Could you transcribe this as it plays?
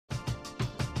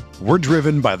We're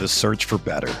driven by the search for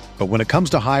better. But when it comes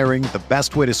to hiring, the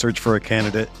best way to search for a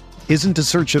candidate isn't to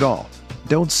search at all.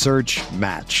 Don't search,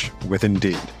 match with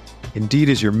Indeed. Indeed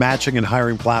is your matching and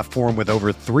hiring platform with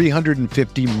over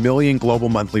 350 million global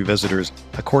monthly visitors,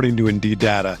 according to Indeed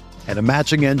data, and a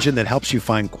matching engine that helps you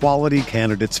find quality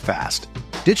candidates fast.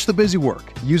 Ditch the busy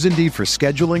work. Use Indeed for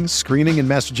scheduling, screening, and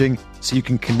messaging so you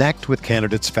can connect with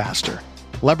candidates faster.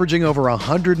 Leveraging over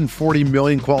 140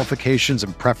 million qualifications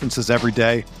and preferences every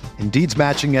day, Indeed's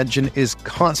matching engine is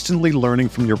constantly learning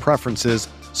from your preferences,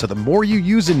 so the more you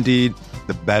use Indeed,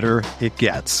 the better it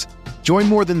gets. Join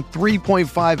more than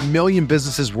 3.5 million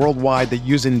businesses worldwide that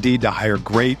use Indeed to hire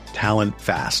great talent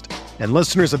fast. And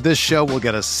listeners of this show will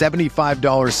get a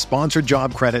 $75 sponsored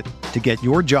job credit to get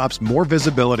your jobs more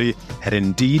visibility at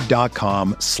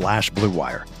Indeed.com/Blue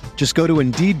Wire. Just go to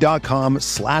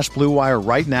Indeed.com/Blue Wire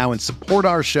right now and support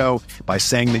our show by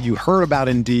saying that you heard about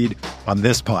Indeed on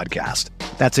this podcast.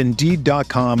 That's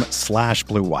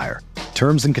Indeed.com/Blue Wire.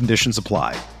 Terms and conditions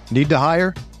apply. Need to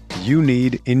hire? You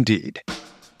need Indeed.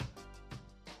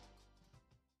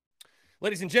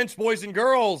 Ladies and gents, boys and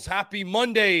girls, happy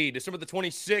Monday, December the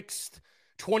 26th,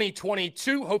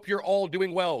 2022. Hope you're all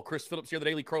doing well. Chris Phillips here, the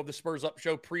Daily Crow of the Spurs Up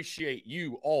Show. Appreciate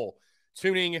you all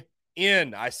tuning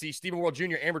in. I see Stephen World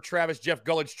Jr., Amber Travis, Jeff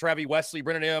Gullidge, Travis Wesley,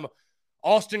 Brennan M.,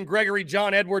 Austin Gregory,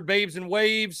 John Edward, Babes and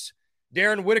Waves,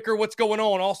 Darren Whitaker. What's going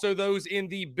on? Also those in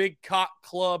the Big Cock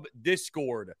Club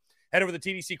Discord. Head over to the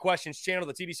TDC Questions channel.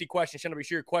 The TDC Questions channel. Be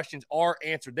sure your questions are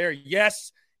answered there.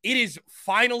 Yes, it is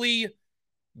finally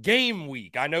game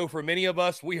week. I know for many of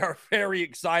us, we are very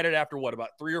excited after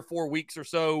about 3 or 4 weeks or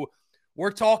so.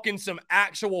 We're talking some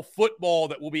actual football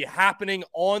that will be happening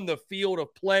on the field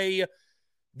of play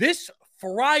this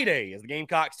Friday as the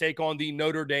Gamecocks take on the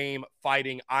Notre Dame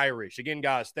Fighting Irish. Again,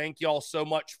 guys, thank you all so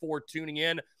much for tuning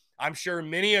in. I'm sure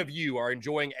many of you are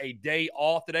enjoying a day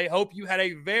off today. Hope you had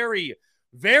a very,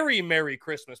 very Merry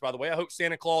Christmas, by the way. I hope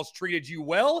Santa Claus treated you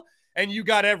well and you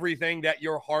got everything that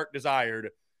your heart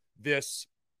desired this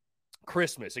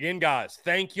Christmas. Again, guys,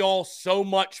 thank y'all so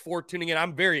much for tuning in.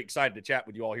 I'm very excited to chat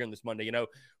with you all here on this Monday. You know,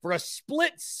 for a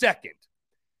split second,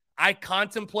 I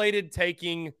contemplated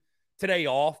taking today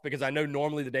off because I know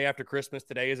normally the day after Christmas,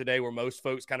 today is a day where most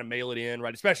folks kind of mail it in,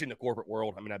 right? Especially in the corporate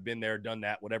world. I mean, I've been there, done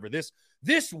that, whatever.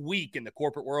 This week in the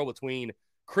corporate world between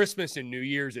Christmas and New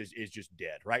Year's is just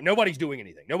dead, right? Nobody's doing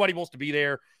anything. Nobody wants to be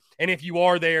there. And if you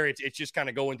are there, it's just kind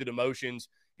of going through the motions.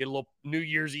 Get a little New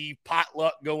Year's Eve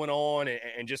potluck going on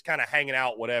and just kind of hanging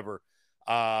out, whatever.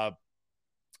 But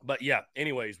yeah,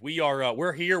 anyways,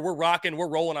 we're here, we're rocking, we're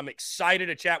rolling. I'm excited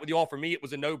to chat with you all. For me, it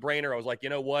was a no-brainer. I was like, you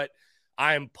know what?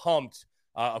 I am pumped.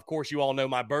 Of course, you all know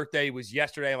my birthday was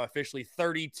yesterday. I'm officially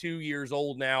 32 years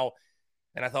old now.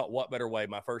 And I thought, what better way,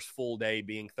 my first full day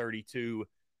being 32,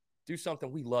 do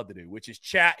something we love to do, which is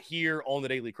chat here on the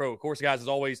Daily Crow. Of course, guys, as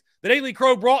always, the Daily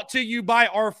Crow brought to you by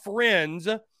our friends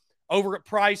over at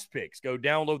Prize Picks. Go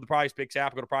download the Prize Picks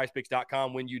app. Go to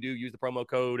prizepicks.com. When you do, use the promo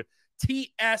code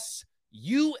TSUS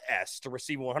to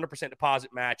receive a 100%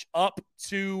 deposit match up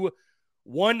to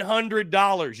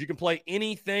 $100. You can play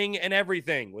anything and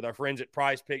everything with our friends at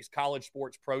Prize Picks, college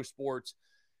sports, pro sports,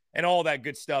 and all that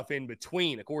good stuff in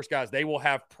between. Of course, guys, they will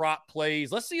have prop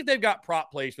plays. Let's see if they've got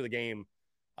prop plays for the game.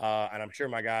 And I'm sure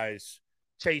my guys,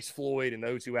 Chase Floyd, and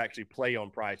those who actually play on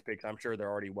Prize Picks, I'm sure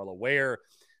they're already well aware.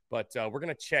 But we're going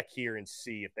to check here and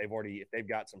see if they've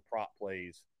got some prop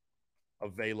plays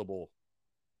available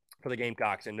for the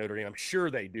Gamecocks and Notre Dame. I'm sure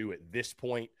they do at this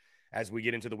point as we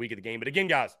get into the week of the game. But again,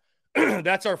 guys,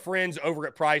 that's our friends over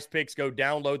at Prize Picks. Go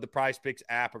download the Prize Picks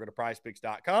app or go to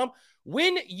prizepicks.com.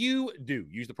 When you do,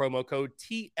 use the promo code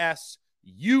TSUS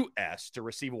to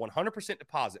receive a 100%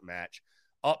 deposit match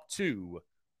up to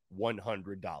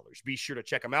 $100. Be sure to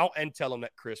check them out and tell them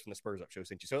that Chris from the Spurs Up Show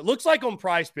sent you. So it looks like on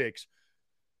Prize Picks,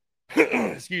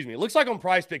 excuse me, it looks like on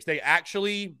Prize Picks they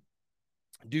actually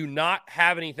do not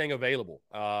have anything available.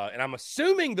 And I'm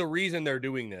assuming the reason they're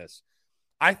doing this,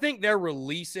 I think they're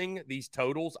releasing these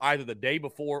totals either the day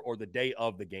before or the day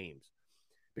of the games.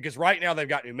 Because right now they've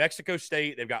got New Mexico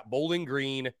State, they've got Bowling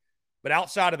Green, but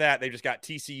outside of that, they've just got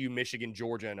TCU, Michigan,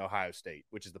 Georgia, and Ohio State,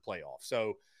 which is the playoff.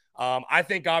 So I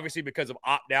think obviously because of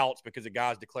opt-outs, because of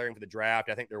guys declaring for the draft,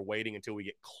 I think they're waiting until we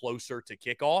get closer to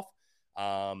kickoff.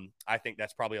 I think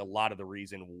that's probably a lot of the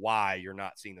reason why you're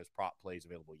not seeing those prop plays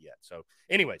available yet. So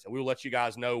anyways, we will let you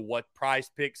guys know what Prize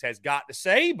Picks has got to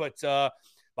say, but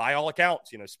by all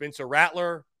accounts, you know, Spencer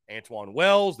Rattler, Antoine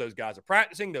Wells, those guys are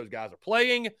practicing, those guys are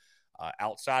playing.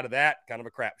 Outside of that, kind of a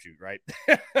crapshoot, right?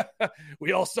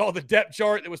 We all saw the depth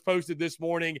chart that was posted this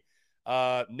morning.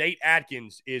 Nate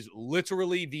Atkins is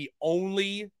literally the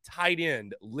only tight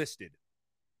end listed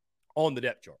on the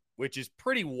depth chart, which is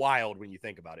pretty wild when you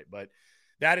think about it. But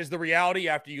that is the reality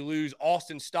after you lose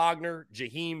Austin Stogner,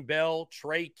 Jaheim Bell,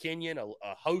 Trey Kenyon,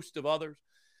 a host of others.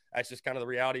 That's just kind of the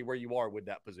reality where you are with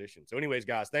that position. So anyways,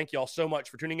 guys, thank you all so much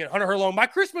for tuning in. Hunter Herlone, my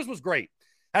Christmas was great.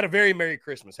 Had a very Merry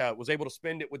Christmas. Was able to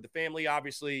spend it with the family,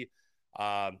 obviously.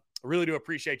 Really do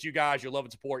appreciate you guys, your love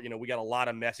and support. We got a lot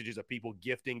of messages of people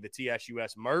gifting the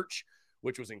TSUS merch,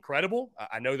 which was incredible.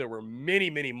 I know there were many,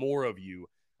 many more of you,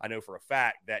 I know for a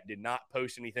fact, that did not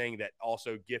post anything that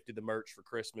also gifted the merch for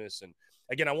Christmas. And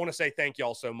again, I want to say thank you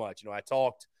all so much. I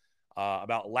talked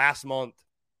about last month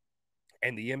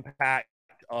and the impact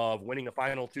of winning the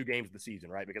final 2 games of the season,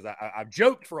 right? Because I've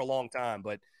joked for a long time,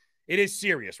 but it is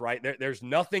serious, right? There's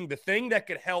nothing. The thing that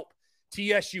could help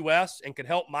TSUS and could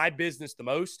help my business the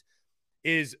most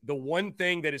is the one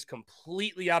thing that is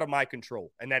completely out of my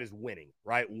control, and that is winning,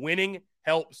 right? Winning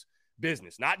helps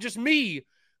business, not just me,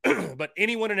 but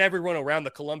anyone and everyone around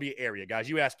the Columbia area. Guys,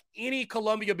 you ask any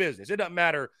Columbia business, it doesn't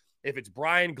matter if it's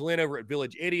Brian Glenn over at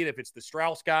Village Idiot, if it's the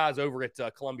Strauss guys over at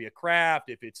Columbia Craft,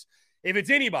 if it's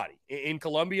anybody in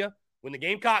Columbia, when the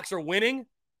Gamecocks are winning,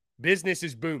 business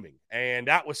is booming. And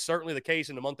that was certainly the case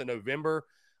in the month of November.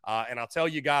 And I'll tell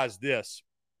you guys this,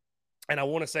 and I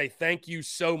want to say thank you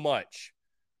so much.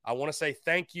 I want to say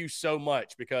thank you so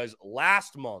much because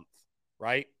last month,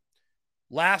 right?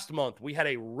 Last month, we had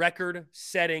a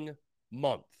record-setting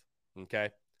month, okay?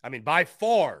 I mean, by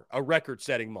far a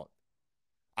record-setting month.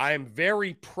 I am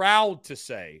very proud to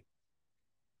say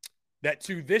that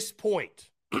to this point,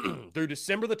 through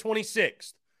December the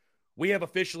 26th, we have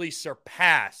officially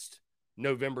surpassed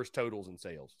November's totals and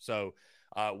sales. So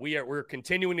we're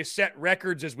continuing to set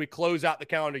records as we close out the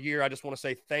calendar year. I just want to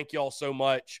say thank you all so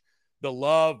much. The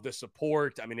love, the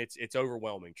support. I mean, it's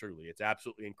overwhelming, truly. It's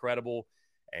absolutely incredible.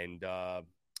 And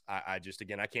I just,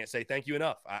 again, I can't say thank you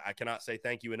enough. I cannot say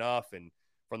thank you enough. And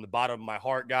from the bottom of my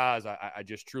heart, guys, I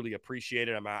just truly appreciate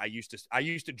it. I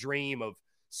used to dream of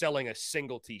selling a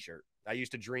single T-shirt. I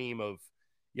used to dream of,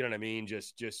 you know what I mean,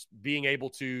 just being able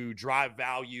to drive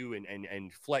value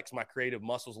and flex my creative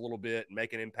muscles a little bit and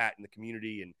make an impact in the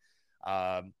community.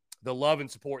 And the love and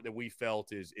support that we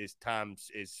felt is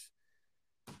times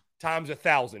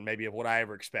 1,000 maybe of what I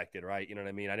ever expected, right? You know what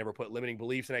I mean? I never put limiting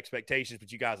beliefs and expectations,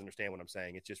 but you guys understand what I'm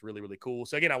saying. It's just really, really cool.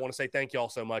 So again, I want to say thank you all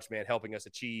so much, man, helping us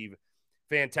achieve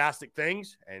fantastic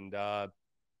things, and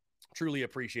truly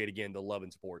appreciate, again, the love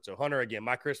and support. So Hunter, again,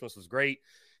 my Christmas was great.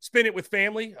 Spent it with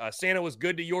family. Santa was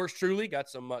good to yours truly. Got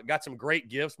some great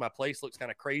gifts. My place looks kind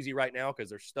of crazy right now because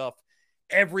there's stuff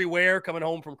everywhere coming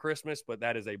home from Christmas, but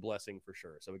that is a blessing for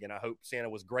sure. So again, I hope Santa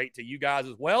was great to you guys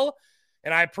as well.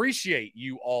 And I appreciate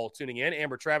you all tuning in.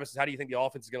 Amber Travis says, how do you think the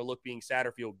offense is going to look being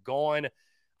Satterfield gone?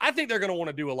 I think they're going to want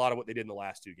to do a lot of what they did in the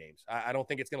last 2 games. I don't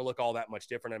think it's going to look all that much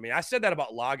different. I mean, I said that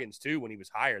about Loggins too when he was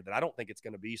hired, that I don't think it's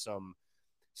going to be some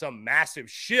massive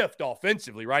shift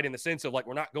offensively, right? In the sense of, like,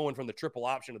 we're not going from the triple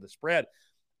option to the spread.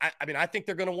 I mean, I think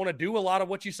they're going to want to do a lot of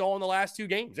what you saw in the last 2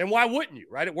 games. And why wouldn't you,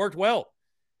 right? It worked well.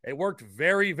 It worked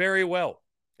very, very well.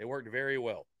 It worked very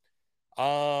well.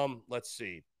 Let's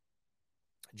see.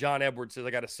 John Edwards says,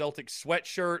 I got a Celtics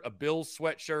sweatshirt, a Bills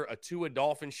sweatshirt, a Tua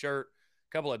Dolphins shirt,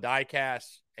 a couple of die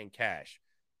casts, and cash.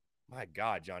 My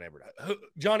God, John Edwards.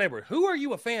 John Edwards, who are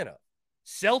you a fan of?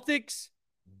 Celtics,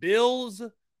 Bills,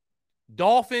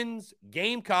 Dolphins,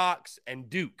 Gamecocks, and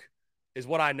Duke is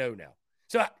what I know now.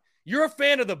 So you're a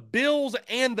fan of the Bills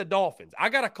and the Dolphins. I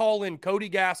got to call in Cody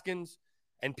Gaskins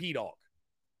and P-Dog.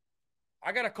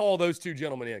 I got to call those 2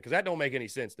 gentlemen in because that don't make any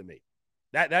sense to me.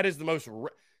 That is the most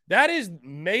that is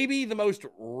maybe the most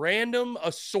random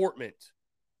assortment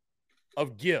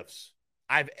of gifts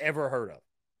I've ever heard of.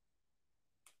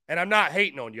 And I'm not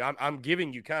hating on you. I'm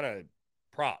giving you kind of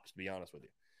props, to be honest with you.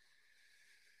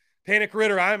 Panic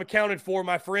Ritter, I am accounted for,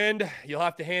 my friend. You'll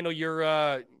have to handle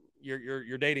your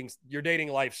dating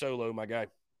life solo, my guy.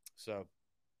 So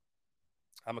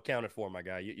I'm accounted for, my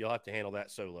guy. You'll have to handle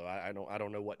that solo. I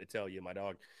don't know what to tell you, my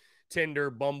dog. Tinder,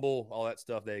 Bumble, all that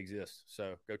stuff, they exist.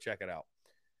 So go check it out.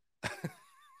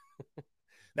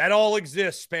 That all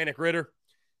exists, Panic Ritter.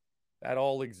 That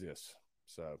all exists.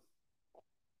 So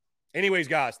anyways,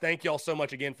 guys, thank you all so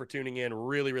much again for tuning in.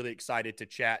 Really, really excited to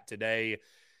chat today.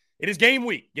 It is game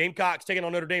week. Gamecocks taking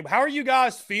on Notre Dame. How are you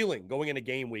guys feeling going into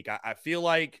game week? I feel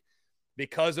like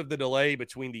because of the delay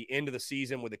between the end of the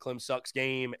season with the Clem Sucks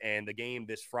game and the game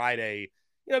this Friday,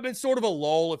 been sort of a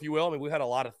lull, if you will. I mean, we've had a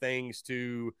lot of things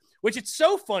which it's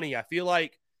so funny. I feel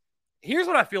like, here's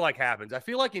what I feel like happens. I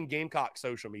feel like in Gamecock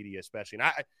social media, especially,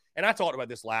 and I talked about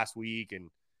this last week and,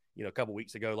 a couple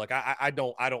weeks ago, like I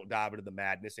don't dive into the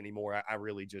madness anymore. I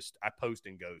really just, I post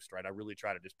and ghost, right? I really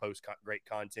try to just post great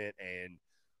content and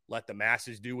let the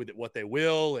masses do with it what they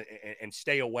will, and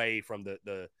stay away from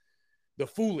the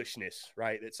foolishness,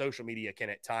 right, that social media can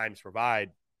at times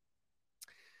provide.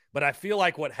 But I feel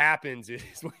like what happens is,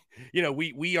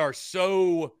 we are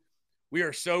so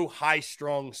high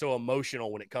strung, so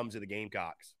emotional when it comes to the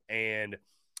Gamecocks. And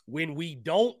when we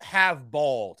don't have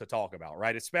ball to talk about,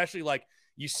 right, especially like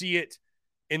you see it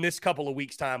in this couple of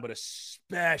weeks' time, but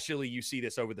especially you see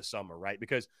this over the summer, right,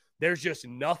 because there's just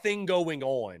nothing going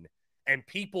on and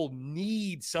people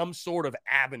need some sort of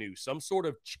avenue, some sort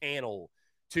of channel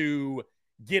to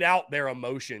get out their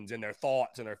emotions and their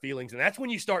thoughts and their feelings. And that's when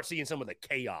you start seeing some of the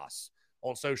chaos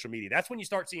on social media. That's when you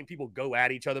start seeing people go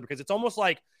at each other, because it's almost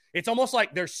like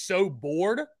they're so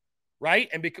bored, right?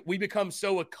 And we become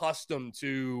so accustomed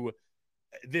to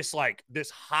this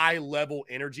high level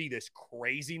energy, this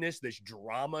craziness, this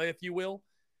drama, if you will,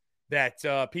 that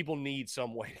people need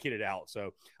some way to get it out.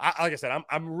 So like I said,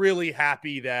 I'm really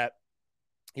happy that,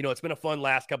 it's been a fun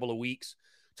last couple of weeks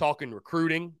talking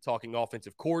recruiting, talking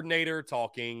offensive coordinator,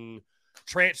 talking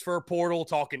transfer portal,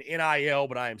 talking NIL,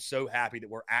 but I am so happy that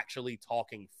we're actually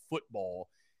talking football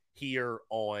here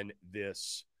on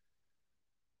this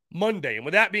Monday. And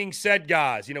with that being said,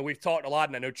 guys, we've talked a lot,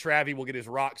 and I know Travie will get his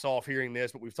rocks off hearing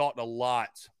this, but we've talked a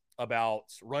lot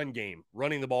about run game,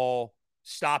 running the ball,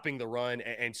 stopping the run,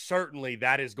 and certainly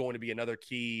that is going to be another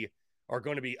key, or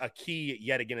going to be a key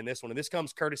yet again in this one. And this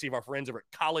comes courtesy of our friends over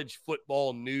at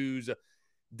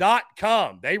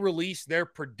collegefootballnews.com. They released their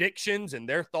predictions and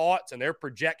their thoughts and their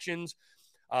projections,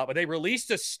 but they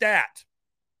released a stat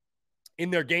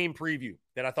in their game preview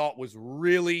that I thought was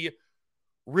really,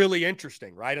 really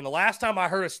interesting, right? And the last time I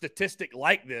heard a statistic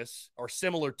like this or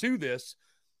similar to this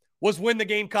was when the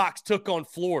Gamecocks took on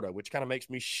Florida, which kind of makes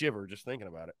me shiver just thinking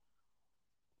about it.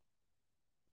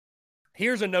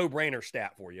 Here's a no-brainer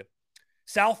stat for you.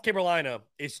 South Carolina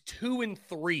is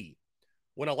 2-3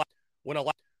 when a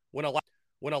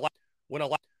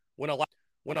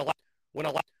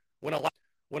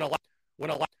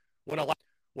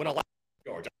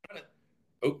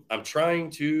Oh, I'm trying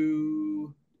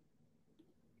to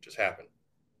just happen.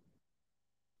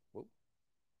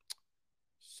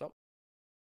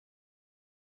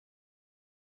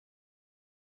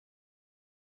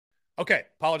 Okay,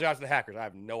 apologize to the hackers. I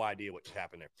have no idea what just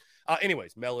happened there.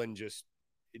 Anyways, Melon just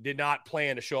did not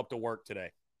plan to show up to work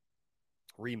today.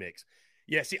 Remix.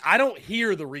 Yeah, see, I don't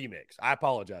hear the remix. I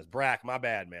apologize. Brack, my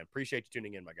bad, man. Appreciate you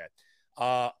tuning in, my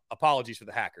guy. Apologies for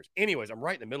the hackers. Anyways, I'm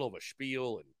right in the middle of a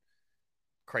spiel and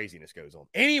craziness goes on.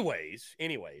 Anyways,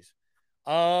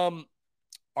 our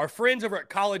friends over at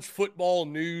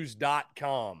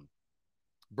collegefootballnews.com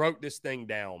broke this thing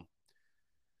down.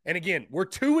 And again, we're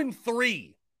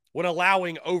 2-3 when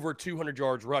allowing over 200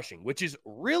 yards rushing, which is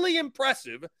really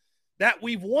impressive that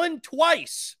we've won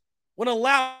twice when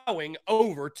allowing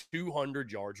over 200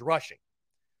 yards rushing.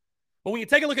 But when you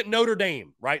take a look at Notre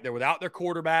Dame, right, they're without their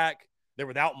quarterback, they're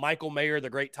without Michael Mayer, the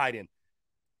great tight end.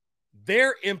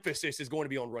 Their emphasis is going to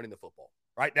be on running the football,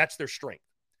 right? That's their strength.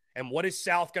 And what is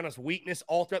South Carolina's weakness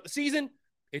all throughout the season?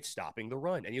 It's stopping the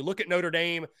run. And you look at Notre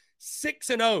Dame,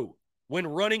 6-0 when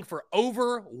running for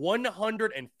over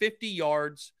 150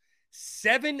 yards,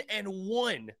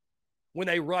 7-1 when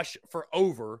they rush for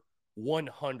over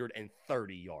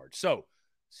 130 yards. So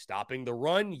stopping the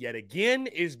run yet again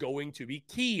is going to be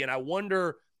key. And I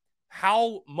wonder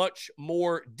how much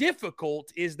more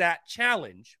difficult is that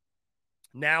challenge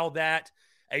now that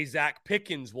a Zach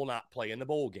Pickens will not play in the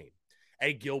bowl game.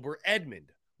 A Gilbert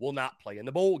Edmond will not play in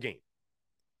the bowl game.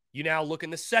 You now look in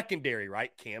the secondary,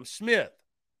 right? Cam Smith,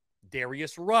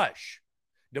 Darius Rush,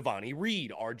 Devontae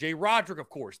Reed, R.J. Roderick, of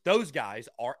course. Those guys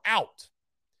are out.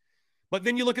 But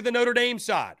then you look at the Notre Dame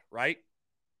side, right?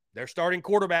 Their starting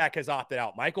quarterback has opted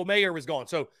out. Michael Mayer is gone.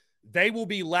 So they will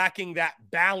be lacking that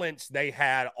balance they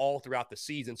had all throughout the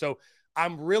season. So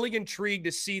I'm really intrigued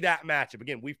to see that matchup.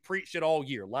 Again, we've preached it all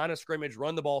year. Line of scrimmage,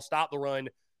 run the ball, stop the run.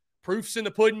 Proof's in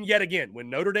the pudding yet again. When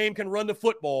Notre Dame can run the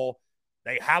football,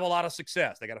 they have a lot of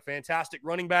success. They got a fantastic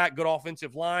running back, good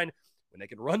offensive line. When they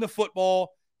can run the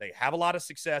football, they have a lot of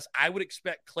success. I would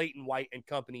expect Clayton White and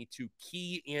company to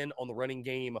key in on the running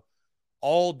game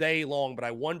all day long, but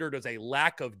I wonder, does a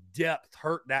lack of depth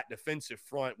hurt that defensive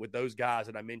front with those guys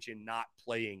that I mentioned not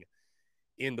playing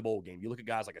in the bowl game? You look at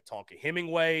guys like a Tonka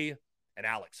Hemingway, and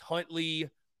Alex Huntley,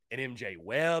 and MJ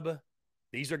Webb.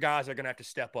 These are guys that are going to have to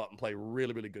step up and play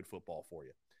really, really good football for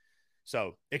you.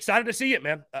 So excited to see it,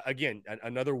 man. Again,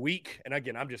 another week. And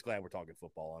again, I'm just glad we're talking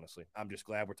football, honestly. I'm just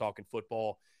glad we're talking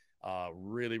football.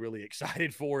 Really, really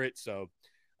excited for it. So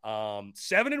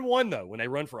 7-1, though, when they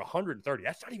run for 130,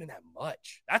 that's not even that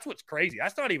much. That's what's crazy.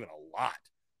 That's not even a lot.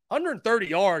 130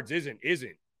 yards isn't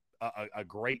a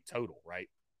great total, right?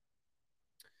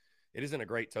 It isn't a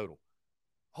great total.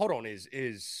 Hold on,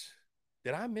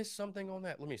 did I miss something on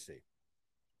that? Let me see.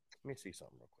 Let me see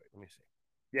something real quick. Let me see.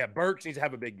 Yeah, Burks needs to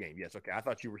have a big game. Yes, okay. I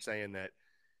thought you were saying that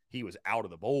he was out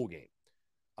of the bowl game.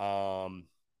 No,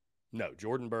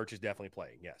 Jordan Burch is definitely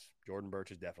playing. Yes, Jordan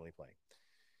Burch is definitely playing.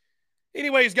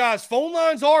 Anyways, guys, phone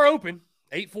lines are open.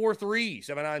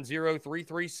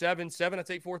 843-790-3377. That's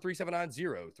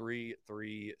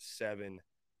 843-790-3377.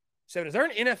 Is there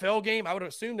an NFL game? I would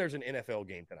assume there's an NFL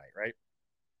game tonight, right?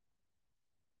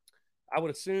 I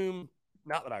would assume,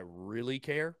 not that I really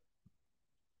care.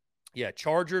 Yeah,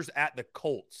 Chargers at the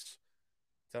Colts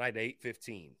tonight at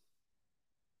 8:15.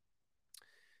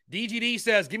 DGD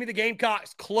says, give me the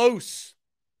Gamecocks close.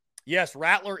 Yes,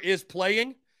 Rattler is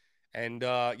playing. And,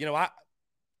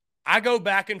 I go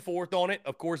back and forth on it.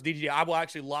 Of course, DGD, I will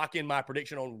actually lock in my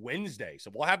prediction on Wednesday. So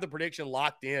we'll have the prediction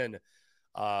locked in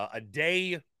a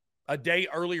day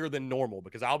earlier than normal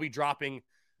because I'll be dropping,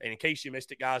 and in case you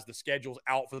missed it, guys, the schedule's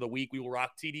out for the week. We will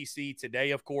rock TDC today,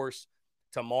 of course,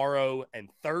 tomorrow and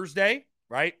Thursday,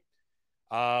 right?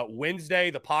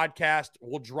 Wednesday, the podcast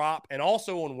will drop. And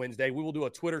also on Wednesday, we will do a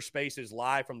Twitter Spaces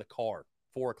live from the car.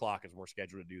 4 o'clock is we're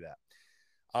scheduled to do that.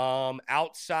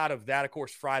 Outside of that, of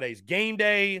course, Friday's game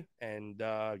day. And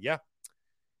the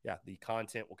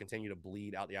content will continue to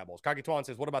bleed out the eyeballs. Cocky Twan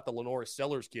says, what about the Lenora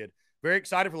Sellers kid? Very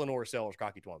excited for Lenora Sellers,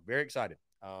 Cocky Twan. Very excited.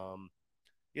 We'll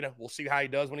see how he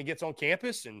does when he gets on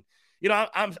campus. And,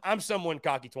 I'm someone,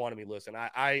 Cocky Twan, to me. Listen,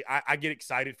 I get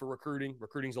excited for recruiting.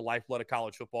 Recruiting's the lifeblood of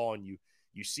college football, and you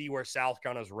see where South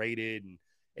Carolina's rated, and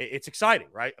it's exciting,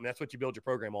 right? I mean, that's what you build your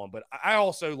program on. But I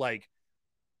also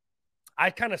I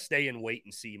kind of stay in wait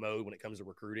and see mode when it comes to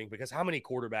recruiting, because how many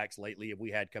quarterbacks lately have we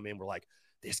had come in? We're like,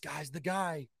 this guy's the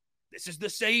guy. This is the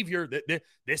savior.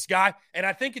 This guy. And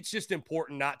I think it's just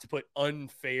important not to put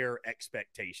unfair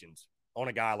expectations on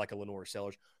a guy like a Lenora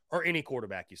Sellers or any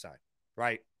quarterback you sign,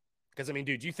 right? Because, I mean,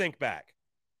 dude, you think back.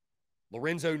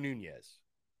 Lorenzo Nunez,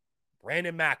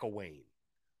 Brandon McElwain,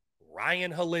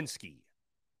 Ryan Helinski,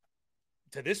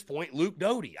 to this point, Luke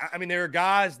Doty. I mean, there are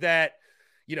guys that,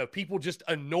 people just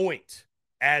anoint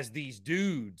as these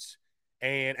dudes.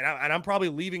 And I'm probably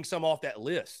leaving some off that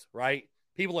list, right?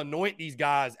 People anoint these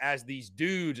guys as these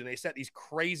dudes, and they set these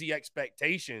crazy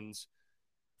expectations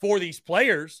for these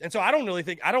players. And so I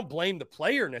don't blame the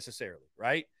player necessarily,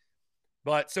 right?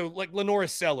 But so like Lenora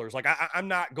Sellers, I'm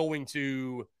not going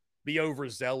to be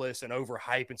overzealous and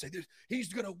overhype and say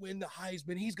he's going to win the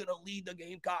Heisman. He's going to lead the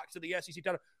Gamecocks to the SEC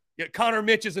title. Yeah, Connor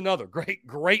Mitch is another. Great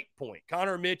point.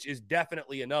 Connor Mitch is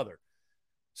definitely another.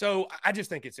 So I just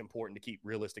think it's important to keep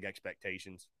realistic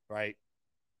expectations, right?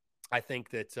 I think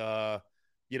that,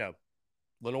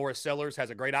 Lenora Sellers has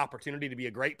a great opportunity to be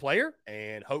a great player,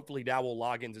 and hopefully Dowell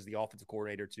Loggins is the offensive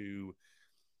coordinator to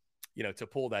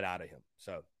pull that out of him.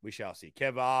 So we shall see.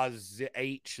 Kevaz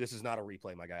H, this is not a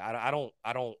replay, my guy. I don't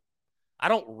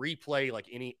replay like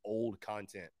any old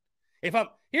content.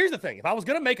 Here's the thing. If I was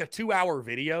going to make a 2-hour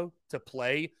video to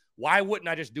play, why wouldn't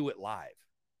I just do it live?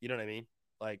 You know what I mean?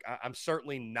 Like, I'm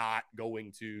certainly not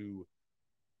going to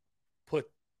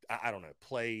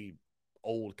play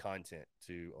old content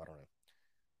to, I don't know.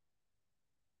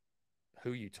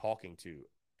 Who are you talking to?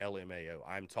 LMAO.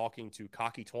 I'm talking to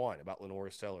Cocky Twan about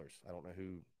Lenora Sellers. I don't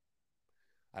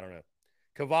know.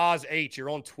 Kavaz H, you're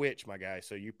on Twitch, my guy,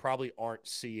 so you probably aren't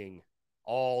seeing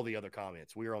all the other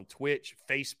comments. We are on Twitch,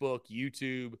 Facebook,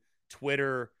 YouTube,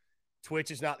 Twitter.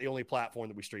 Twitch is not the only platform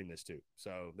that we stream this to.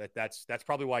 So that's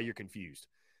probably why you're confused.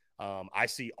 I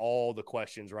see all the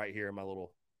questions right here in my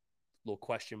little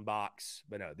question box.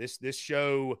 But no, this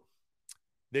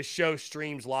show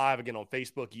streams live again on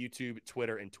Facebook, YouTube,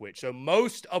 Twitter, and Twitch. So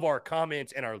most of our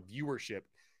comments and our viewership,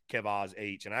 Kevaz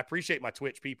H, and I appreciate my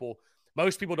Twitch people.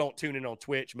 Most people don't tune in on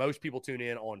Twitch. Most people tune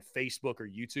in on Facebook or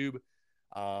YouTube.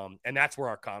 And that's where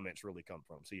our comments really come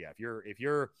from. So yeah, if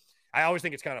you're, I always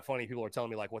think it's kind of funny. People are telling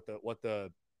me like what the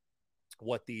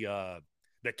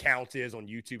count is on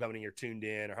YouTube, how many are tuned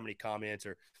in or how many comments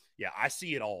or, yeah, I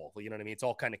see it all. You know what I mean? It's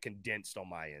all kind of condensed on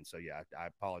my end. So yeah, I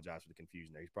apologize for the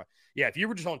confusion there. If you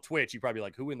were just on Twitch, you'd probably be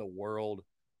like, who in the world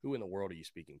are you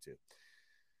speaking to?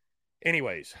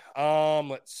 Anyways,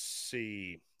 let's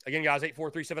see. Again, guys,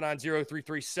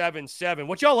 843-790-3377.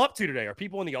 What y'all up to today? Are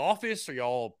people in the office? Are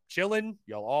y'all chilling?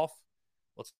 Y'all off?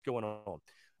 What's going on?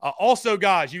 Also,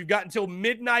 guys, you've got until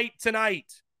midnight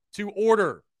tonight to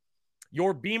order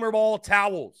your Beamer Ball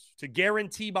towels to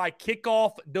guarantee by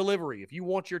kickoff delivery. If you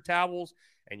want your towels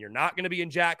and you're not going to be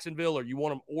in Jacksonville or you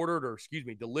want them ordered or,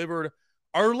 delivered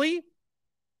early,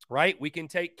 right? We can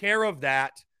take care of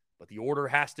that but the order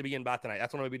has to be in by tonight.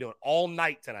 That's what I'm going to be doing all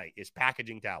night tonight is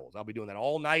packaging towels. I'll be doing that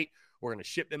all night. We're going to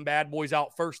ship them bad boys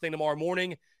out first thing tomorrow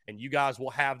morning, and you guys will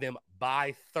have them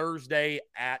by Thursday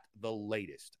at the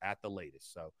latest.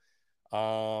 So,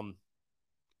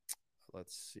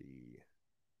 let's see.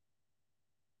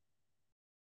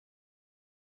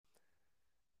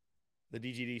 The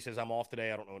DGD says, I'm off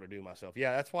today. I don't know what to do myself.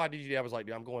 Yeah, that's why DGD, I was like,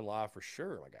 dude, I'm going live for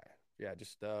sure, my guy. Yeah,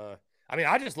 just,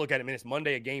 I just look at it, man, it's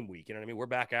Monday, a game week. You know what I mean? We're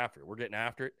back after it. We're getting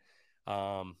after it.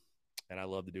 And I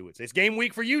love to do it. So it's game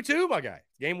week for you too, my guy.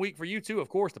 Game week for you too, of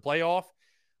course, the playoff.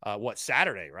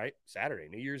 Saturday, right? Saturday,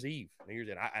 New Year's Eve.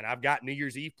 And I've got New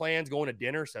Year's Eve plans going to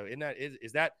dinner. So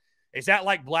is that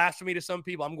like blasphemy to some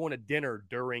people? I'm going to dinner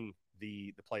during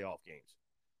the playoff games.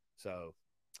 So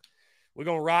we're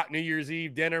going to rock New Year's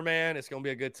Eve dinner, man. It's going to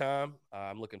be a good time.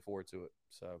 I'm looking forward to it.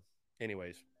 So,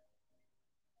 anyways,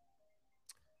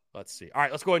 let's see. All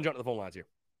right, let's go ahead and jump to the phone lines here.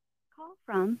 Call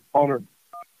from Hunter.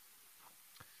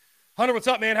 Hunter, what's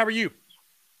up, man? How are you?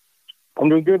 I'm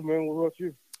doing good, man. What about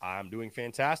you? I'm doing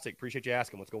fantastic. Appreciate you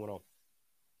asking. What's going on?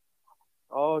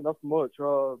 Oh, nothing much.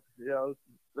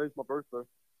 Today's my birthday.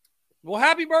 Well,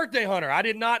 happy birthday, Hunter. I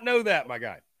did not know that, my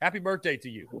guy. Happy birthday to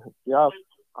you. Yeah,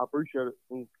 I appreciate it.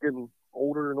 I'm getting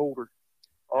older and older.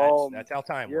 That's how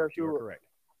time works. Sure. You're correct.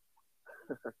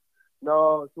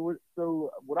 No, so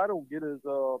what I don't get is,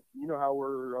 you know how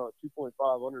we're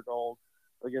 2.5 underdogs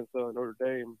against Notre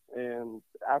Dame, and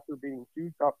after being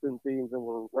 2 top 10 teams and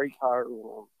we're ranked higher than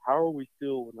them, how are we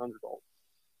still an underdog?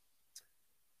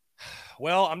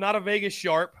 Well, I'm not a Vegas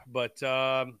sharp, but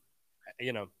I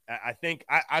think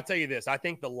I'll tell you this. I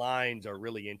think the lines are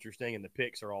really interesting, and the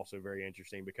picks are also very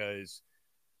interesting because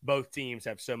both teams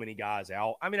have so many guys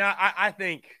out. I mean, I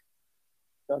think –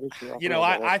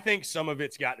 I think some of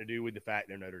it's got to do with the fact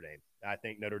they're Notre Dame. I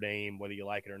think Notre Dame, whether you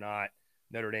like it or not,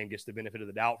 Notre Dame gets the benefit of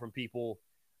the doubt from people.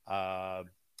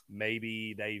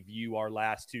 Maybe they view our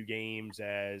last 2 games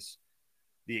as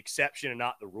the exception and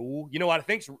not the rule. You know what I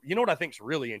think's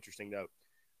really interesting though,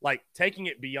 like taking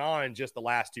it beyond just the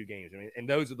last 2 games. I mean, and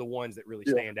those are the ones that really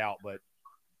stand out. But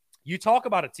you talk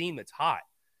about a team that's hot.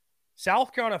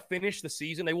 South Carolina finished the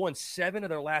season; they won 7 of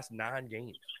their last 9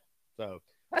 games. So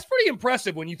that's pretty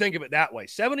impressive when you think of it that way.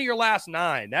 7 of your last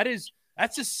 9.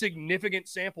 That's a significant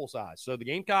sample size. So the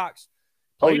Gamecocks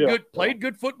played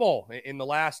good football in the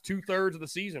last 2/3 of the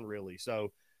season, really.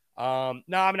 So,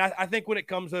 I think when it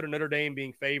comes to Notre Dame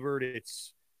being favored,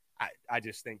 I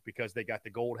just think because they got the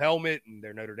gold helmet and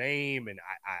they're Notre Dame, and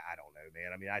I don't know,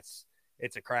 man. I mean,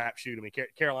 it's a crapshoot. I mean,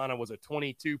 Carolina was a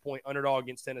 22-point underdog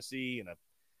against Tennessee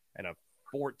and a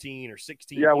 14 or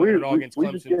 16 point underdog against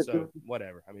Clemson. So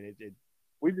whatever. I mean,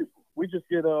 we just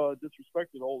get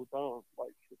disrespected all the time.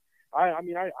 Like,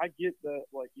 I get that,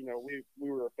 like, you know, we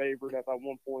were a favorite at that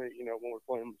one point, you know, when we were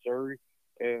playing Missouri,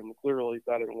 and clearly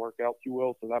that didn't work out too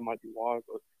well, so that might be why.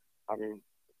 But I mean,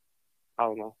 I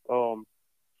don't know.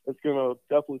 It's gonna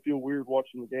definitely feel weird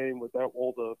watching the game without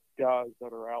all the guys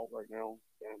that are out right now.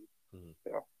 And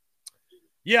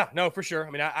yeah, no, for sure. I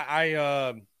mean,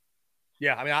 I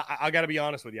got to be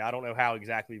honest with you. I don't know how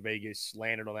exactly Vegas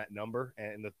landed on that number.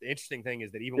 And the interesting thing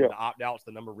is that even with the opt-outs,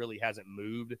 the number really hasn't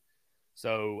moved.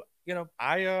 So, you know,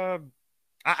 I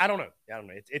don't know. I don't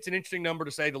know. It's an interesting number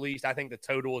to say the least. I think the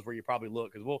total is where you probably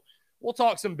look because we'll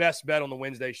talk some best bet on the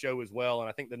Wednesday show as well. And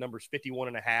I think the number's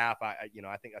 51.5. I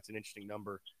think that's an interesting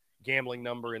number, gambling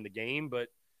number in the game. But,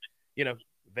 you know,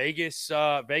 Vegas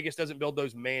doesn't build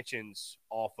those mansions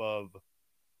off of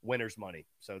winners' money.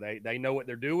 So they know what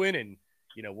they're doing, and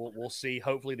you know, we'll see.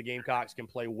 Hopefully the Gamecocks can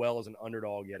play well as an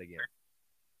underdog yet again.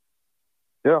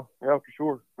 Yeah, for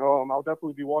sure. I'll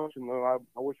definitely be watching, though.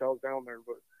 I wish I was down there,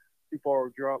 but too far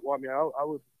to drop. Well, I mean, I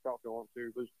would South Carolina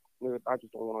too, but I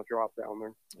just don't want to drop down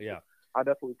there. Yeah. I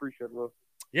definitely appreciate it, though.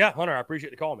 Yeah, Hunter, I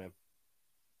appreciate the call, man.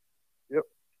 Yep.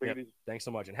 Thanks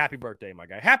so much, and happy birthday, my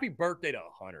guy. Happy birthday to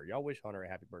Hunter. Y'all wish Hunter a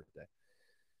happy birthday.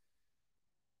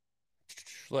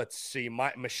 Let's see.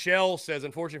 Michelle says,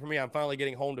 unfortunately for me, I'm finally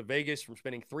getting home to Vegas from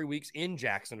spending 3 weeks in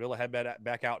Jacksonville. I head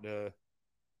back out to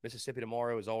Mississippi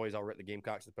tomorrow. As always, I'll rent the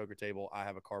Gamecocks at the poker table. I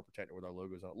have a car protector with our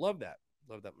logos on it. Love that.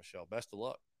 Love that, Michelle. Best of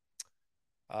luck.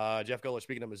 Jeff Goller,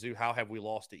 speaking of Mizzou, how have we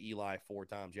lost to Eli 4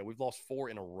 times? Yeah, we've lost 4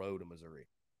 in a row to Missouri.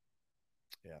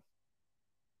 Yeah.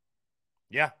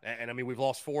 Yeah, and I mean, we've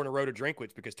lost 4 in a row to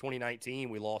Drinkwitz because 2019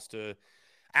 we lost to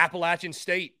Appalachian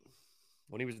State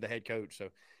when he was the head coach. So,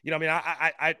 you know, I mean,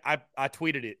 I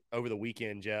tweeted it over the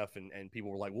weekend, Jeff, and people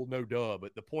were like, well, no duh.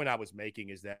 But the point I was making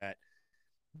is that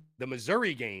the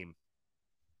Missouri game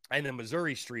and the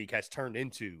Missouri streak has turned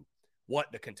into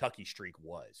what the Kentucky streak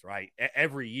was, right?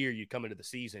 Every year you come into the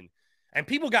season, and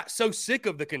people got so sick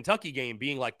of the Kentucky game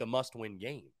being like the must-win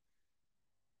game.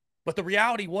 But the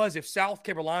reality was, if South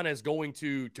Carolina is going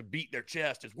to beat their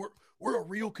chest as we're a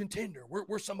real contender,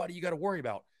 we're somebody you got to worry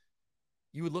about,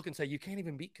 you would look and say, you can't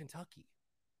even beat Kentucky.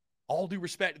 All due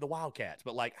respect to the Wildcats,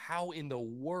 but like, how in the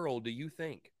world do you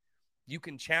think you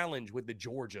can challenge with the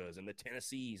Georgias and the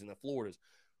Tennessees and the Floridas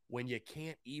when you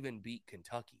can't even beat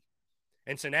Kentucky?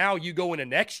 And so now you go into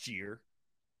next year,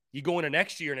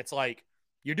 and it's like,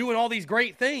 you're doing all these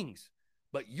great things,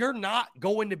 but you're not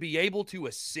going to be able to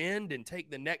ascend and take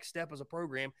the next step as a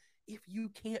program if you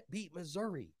can't beat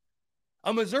Missouri.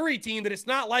 A Missouri team that it's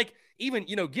not like even,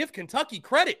 give Kentucky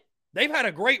credit. They've had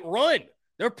a great run.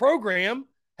 Their program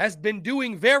has been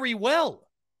doing very well.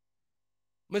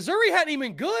 Missouri hadn't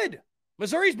even good.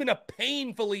 Missouri's been a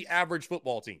painfully average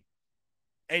football team.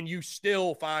 And you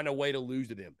still find a way to lose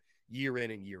to them year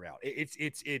in and year out.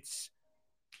 It's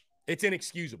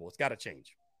inexcusable. It's got to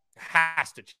change. It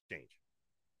has to change.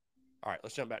 All right,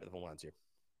 let's jump back to the phone lines here.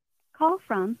 Call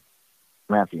from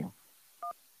Matthew.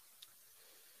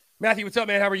 Matthew, what's up,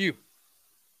 man? How are you?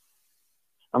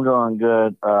 I'm doing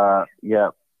good.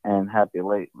 Yep, and happy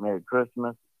late Merry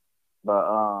Christmas. But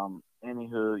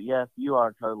anywho, yes, you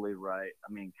are totally right.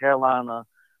 I mean, Carolina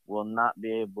will not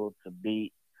be able to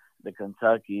beat the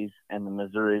Kentuckys and the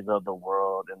Missouris of the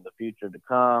world in the future to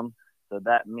come. So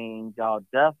that means y'all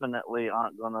definitely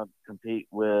aren't going to compete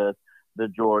with the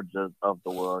Georgias of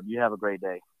the world. You have a great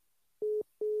day.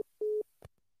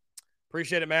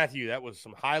 Appreciate it, Matthew. That was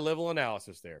some high-level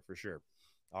analysis there for sure.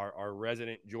 Our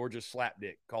resident Georgia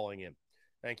slapdick calling in.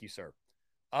 Thank you, sir.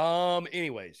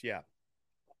 Anyways,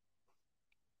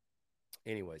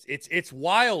 it's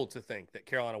wild to think that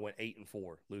Carolina went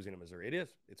 8-4 losing to Missouri. It is.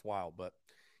 It's wild, but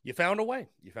you found a way.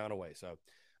 So,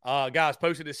 guys,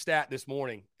 posted this stat this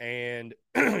morning, and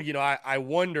I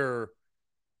wonder.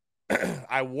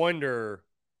 I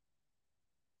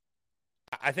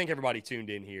think everybody tuned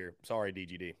in here. Sorry,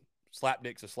 DGD.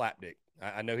 Slapdick's a slapdick.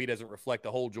 I know he doesn't reflect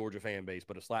the whole Georgia fan base,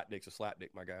 but a slapdick's a slapdick,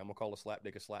 my guy. I'm gonna call a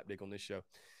slapdick on this show.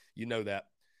 You know that.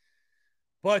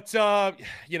 But I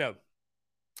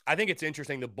think it's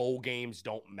interesting the bowl games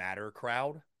don't matter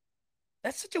crowd.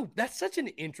 That's such an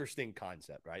interesting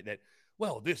concept, right? That,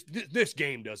 well, this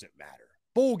game doesn't matter.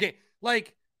 Bowl game,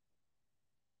 like,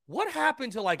 what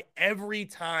happened to like every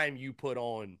time you put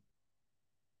on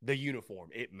the uniform,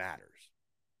 it matters?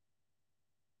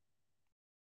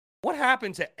 What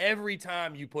happened to every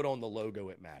time you put on the logo,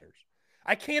 it matters?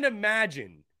 I can't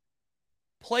imagine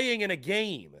playing in a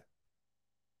game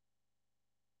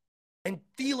and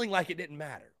feeling like it didn't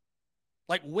matter.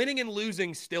 Like, winning and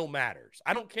losing still matters.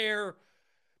 I don't care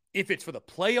if it's for the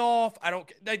playoff. I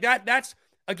don't that's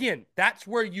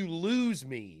where you lose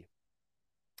me.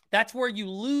 That's where you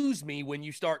lose me when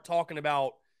you start talking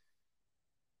about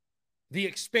the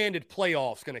expanded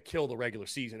playoffs going to kill the regular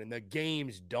season and the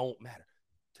games don't matter.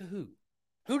 To who?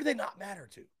 Who do they not matter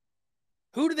to?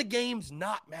 Who do the games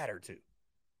not matter to?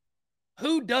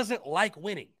 Who doesn't like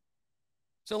winning?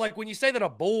 So, like, when you say that a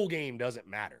bowl game doesn't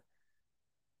matter,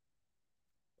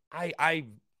 I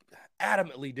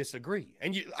adamantly disagree.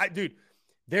 And dude,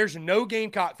 there's no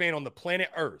Gamecock fan on the planet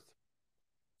Earth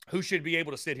who should be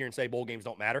able to sit here and say bowl games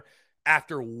don't matter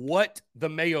after what the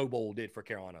Mayo Bowl did for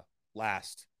Carolina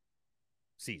last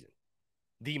season.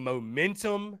 The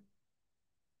momentum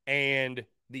and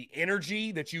the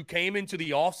energy that you came into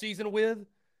the offseason with,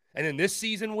 and then this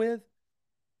season with,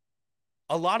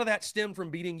 a lot of that stemmed from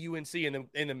beating UNC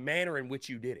in the manner in which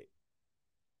you did it.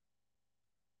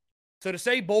 So to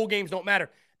say bowl games don't matter,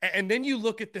 and then you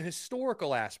look at the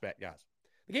historical aspect, guys.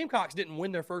 The Gamecocks didn't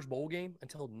win their first bowl game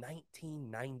until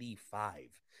 1995.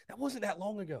 That wasn't that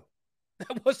long ago.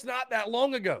 That was not that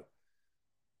long ago.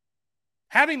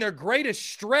 Having their greatest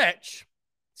stretch,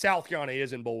 South Carolina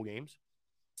is in bowl games,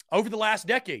 over the last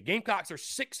decade. Gamecocks are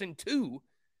 6-2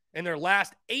 in their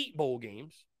last 8 bowl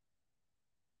games.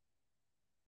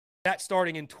 That's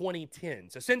starting in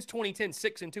 2010. So since 2010,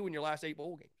 6-2 in your last 8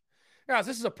 bowl games. Guys,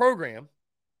 this is a program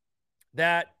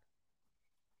that,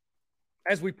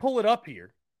 as we pull it up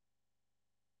here,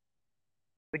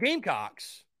 the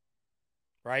Gamecocks,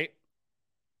 right?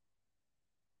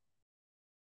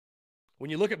 When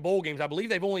you look at bowl games, I believe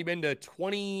they've only been to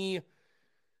 24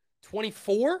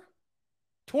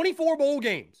 bowl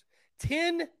games,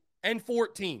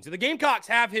 10-14. So the Gamecocks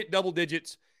have hit double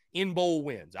digits in bowl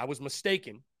wins. I was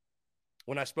mistaken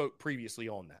when I spoke previously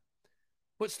on that.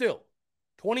 But still,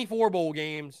 24 bowl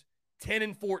games,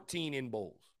 10-14 in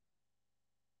bowls.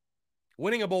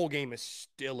 Winning a bowl game is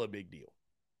still a big deal.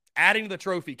 Adding to the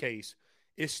trophy case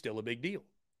is still a big deal.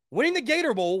 Winning the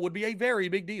Gator Bowl would be a very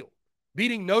big deal.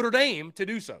 Beating Notre Dame to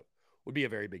do so would be a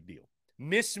very big deal.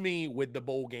 Miss me with the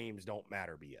bowl games don't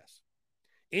matter BS.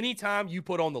 Anytime you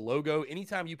put on the logo,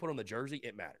 anytime you put on the jersey,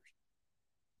 it matters.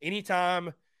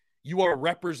 Anytime you are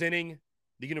representing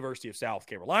the University of South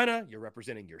Carolina, you're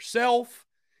representing yourself,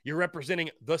 you're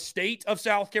representing the state of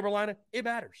South Carolina, it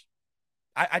matters.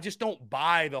 I just don't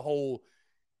buy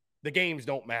the games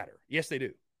don't matter. Yes, they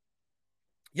do.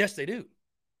 Yes, they do.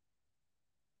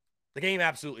 The game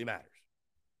absolutely matters.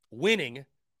 Winning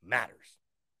matters.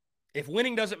 If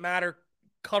winning doesn't matter,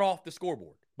 cut off the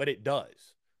scoreboard. But it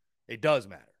does. It does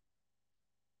matter.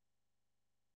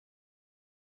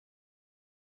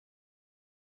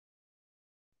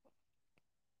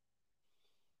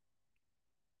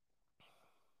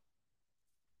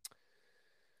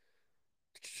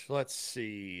 Let's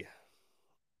see.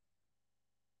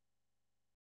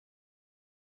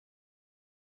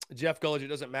 Jeff Gullidge, it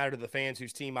doesn't matter to the fans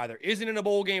whose team either isn't in a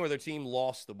bowl game or their team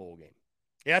lost the bowl game.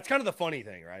 Yeah, that's kind of the funny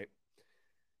thing, right?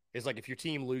 It's like if your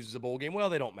team loses a bowl game, well,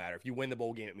 they don't matter. If you win the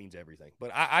bowl game, it means everything.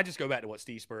 But I just go back to what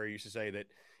Steve Spurrier used to say that,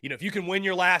 if you can win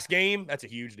your last game, that's a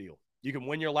huge deal. You can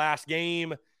win your last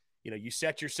game. You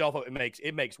set yourself up.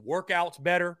 It makes workouts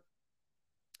better.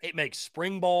 It makes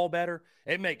spring ball better.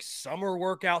 It makes summer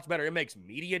workouts better. It makes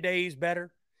media days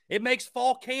better. It makes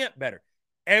fall camp better.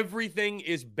 Everything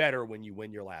is better when you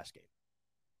win your last game.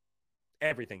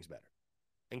 Everything's better.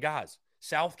 And guys,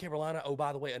 South Carolina, oh,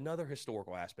 by the way, another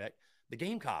historical aspect, the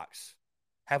Gamecocks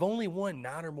have only won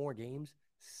 9 or more games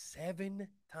 7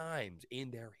 times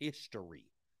in their history.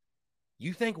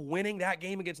 You think winning that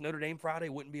game against Notre Dame Friday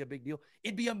wouldn't be a big deal?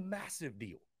 It'd be a massive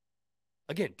deal.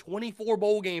 Again, 24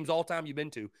 bowl games all time you've been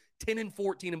to, 10 and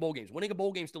 14 in bowl games. Winning a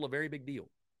bowl game is still a very big deal.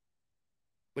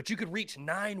 But you could reach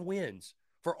 9 wins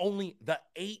for only the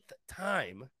 8th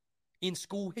time in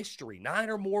school history. 9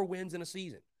 or more wins in a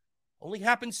season. Only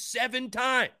happened 7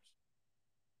 times.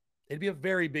 It'd be a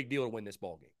very big deal to win this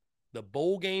bowl game. The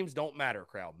bowl games don't matter,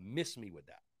 crowd. Miss me with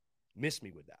that. Miss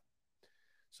me with that.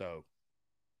 So,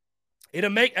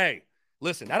 hey,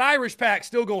 listen, that Irish pack's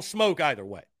still going to smoke either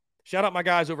way. Shout out my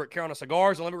guys over at Carolina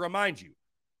Cigars. And let me remind you,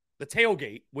 the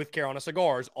tailgate with Carolina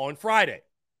Cigars on Friday,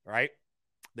 all right?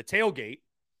 The tailgate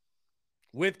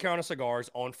with Carolina Cigars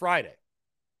on Friday.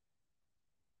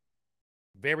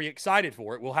 Very excited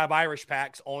for it. We'll have Irish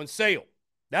packs on sale.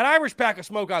 That Irish pack will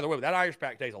smoke either way, but that Irish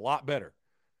pack tastes a lot better.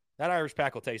 That Irish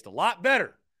pack will taste a lot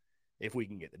better if we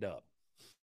can get the dub.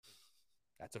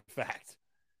 That's a fact.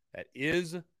 That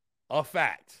is a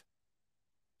fact.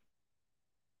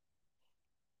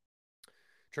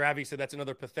 Travis said that's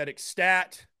another pathetic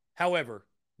stat. However,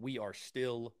 we are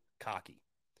still cocky.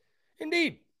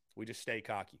 Indeed, we just stay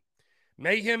cocky.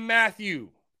 Mayhem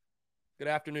Matthew. Good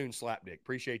afternoon, Slapdick.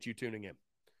 Appreciate you tuning in.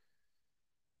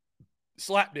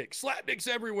 Slapdicks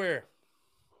everywhere.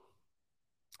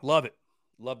 Love it.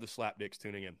 Love the Slapdicks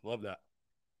tuning in. Love that.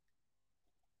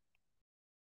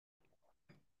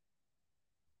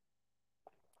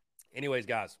 Anyways,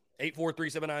 guys,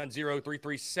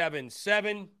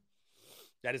 843-790-3377.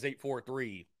 That is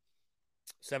 843-790-3377.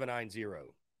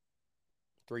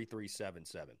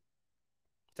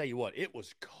 Tell you what, it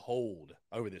was cold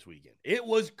over this weekend. It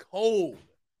was cold.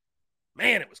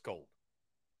 Man, it was cold.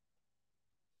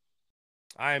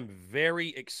 I am very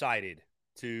excited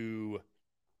to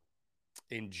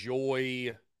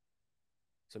enjoy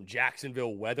some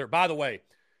Jacksonville weather. By the way,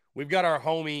 we've got our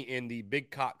homie in the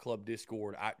Big Cock Club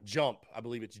Discord, Jump. I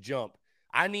believe it's Jump.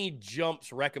 I need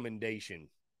Jump's recommendation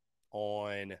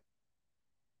for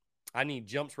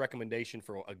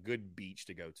a good beach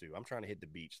to go to. I'm trying to hit the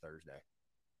beach Thursday.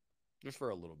 Just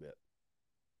for a little bit.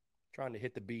 Trying to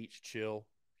hit the beach, chill.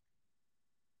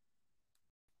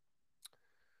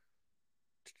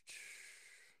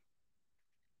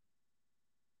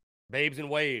 Babes and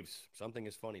Waves. Something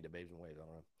is funny to Babes and Waves. I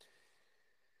don't know.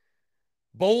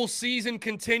 Bowl season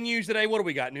continues today. What do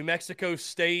we got? New Mexico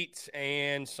State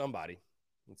and somebody.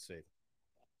 Let's see.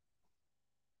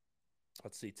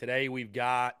 Today we've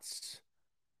got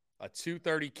a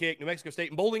 2:30 kick. New Mexico State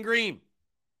and Bowling Green.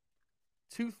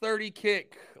 2:30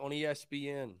 kick on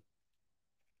ESPN.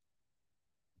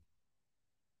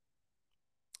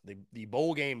 The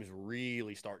bowl games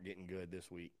really start getting good this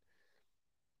week.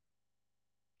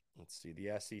 Let's see.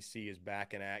 The SEC is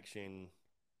back in action.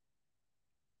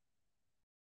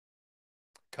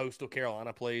 Coastal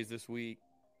Carolina plays this week.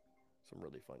 Some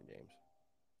really fun games.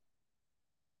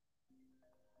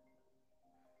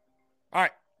 All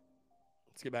right.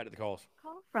 Let's get back to the calls.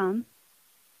 Call from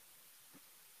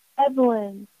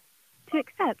Evelyn. To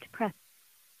accept, press.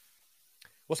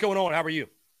 What's going on? How are you?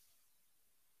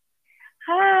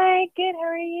 Hi, good. How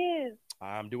are you?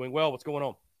 I'm doing well. What's going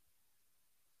on?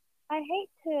 I hate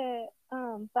to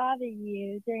bother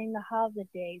you during the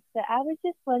holidays, but I was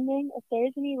just wondering if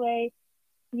there's any way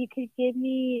you could give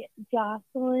me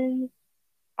Jocelyn's.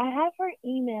 I have her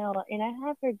email and I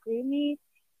have her group me,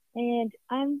 and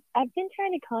I've been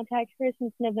trying to contact her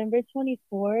since November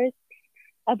 24th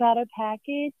about a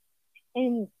package,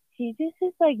 and she just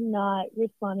is like not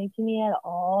responding to me at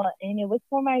all. And it was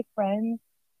for my friends,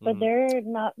 but they're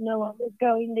no longer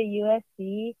going to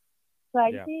USC. So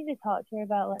I just need to talk to her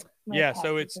about like my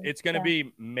so it's going to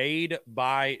be made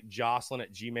by Jocelyn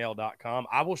at gmail.com.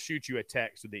 I will shoot you a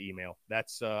text with the email.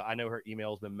 That's I know her email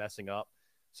has been messing up.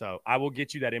 So I will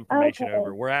get you that information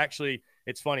over.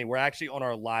 It's funny. We're actually on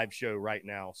our live show right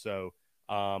now. So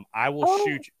I will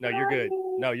shoot you. No, you're good.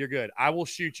 No, you're good. I will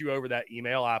shoot you over that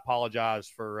email. I apologize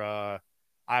for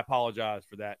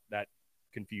that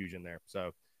confusion there.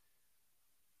 So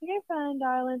you're fine,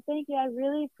 darling. Thank you. I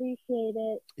really appreciate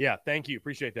it. Yeah, thank you.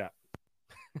 Appreciate that.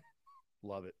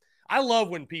 Love it. I love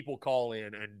when people call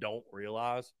in and don't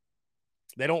realize.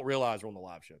 They don't realize we're on the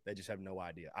live show. They just have no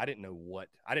idea. I didn't know where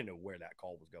that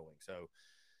call was going. So,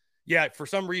 yeah, for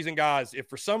some reason, guys, if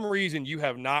for some reason you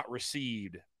have not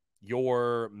received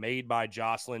your Made by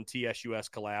Jocelyn TSUS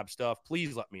collab stuff,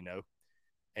 please let me know.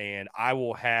 And I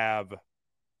will have,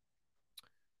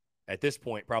 at this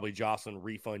point, probably Jocelyn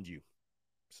refund you.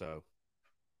 So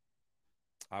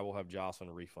I will have Jocelyn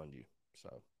refund you.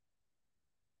 So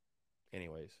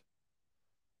anyways,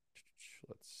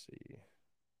 let's see.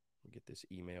 Get this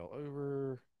email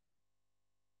over.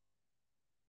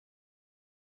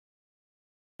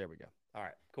 There we go. All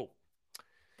right, cool.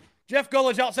 Jeff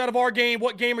Gullidge, outside of our game,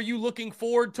 what game are you looking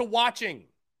forward to watching?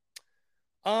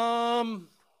 I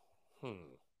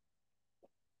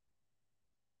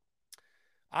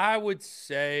would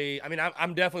say,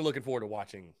 I'm definitely looking forward to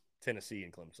watching Tennessee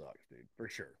and Clemson, dude, for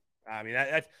sure. I mean,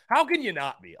 that's how can you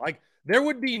not be? Like, there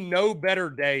would be no better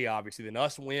day, obviously, than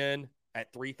us win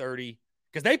at 3:30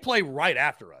 because they play right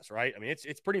after us, right? I mean,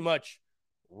 it's pretty much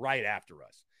right after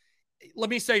us. Let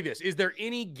me say this: is there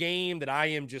any game that I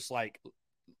am just like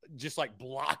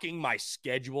blocking my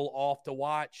schedule off to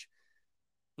watch?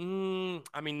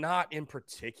 Not in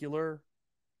particular.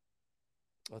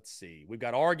 Let's see. We've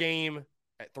got our game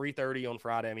at 3:30 on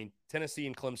Friday. Tennessee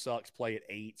and Clemson play at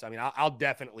 8. So, I'll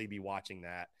definitely be watching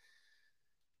that.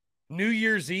 New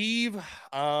Year's Eve,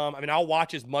 I'll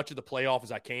watch as much of the playoff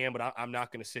as I can, but I'm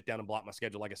not going to sit down and block my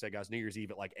schedule. Like I said, guys, New Year's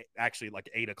Eve at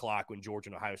 8 o'clock when Georgia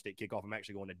and Ohio State kick off. I'm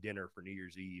actually going to dinner for New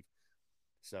Year's Eve.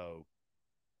 So,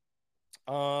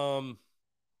 I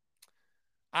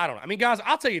don't know. Guys,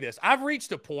 I'll tell you this. I've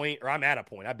reached a point, or I'm at a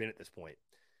point. I've been at this point.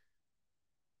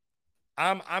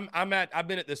 I've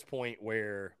been at this point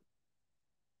where,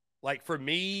 like, for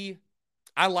me,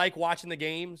 I like watching the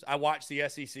games. I watch the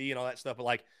SEC and all that stuff, but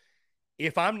like,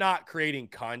 if I'm not creating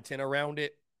content around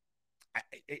it,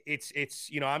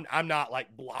 I'm not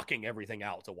like blocking everything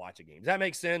out to watch a game. Does that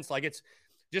make sense? Like, it's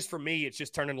just, for me, it's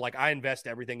just turning like I invest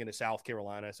everything into South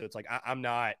Carolina. So it's like, I'm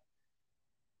not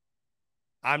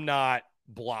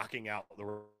blocking out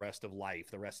the rest of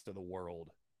life, the rest of the world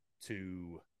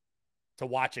to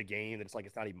watch a game that it's like,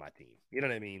 it's not even my team. You know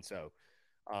what I mean? So,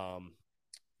 I'm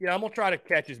going to try to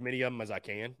catch as many of them as I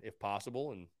can if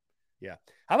possible. And yeah.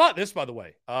 How about this, by the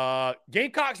way?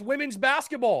 Gamecocks women's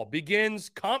basketball begins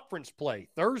conference play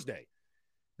Thursday.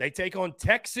 They take on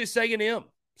Texas A&M.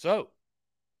 So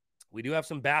we do have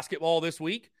some basketball this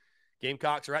week.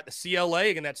 Gamecocks are at the CLA.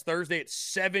 Again, that's Thursday at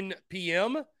 7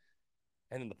 p.m.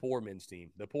 And then the poor men's team.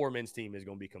 The poor men's team is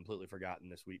going to be completely forgotten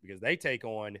this week because they take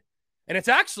on, and it's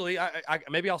actually,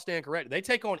 maybe I'll stand corrected. They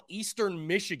take on Eastern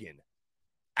Michigan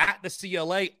at the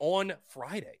CLA on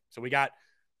Friday. So we got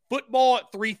football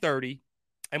at 3:30,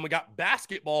 and we got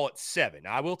basketball at 7.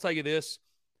 Now, I will tell you this.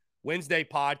 Wednesday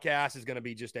podcast is going to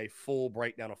be just a full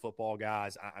breakdown of football,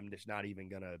 guys. I'm just not even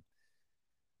going to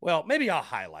 – well, maybe I'll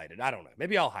highlight it. I don't know.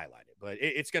 Maybe I'll highlight it. But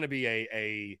it's going to be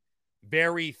a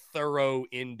very thorough,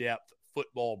 in-depth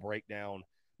football breakdown.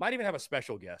 Might even have a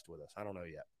special guest with us. I don't know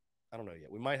yet.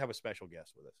 We might have a special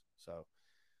guest with us. So,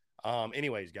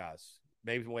 anyways, guys,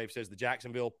 Babes and Wave says the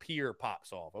Jacksonville Pier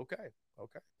pops off. Okay.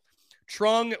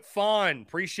 Trung Fawn,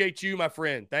 appreciate you, my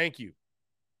friend. Thank you.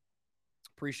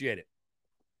 Appreciate it.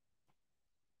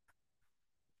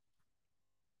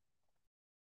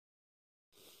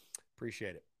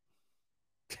 Appreciate it.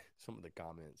 Some of the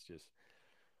comments just.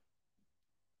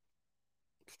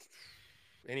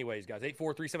 Anyways, guys,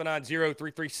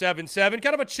 843-790-3377.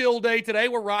 Kind of a chill day today.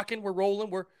 We're rocking. We're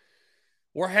rolling.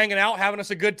 We're hanging out, having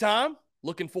us a good time.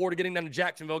 Looking forward to getting down to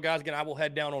Jacksonville, guys. Again, I will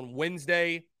head down on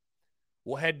Wednesday.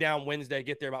 We'll head down Wednesday,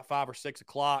 get there about 5 or 6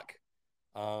 o'clock.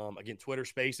 Again, Twitter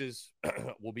Spaces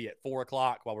will be at 4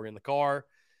 o'clock while we're in the car.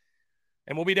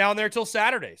 And we'll be down there till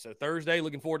Saturday. So Thursday,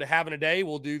 looking forward to having a day.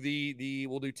 We'll do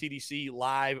we'll do TDC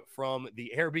live from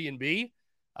the Airbnb.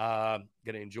 Going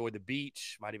to enjoy the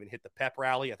beach. Might even hit the pep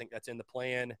rally. I think that's in the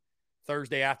plan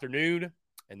Thursday afternoon.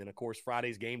 And then, of course,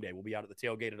 Friday's game day. We'll be out at the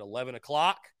tailgate at 11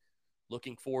 o'clock.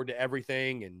 Looking forward to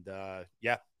everything. And,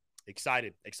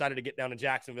 excited to get down to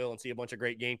Jacksonville and see a bunch of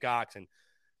great Gamecocks. And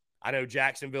I know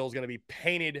Jacksonville is going to be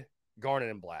painted garnet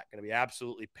and black. Going to be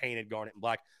absolutely painted garnet and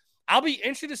black. I'll be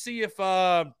interested to see if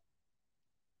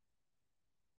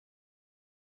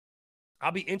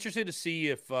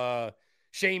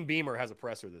Shane Beamer has a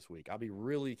presser this week. I'll be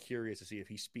really curious to see if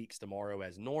he speaks tomorrow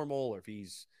as normal or if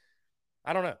he's –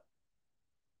 I don't know.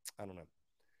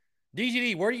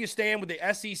 DGD, where do you stand with the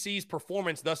SEC's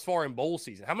performance thus far in bowl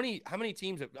season? How many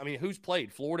teams – who's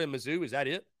played? Florida and Mizzou, is that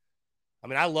it?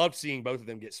 I loved seeing both of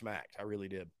them get smacked. I really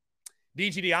did.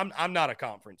 DGD, I'm not a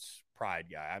conference pride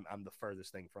guy. I'm the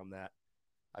furthest thing from that.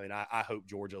 I hope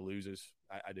Georgia loses.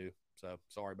 I do. So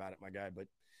sorry about it, my guy. But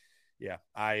yeah,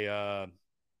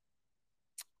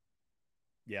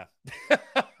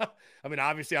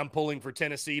 obviously I'm pulling for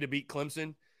Tennessee to beat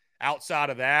Clemson. Outside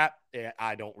of that,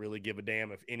 I don't really give a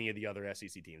damn if any of the other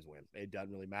SEC teams win. It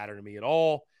doesn't really matter to me at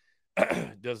all.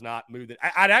 Does not move it.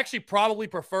 I'd actually probably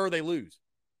prefer they lose.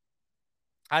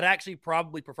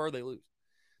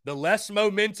 The less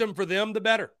momentum for them, the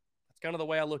better. That's kind of the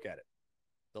way I look at it.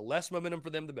 The less momentum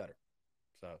for them, the better.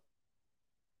 So,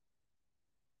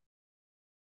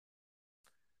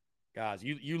 guys,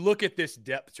 you look at this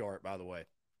depth chart, by the way.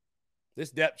 This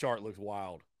depth chart looks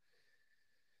wild.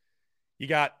 You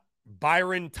got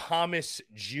Byron Thomas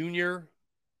Jr.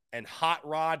 and Hot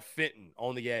Rod Fenton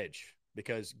on the edge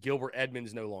because Gilbert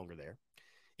Edmonds no longer there.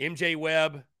 MJ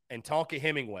Webb and Tonka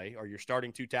Hemingway are your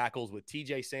starting two tackles with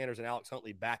TJ Sanders and Alex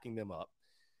Huntley backing them up.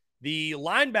 The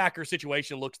linebacker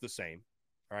situation looks the same,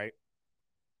 right?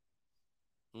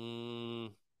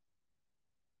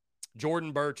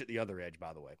 Jordan Birch at the other edge,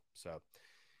 by the way. So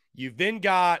you've then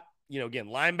got, again,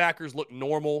 linebackers look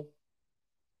normal.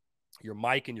 Your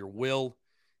Mike and your Will.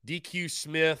 DQ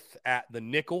Smith at the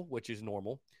nickel, which is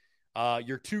normal.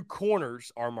 Your two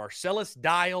corners are Marcellus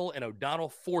Dial and O'Donnell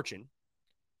Fortune,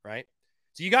 right?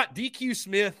 So you got DQ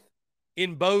Smith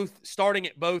starting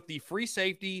at both the free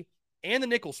safety and the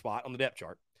nickel spot on the depth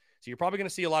chart. So you're probably going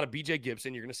to see a lot of BJ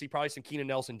Gibson. You're going to see probably some Keenan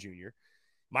Nelson Jr.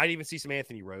 Might even see some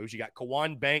Anthony Rose. You got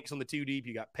Kawan Banks on the 2 deep.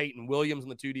 You got Peyton Williams on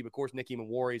the 2 deep. Of course, Nicky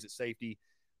Mawari is at safety.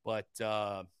 But,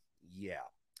 yeah.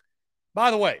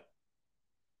 By the way,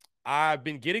 I've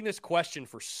been getting this question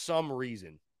for some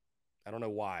reason. I don't know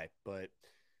why, but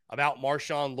about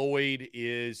Marshawn Lloyd.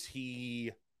 Is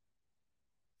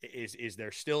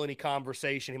there still any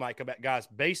conversation he might come back? Guys,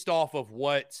 based off of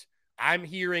what I'm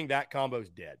hearing, that combo's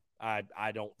dead.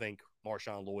 I don't think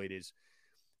Marshawn Lloyd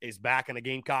is back in the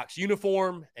Gamecocks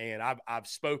uniform, and I've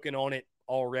spoken on it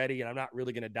already, and I'm not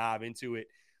really going to dive into it.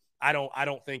 I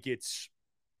don't think it's,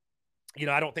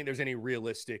 I don't think there's any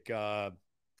realistic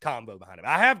combo behind it.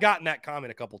 I have gotten that comment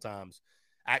a couple times,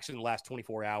 actually in the last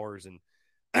 24 hours, and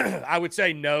I would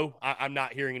say no. I'm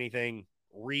not hearing anything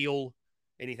real,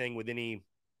 anything with any,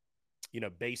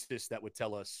 basis that would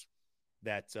tell us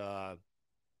that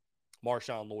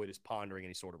Marshawn Lloyd is pondering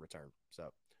any sort of return.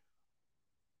 So,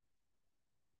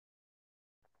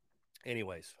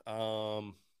 anyways, I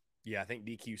think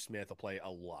DQ Smith will play a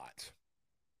lot.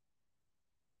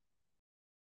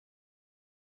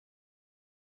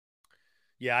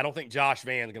 Yeah, I don't think Josh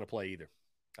Van's going to play either.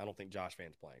 I don't think Josh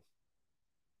Van's playing.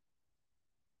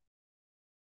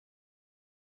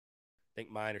 I think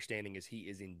my understanding is he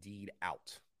is indeed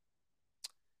out.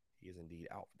 He is indeed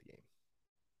out for the game.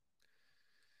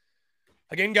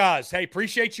 Again, guys, hey,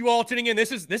 appreciate you all tuning in.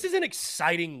 This is an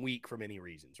exciting week for many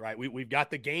reasons, right? We've got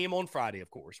the game on Friday,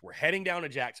 of course. We're heading down to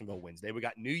Jacksonville Wednesday. We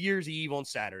got New Year's Eve on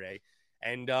Saturday.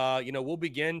 And, we'll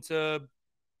begin to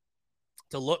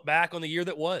look back on the year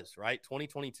that was, right?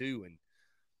 2022. And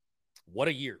what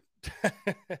a year.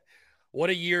 What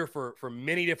a year for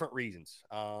many different reasons.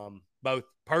 Both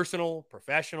personal,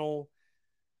 professional.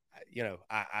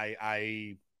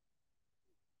 I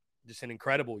just an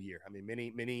incredible year.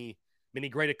 Many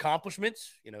great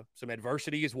accomplishments, some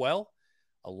adversity as well.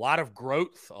 A lot of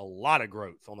growth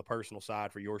on the personal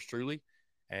side for yours truly.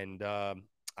 And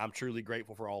I'm truly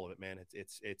grateful for all of it, man.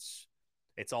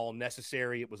 It's all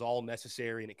necessary. It was all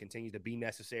necessary, and it continues to be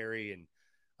necessary. And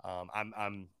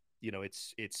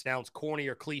it sounds corny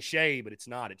or cliche, but it's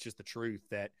not. It's just the truth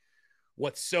that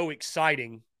what's so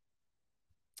exciting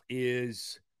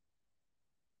is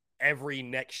every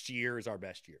next year is our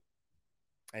best year.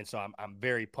 And so I'm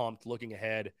very pumped looking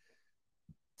ahead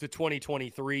to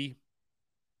 2023.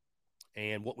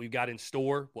 and what we've got in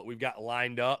store, what we've got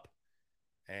lined up,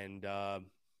 and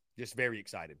just very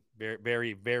excited. Very,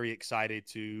 very, very excited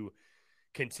to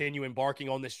continue embarking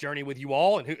on this journey with you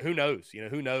all. And who knows?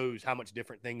 Who knows how much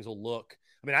different things will look.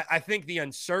 I mean, I think the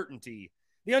uncertainty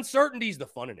is the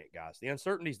fun in it, guys. The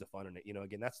uncertainty is the fun in it.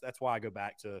 Again, that's why I go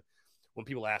back to when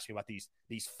people ask me about these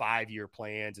 5-year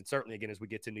plans. And certainly, again, as we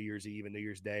get to New Year's Eve and New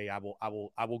Year's Day, I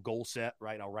will goal set,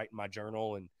 right? And I'll write in my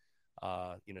journal and,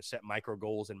 set micro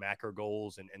goals and macro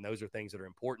goals. And those are things that are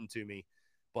important to me.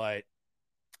 But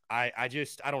I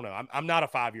don't know. I'm not a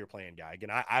 5-year plan guy. Again,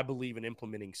 I believe in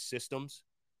implementing systems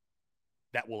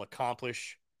that will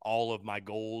accomplish all of my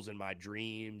goals and my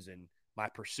dreams and my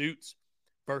pursuits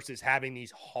versus having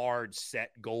these hard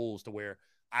set goals to where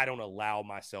I don't allow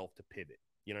myself to pivot.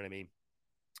 You know what I mean?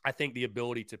 I think the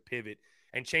ability to pivot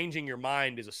and changing your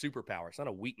mind is a superpower. It's not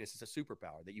a weakness. It's a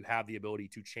superpower that you have the ability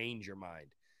to change your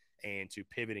mind and to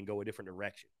pivot and go a different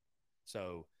direction.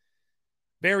 So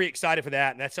very excited for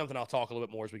that. And that's something I'll talk a little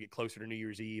bit more as we get closer to New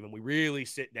Year's Eve and we really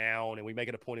sit down and we make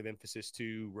it a point of emphasis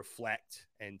to reflect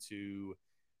and to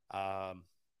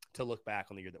look back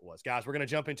on the year that was. Guys, we're going to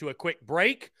jump into a quick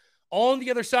break. On the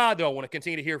other side, though, I want to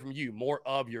continue to hear from you. More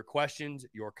of your questions,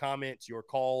 your comments, your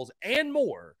calls, and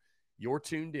more. You're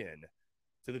tuned in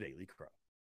to the Daily Crow.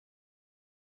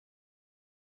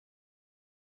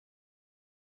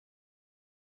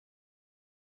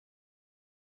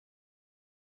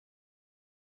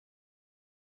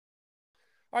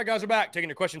 All right, guys, we're back. Taking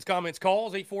your questions, comments,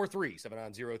 calls,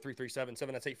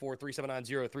 843-790-3377. That's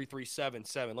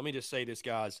 843-790-3377. Let me just say this,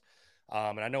 guys,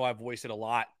 and I know I've voiced it a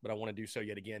lot, but I want to do so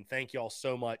yet again. Thank you all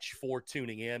so much for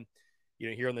tuning in.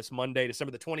 Here on this Monday,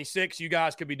 December the 26th, you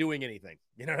guys could be doing anything.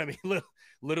 You know what I mean?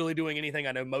 Literally doing anything.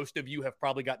 I know most of you have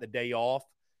probably got the day off,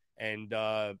 and,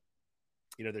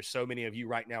 there's so many of you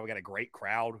right now. We got a great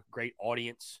crowd, great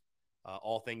audience,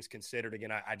 all things considered. Again,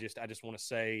 I just want to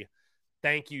say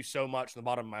thank you so much from the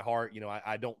bottom of my heart.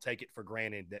 I don't take it for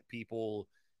granted that people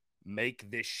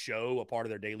make this show a part of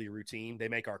their daily routine. They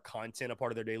make our content a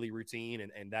part of their daily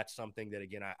routine. And that's something that,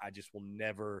 again, I just will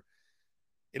never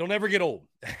 – it'll never get old,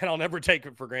 and I'll never take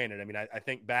it for granted. I mean, I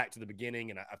think back to the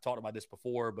beginning, and I've talked about this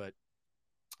before, but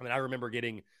I mean,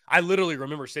 I literally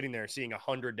remember sitting there seeing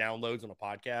 100 downloads on a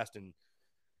podcast and,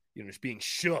 just being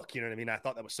shook. You know what I mean? I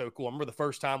thought that was so cool. I remember the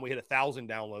first time we hit 1,000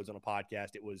 downloads on a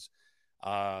podcast. It was,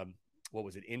 what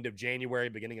was it? End of January,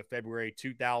 beginning of February,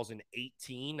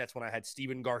 2018. That's when I had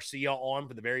Steven Garcia on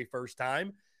for the very first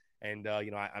time. And,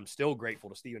 I'm still grateful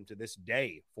to Steven to this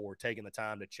day for taking the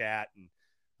time to chat. And,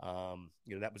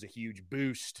 that was a huge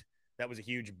boost. That was a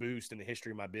huge boost in the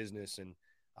history of my business. And,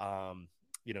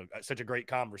 such a great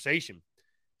conversation.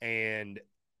 And,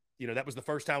 that was the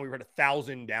first time we were at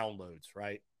 1,000 downloads,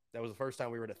 right? That was the first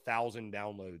time we were at 1,000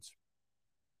 downloads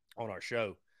on our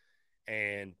show.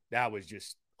 And that was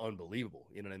just unbelievable.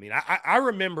 You know what I mean? I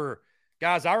remember,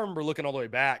 guys, looking all the way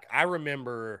back. I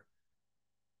remember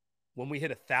when we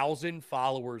hit 1,000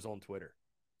 followers on Twitter.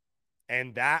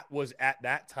 And that was at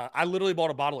that time. I literally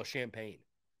bought a bottle of champagne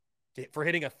for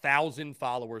hitting 1,000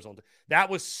 followers on. That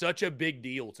was such a big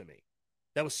deal to me.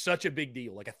 That was such a big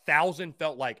deal. Like 1,000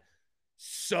 felt like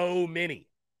so many.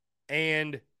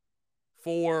 And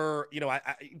for,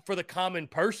 for the common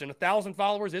person, 1,000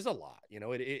 followers is a lot.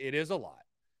 It is a lot.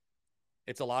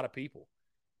 It's a lot of people.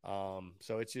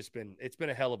 So it's been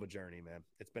a hell of a journey, man.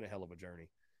 It's been a hell of a journey.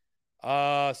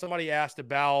 Somebody asked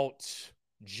about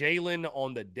Jalen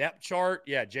on the depth chart.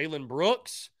 Yeah, Jalen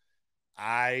Brooks.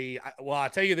 I'll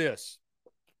tell you this.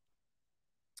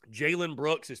 Jalen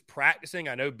Brooks is practicing.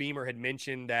 I know Beamer had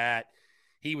mentioned that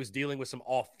he was dealing with some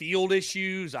off-field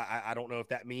issues. I don't know if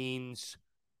that means,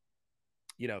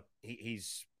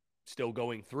 he's still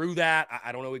going through that.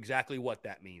 I don't know exactly what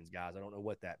that means, guys. I don't know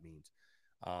what that means.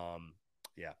 I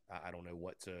don't know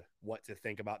what to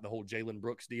think about the whole Jalen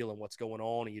Brooks deal and what's going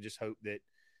on. And you just hope that,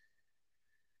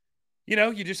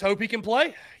 you just hope he can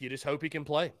play. You just hope he can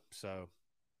play. So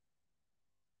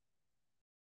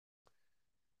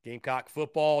Gamecock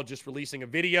football just releasing a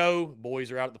video.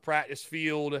 Boys are out at the practice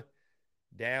field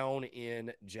down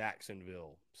in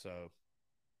Jacksonville. So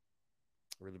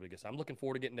really big. I'm looking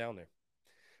forward to getting down there.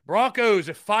 Broncos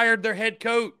have fired their head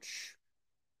coach.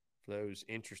 For those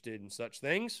interested in such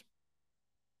things.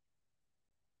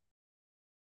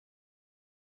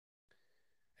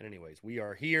 And anyways, we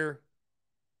are here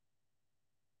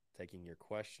taking your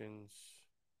questions,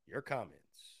 your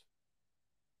comments,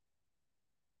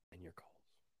 and your calls.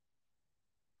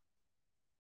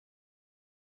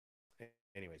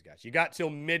 Anyways, guys, you got till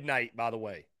midnight, by the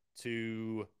way,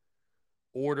 to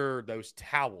order those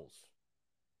towels.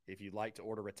 If you'd like to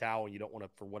order a towel and you don't want to,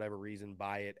 for whatever reason,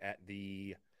 buy it at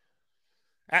the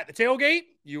At the tailgate,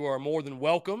 you are more than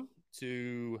welcome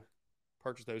to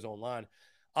purchase those online.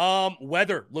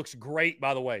 Weather looks great,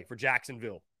 by the way, for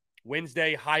Jacksonville.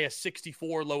 Wednesday, high of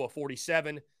 64, low of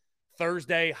 47.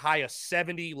 Thursday, high of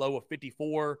 70, low of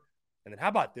 54. And then how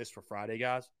about this for Friday,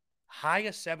 guys? High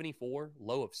of 74,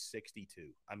 low of 62.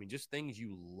 I mean, just things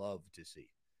you love to see.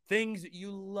 Things that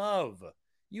you love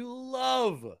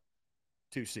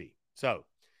to see. So,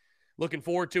 looking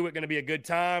forward to it. Going to be a good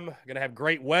time. Going to have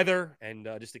great weather, and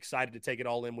just excited to take it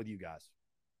all in with you guys.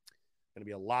 Going to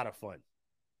be a lot of fun.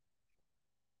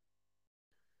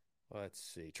 Let's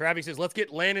see. Travis says, let's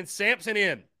get Landon Sampson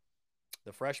in.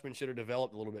 The freshman should have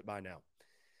developed a little bit by now.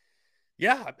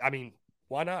 Yeah, I mean,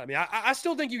 why not? I mean, I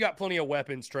still think you got plenty of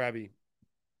weapons, Travis,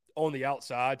 on the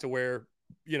outside to where,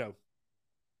 you know,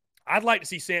 I'd like to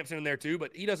see Sampson in there too,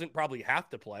 but he doesn't probably have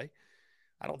to play.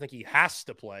 I don't think he has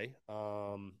to play.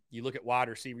 You look at wide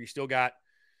receiver, you still got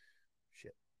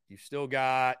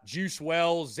Juice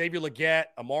Wells, Xavier Legette,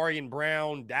 Amarian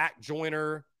Brown, Dak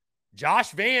Joyner.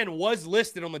 Josh Vann was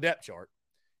listed on the depth chart.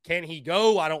 Can he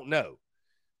go? I don't know.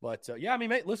 But yeah, I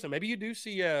mean, listen, maybe you do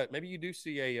see a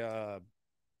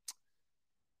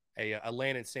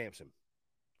Landon Sampson,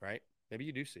 right? Maybe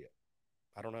you do see it.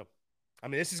 I don't know. I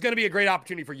mean, this is going to be a great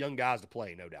opportunity for young guys to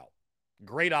play, no doubt.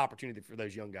 Great opportunity for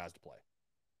those young guys to play.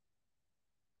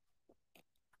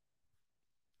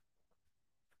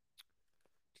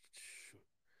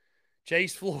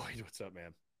 Chase Floyd, what's up,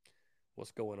 man?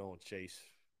 What's going on, Chase?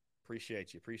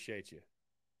 Appreciate you.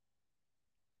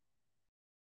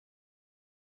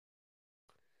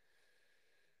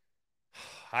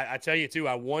 I tell you, too,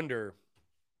 I wonder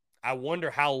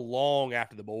how long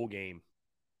after the bowl game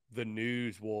the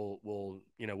news will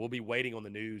we'll be waiting on the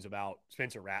news about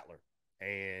Spencer Rattler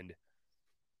and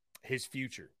his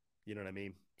future. You know what I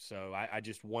mean? So I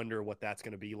just wonder what that's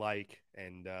going to be like.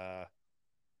 And,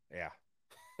 yeah.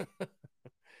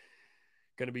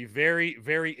 Going to be very,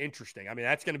 very interesting. I mean,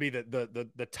 that's going to be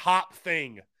the top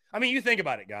thing. I mean, you think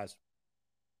about it, guys.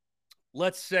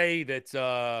 Let's say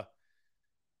that,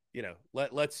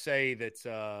 let's say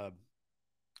that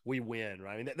we win,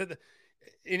 right? I mean,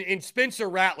 in Spencer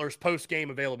Rattler's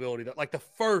post-game availability, like the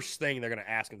first thing they're going to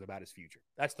ask him about his future.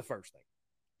 That's the first thing.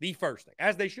 The first thing,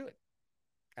 as they should.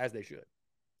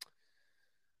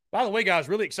 By the way, guys,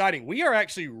 really exciting. We are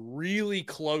actually really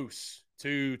close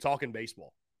to talking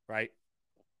baseball, right?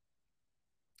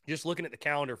 Just looking at the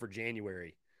calendar for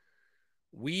January,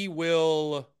 we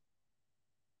will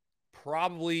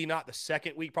probably not the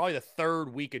second week, probably the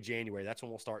third week of January. That's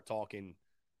when we'll start talking.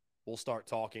 We'll start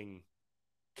talking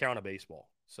Carolina baseball.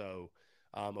 So,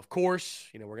 of course,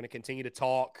 we're going to continue to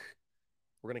talk.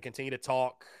 We're going to continue to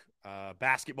talk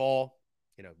basketball.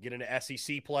 Get into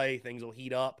SEC play. Things will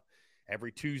heat up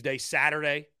every Tuesday,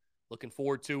 Saturday. Looking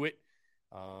forward to it.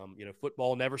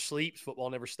 Football never sleeps. Football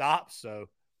never stops. So,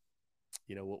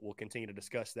 we'll continue to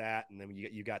discuss that. And then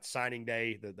you got signing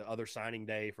day, the other signing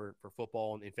day for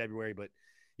football in February. But,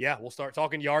 yeah, we'll start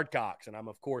talking Yardcocks. And I'm,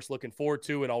 of course, looking forward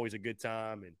to it. Always a good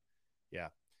time. And, yeah.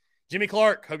 Jimmy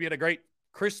Clark, hope you had a great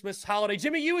Christmas holiday.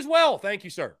 Jimmy, you as well. Thank you,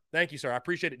 sir. I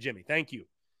appreciate it, Jimmy. Thank you.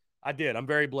 I did. I'm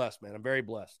very blessed, man. I'm very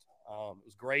blessed. It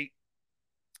was great.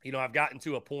 I've gotten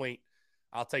to a point.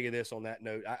 I'll tell you this on that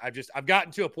note. I've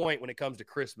gotten to a point when it comes to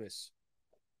Christmas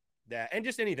and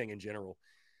just anything in general.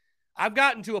 I've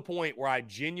gotten to a point where I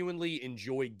genuinely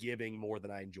enjoy giving more than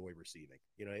I enjoy receiving.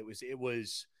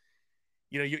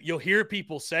 You'll hear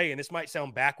people say, and this might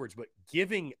sound backwards, but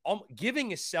giving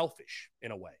is selfish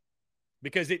in a way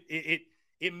because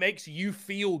it makes you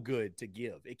feel good to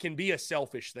give. It can be a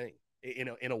selfish thing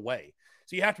in a way.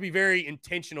 So you have to be very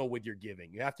intentional with your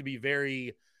giving. You have to be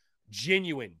very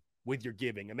genuine with your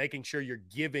giving and making sure you're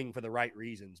giving for the right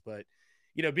reasons. But,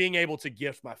 being able to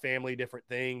gift my family different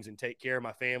things and take care of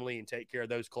my family and take care of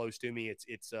those close to me,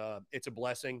 it's a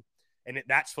blessing. And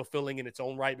that's fulfilling in its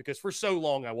own right because for so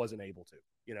long I wasn't able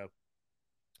to,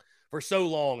 For so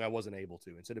long I wasn't able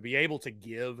to. And so to be able to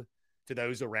give to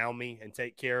those around me and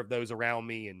take care of those around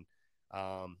me and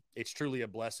it's truly a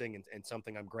blessing and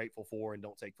something I'm grateful for and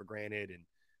don't take for granted. And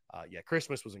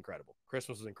Christmas was incredible.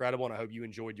 And I hope you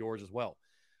enjoyed yours as well.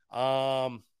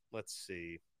 Let's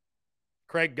see.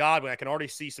 Craig Godwin, I can already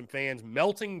see some fans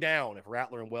melting down if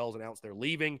Rattler and Wells announce they're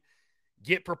leaving.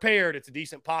 Get prepared. It's a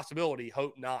decent possibility.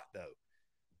 Hope not, though.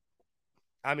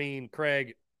 I mean,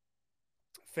 Craig,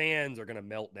 fans are going to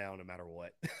melt down no matter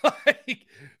what.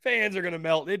 Fans are going to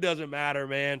melt. It doesn't matter,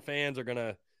 man. Fans are going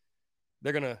to –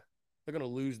 they're going to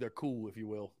lose their cool, if you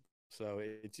will. So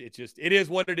it is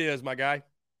what it is, my guy.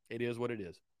 It is what it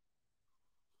is.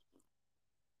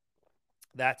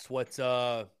 That's what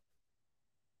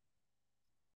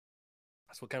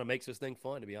That's what kind of makes this thing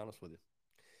fun, to be honest with you.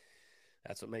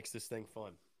 That's what makes this thing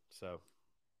fun. So,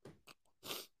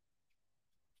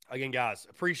 again, guys,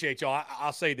 appreciate y'all.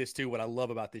 I'll say this too: what I love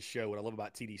about this show, what I love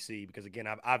about TDC, because again,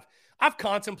 I've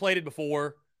contemplated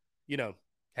before,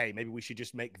 hey, maybe we should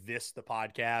just make this the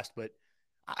podcast, but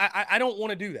I don't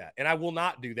want to do that, and I will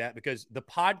not do that, because the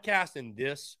podcast and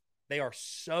this, they are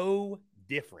so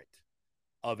different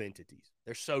of entities.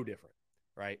 They're so different,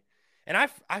 right? And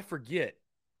I forget.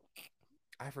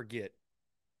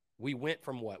 We went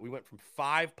from what? We went from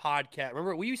 5 podcasts.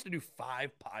 Remember, we used to do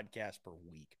 5 podcasts per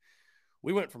week.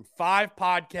 We went from 5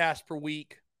 podcasts per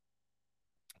week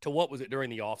to what was it during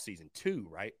the offseason? 2,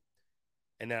 right?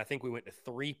 And then I think we went to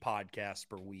 3 podcasts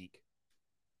per week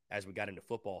as we got into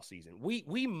football season.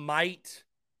 We might,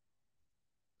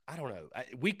 I don't know.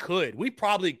 We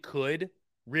probably could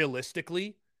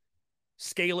realistically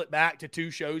scale it back to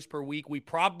 2 shows per week. We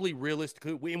probably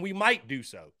realistically, and we might do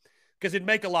so because it'd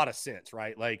make a lot of sense,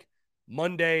 right? Like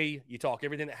Monday, you talk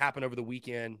everything that happened over the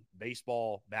weekend,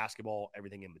 baseball, basketball,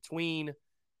 everything in between.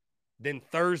 Then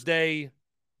Thursday,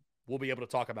 we'll be able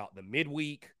to talk about the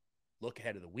midweek, look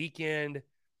ahead of the weekend.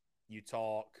 You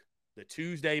talk the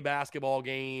Tuesday basketball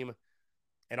game.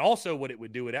 And also what it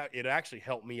would do, it actually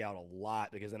helped me out a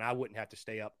lot, because then I wouldn't have to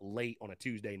stay up late on a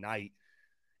Tuesday night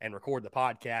and record the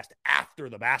podcast after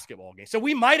the basketball game. So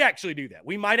we might actually do that.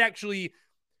 We might actually,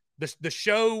 the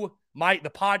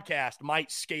podcast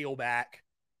might scale back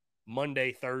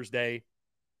Monday, Thursday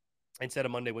instead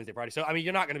of Monday, Wednesday, Friday. So, I mean,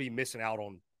 you're not going to be missing out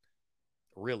on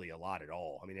really a lot at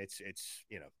all. I mean, it's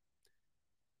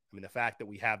the fact that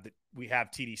we have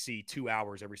TDC 2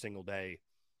 hours every single day,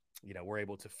 we're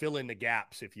able to fill in the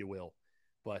gaps, if you will.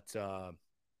 But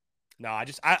no,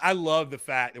 I love the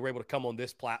fact that we're able to come on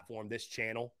this platform, this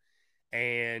channel,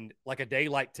 and like a day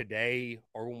like today,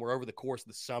 or when we're over the course of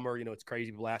the summer, it's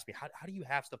crazy. People ask me, how do you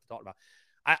have stuff to talk about?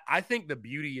 I think the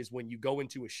beauty is when you go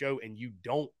into a show and you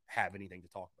don't have anything to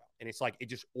talk about, and it's like it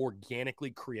just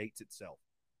organically creates itself.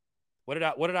 What did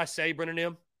I say, Brennan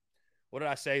M? What did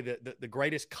I say? The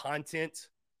greatest content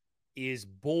is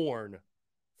born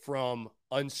from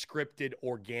unscripted,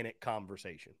 organic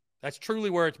conversation. That's truly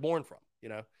where it's born from,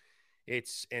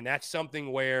 and that's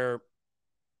something where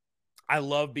I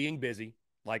love being busy.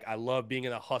 Like, I love being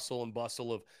in the hustle and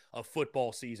bustle of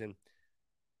football season.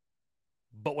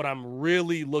 But what I'm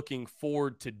really looking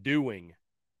forward to doing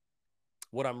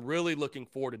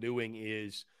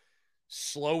is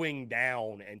slowing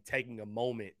down and taking a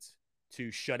moment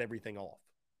to shut everything off.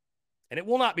 And it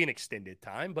will not be an extended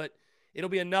time, but it'll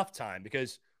be enough time,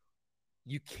 because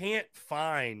you can't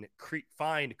find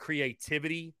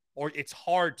creativity, or it's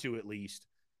hard to at least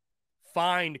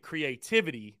find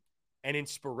creativity and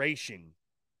inspiration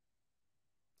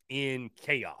in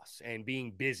chaos and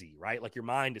being busy, right? Like, your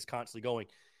mind is constantly going.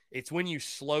 It's when you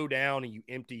slow down and you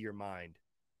empty your mind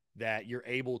that you're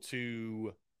able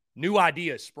to, new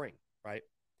ideas spring, right?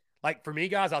 Like, for me,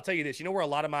 guys, I'll tell you this, where a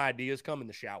lot of my ideas come? In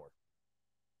the shower.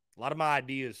 A lot of my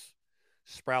ideas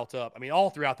sprout up. I mean,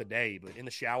 all throughout the day, but in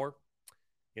the shower,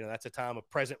 that's a time of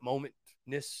present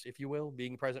momentness, if you will,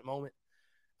 being present moment.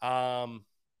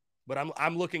 But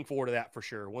I'm looking forward to that for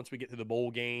sure. Once we get to the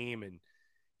bowl game, and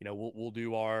we'll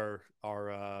do our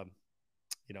I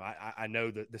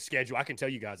know the schedule. I can tell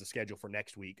you guys the schedule for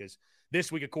next week, because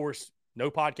this week, of course,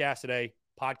 no podcast today,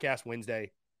 podcast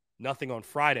Wednesday, nothing on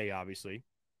Friday, obviously,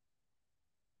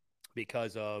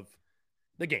 because of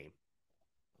the game,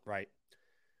 right?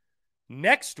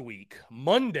 Next week,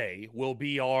 Monday, will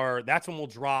be that's when we'll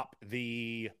drop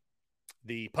the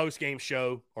post-game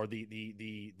show, or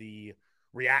the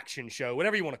reaction show,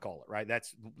 whatever you want to call it, right?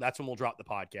 That's when we'll drop the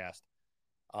podcast.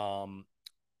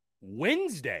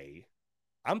 Wednesday,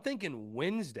 I'm thinking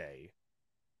Wednesday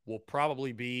will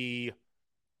probably be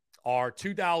our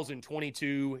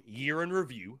 2022 year in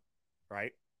review,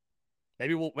 right?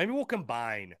 Maybe we'll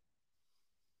combine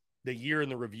the year in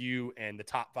the review and the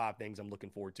top 5 things I'm looking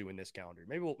forward to in this calendar.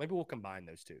 Maybe we'll combine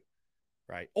those two,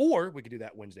 right? Or we could do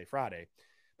that Wednesday, Friday.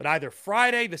 But either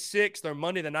Friday the 6th or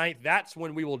Monday the 9th, that's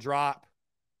when we will drop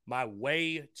my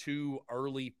way too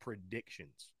early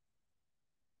predictions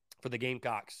for the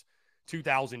Gamecocks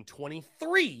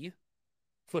 2023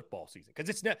 football season.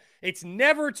 Because it's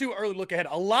never too early to look ahead.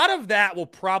 A lot of that will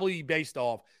probably be based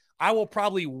off, I will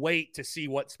probably wait to see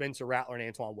what Spencer Rattler and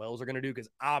Antoine Wells are going to do, because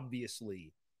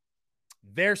obviously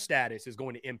their status is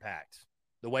going to impact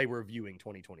the way we're viewing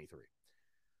 2023.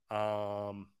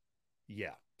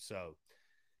 Yeah, so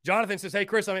Jonathan says, hey,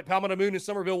 Chris, I'm at Palmetto Moon in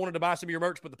Somerville, wanted to buy some of your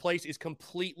merch, but the place is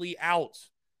completely out.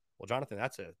 Well, Jonathan,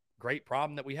 that's a great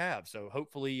problem that we have. So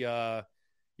hopefully,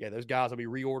 yeah, those guys will be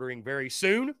reordering very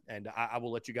soon, and I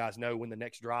will let you guys know when the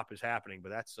next drop is happening.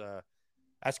 But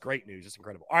that's great news. It's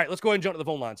incredible. All right, let's go ahead and jump to the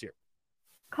phone lines here.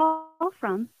 Call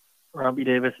from Robbie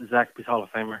Davis is Zaxby's Hall of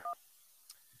Famer.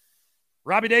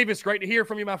 Robbie Davis, great to hear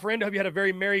from you, my friend. I hope you had a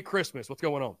very Merry Christmas. What's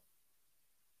going on?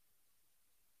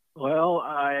 Well,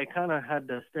 I kind of had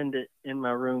to spend it in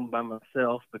my room by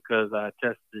myself because I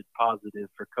tested positive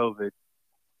for COVID.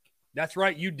 That's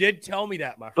right. You did tell me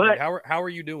that, my friend. How are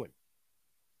you doing?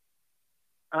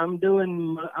 I'm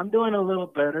doing a little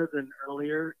better than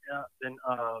earlier than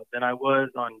I was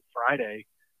on Friday.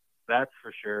 That's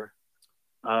for sure.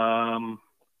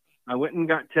 I went and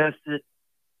got tested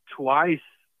twice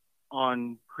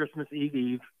on Christmas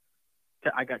Eve.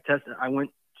 I got tested. I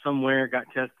went somewhere, got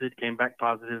tested, came back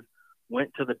positive,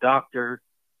 went to the doctor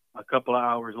a couple of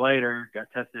hours later, got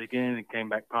tested again, and came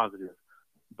back positive.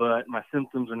 But my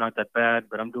symptoms are not that bad,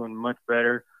 but I'm doing much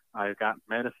better. I got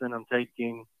medicine I'm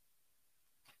taking,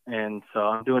 and so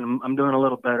I'm doing a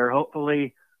little better.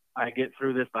 Hopefully I get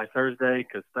through this by Thursday,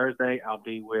 because Thursday I'll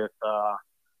be with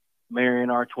Marion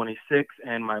R26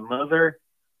 and my mother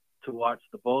to watch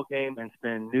the bowl game and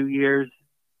spend New Year's,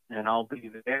 and I'll be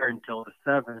there until the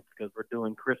 7th because we're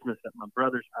doing Christmas at my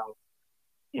brother's house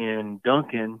in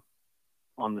Duncan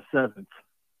on the 7th.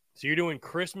 So you're doing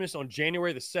Christmas on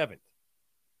January the 7th?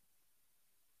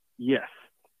 Yes.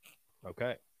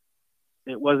 Okay.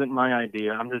 It wasn't my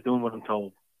idea. I'm just doing what I'm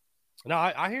told. No,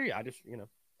 I hear you. I just,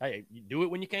 hey, you do it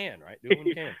when you can, right? Do it when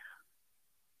you can.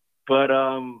 But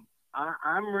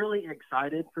I'm really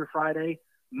excited for Friday,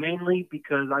 mainly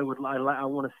because I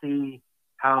want to see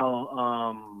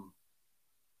how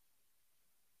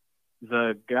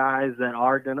the guys that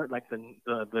are gonna, like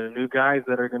the new guys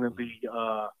that are gonna be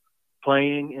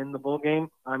playing in the bowl game.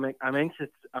 I'm anxious.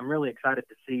 I'm really excited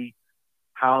to see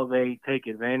how they take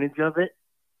advantage of it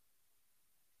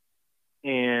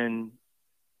and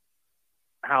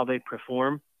how they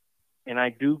perform. And I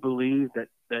do believe that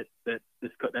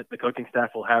the coaching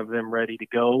staff will have them ready to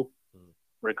go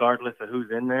regardless of who's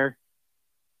in there,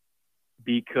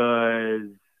 because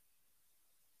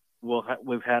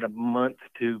we've had a month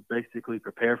to basically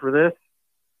prepare for this.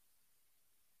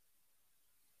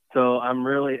 So I'm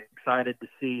really excited to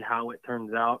see how it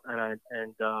turns out, and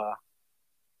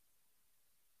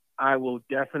I will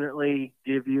definitely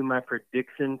give you my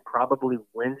prediction probably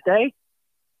Wednesday.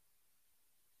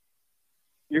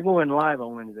 You're going live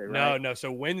on Wednesday, right? No. So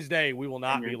Wednesday we will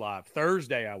not be live.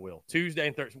 Thursday I will. Tuesday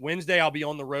and Thursday. Wednesday I'll be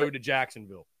on the road to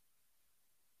Jacksonville.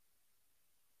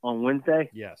 On Wednesday?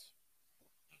 Yes.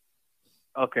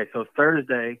 Okay, so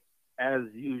Thursday, as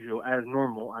usual, as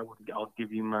normal, I'll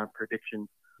give you my prediction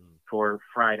for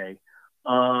Friday.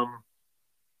 But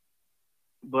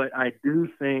I do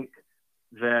think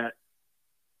that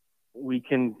we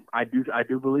can. I do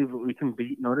believe that we can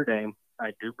beat Notre Dame.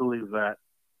 I do believe that,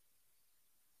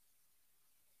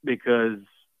 because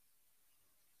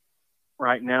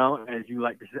right now, as you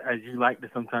like to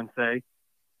sometimes say,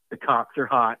 the cocks are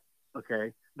hot.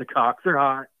 Okay, the cocks are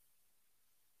hot.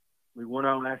 We won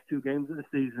our last 2 games of the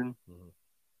season. Mm-hmm.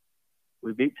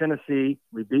 We beat Tennessee.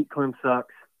 We beat Clemson.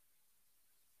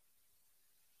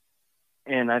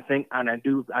 And I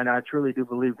truly do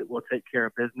believe that we'll take care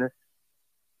of business.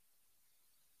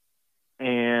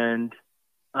 And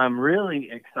I'm really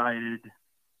excited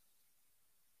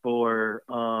for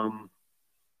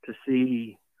to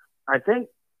see. I think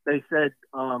they said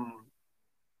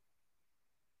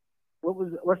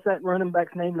what's that running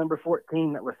back's name, number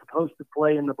 14, that was supposed to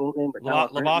play in the bowl game, but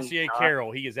Labossiere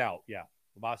Carroll. He is out. Yeah,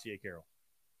 Labossiere Carroll.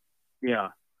 Yeah,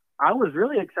 I was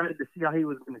really excited to see how he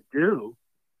was going to do,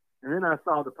 and then I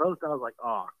saw the post. I was like,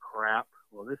 "Oh crap!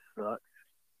 Well, this sucks."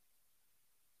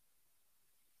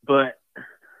 But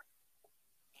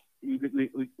you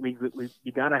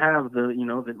got to have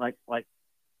the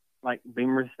like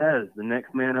Beamer says, the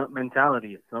next man up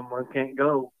mentality. If someone can't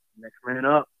go, next man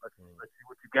up. Let's see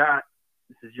what you got.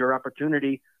 This is your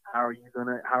opportunity. How are you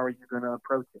gonna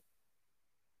approach it?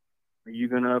 Are you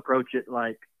gonna approach it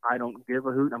like, I don't give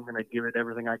a hoot, I'm gonna give it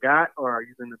everything I got, or are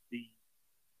you gonna be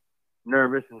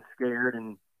nervous and scared?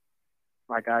 And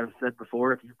like I've said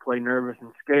before, if you play nervous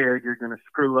and scared, you're gonna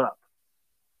screw up.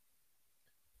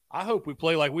 I hope we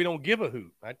play like we don't give a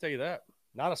hoot. I tell you that.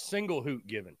 Not a single hoot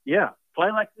given. Yeah,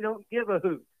 play like you don't give a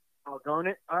hoot. Doggone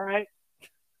it. All right.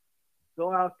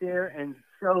 Go out there and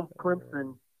show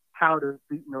Clemson how to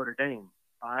beat Notre Dame.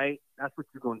 All right? That's what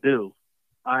you're going to do.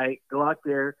 All right? Go out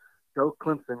there, show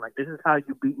Clemson, like, this is how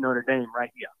you beat Notre Dame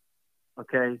right here.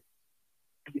 Okay?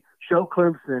 Show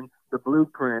Clemson the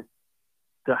blueprint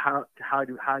to how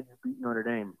you beat Notre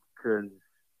Dame, because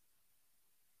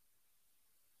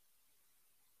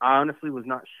I honestly was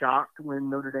not shocked when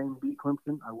Notre Dame beat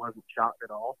Clemson. I wasn't shocked at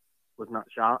all. Was not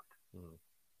shocked.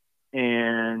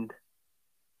 And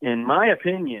in my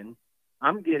opinion,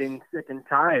 I'm getting sick and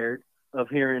tired of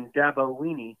hearing Dabo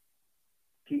Winney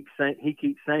keeps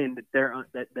saying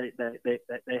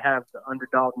that they have the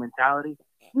underdog mentality.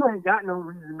 You ain't got no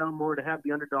reason no more to have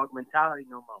the underdog mentality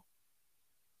no more.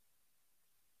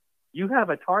 You have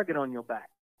a target on your back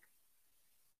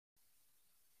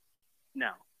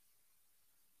now.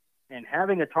 And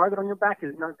having a target on your back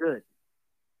is not good.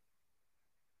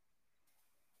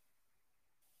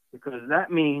 Because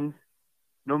that means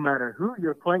no matter who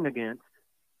you're playing against,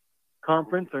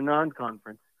 conference or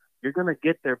non-conference, you're going to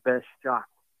get their best shot.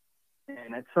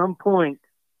 And at some point,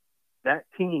 that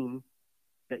team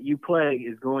that you play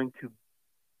is going to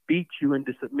beat you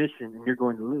into submission, and you're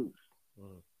going to lose.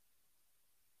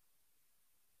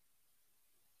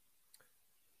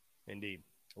 Indeed.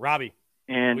 Robbie.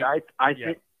 And I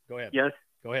think – Go ahead. Yes?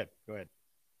 Go ahead.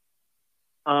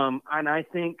 And I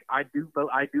think I do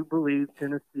believe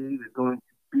Tennessee is going to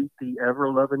beat the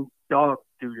ever-loving dog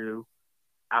doo-doo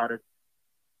out of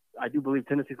 – I do believe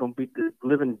Tennessee is going to beat the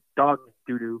living dog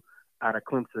doo-doo out of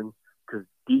Clemson because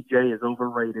DJ is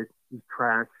overrated. He's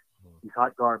trash. He's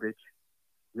hot garbage.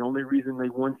 The only reason they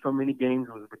won so many games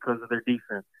was because of their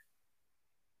defense.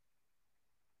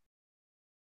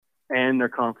 And their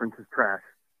conference is trash.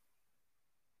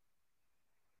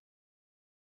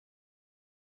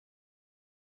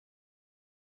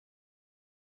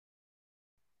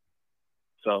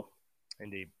 So,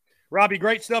 indeed. Robbie,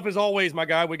 great stuff as always, my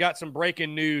guy. We got some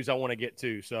breaking news I want to get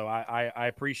to, so I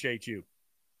appreciate you.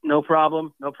 No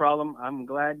problem. I'm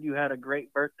glad you had a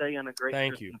great birthday and a great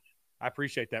Thank Christmas. you. I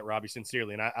appreciate that, Robbie,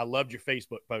 sincerely. And I loved your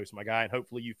Facebook post, my guy, and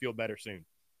hopefully you feel better soon.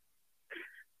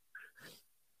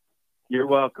 You're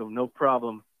welcome. No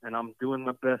problem. And I'm doing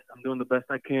my best. I'm doing the best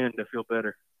I can to feel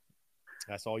better.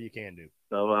 That's all you can do.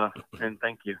 So, and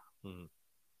thank you.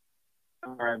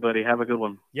 All right, buddy. Have a good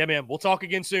one. Yeah, man. We'll talk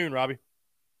again soon, Robbie.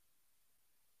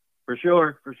 For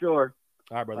sure. All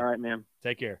right, brother. All right, man.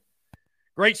 Take care.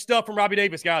 Great stuff from Robbie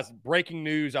Davis, guys. Breaking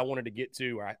news I wanted to get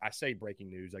to. Or I say breaking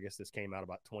news. I guess this came out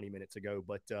about 20 minutes ago.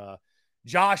 But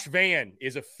Josh Vann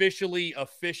is officially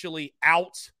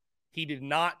out. He did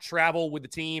not travel with the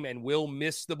team and will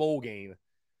miss the bowl game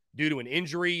due to an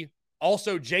injury.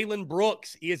 Also, Jalen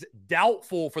Brooks is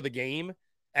doubtful for the game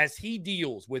as he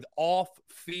deals with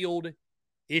off-field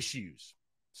issues.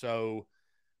 So,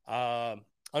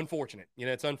 unfortunate.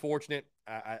 It's unfortunate.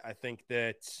 I think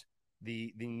that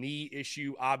the knee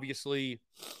issue, obviously,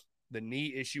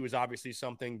 is obviously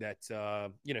something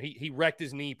that, he wrecked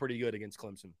his knee pretty good against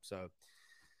Clemson. So,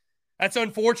 that's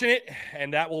unfortunate,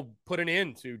 and that will put an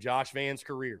end to Josh Vann's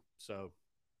career. So,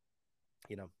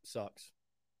 sucks.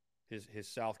 His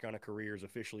South Carolina career is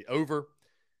officially over,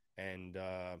 and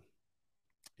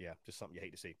just something you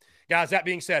hate to see. Guys, that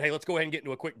being said, hey, let's go ahead and get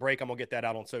into a quick break. I'm going to get that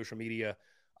out on social media.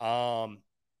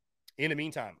 In the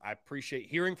meantime, I appreciate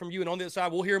hearing from you, and on the other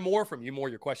side, we'll hear more from you, more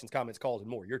your questions, comments, calls, and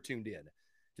more. You're tuned in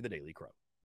to the Daily Crow.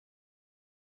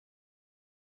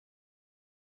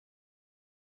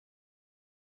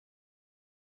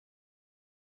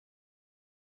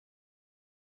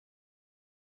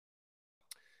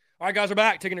 All right, guys, we're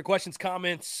back. Taking your questions,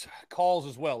 comments, calls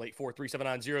as well.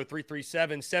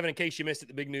 843-790-3377. In case you missed it,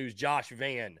 the big news, Josh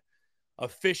Vann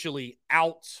officially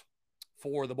out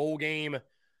for the bowl game.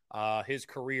 His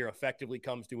career effectively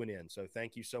comes to an end. So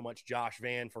thank you so much, Josh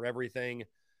Vann, for everything.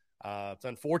 It's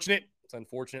unfortunate. It's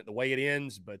unfortunate the way it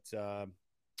ends, but there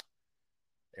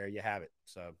you have it.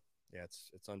 So, yeah, it's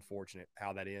unfortunate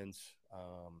how that ends.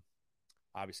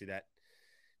 Obviously,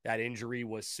 that injury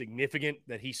was significant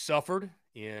that he suffered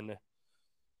in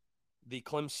the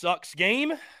Clem Sucks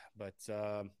game, but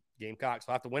Gamecocks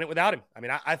will have to win it without him. I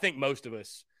mean, I think most of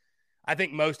us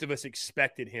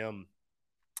expected him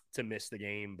to miss the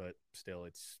game, but still,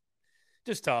 it's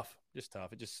just tough.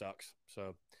 It just sucks.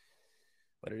 So,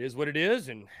 but it is what it is,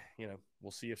 and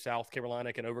we'll see if South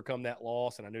Carolina can overcome that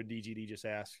loss. And I know DGD just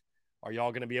asked, "Are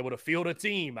y'all going to be able to field a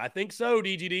team?" I think so,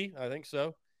 DGD. I think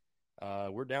so.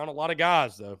 We're down a lot of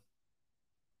guys, though.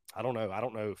 I don't know.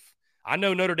 I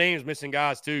know Notre Dame is missing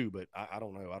guys too, but I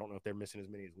don't know. I don't know if they're missing as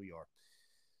many as we are.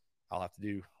 I'll have to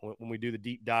do when we do the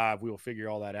deep dive. We will figure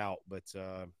all that out. But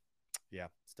yeah,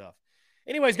 it's tough.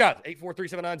 Anyways, guys,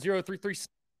 843-790-3377.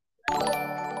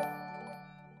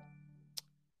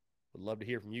 Would love to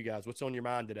hear from you guys. What's on your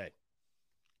mind today?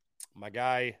 My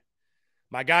guy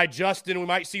Justin. We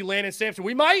might see Landon Sampson.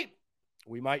 We might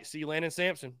see Landon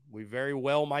Sampson. We very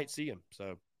well might see him.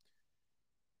 So,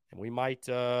 and we might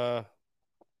not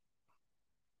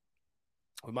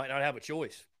have a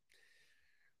choice.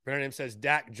 Brennan says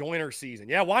Dak Joyner season.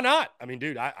 Yeah, why not? I mean,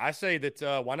 dude, I say that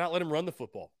why not let him run the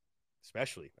football?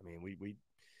 Especially, I mean, we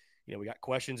got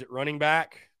questions at running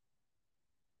back.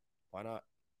 Why not?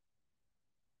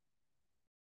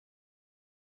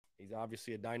 He's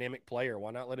obviously a dynamic player.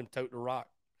 Why not let him tote the rock?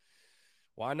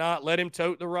 Why not let him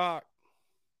tote the rock?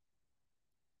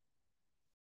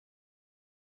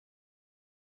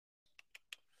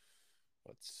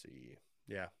 Let's see.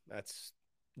 Yeah, that's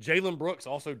Jalen Brooks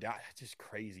also died. Just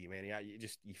crazy, man. Yeah,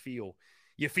 you feel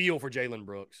for Jalen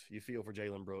Brooks. You feel for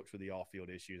Jalen Brooks with the off-field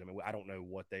issues. I mean, I don't know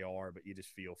what they are, but you just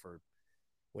feel for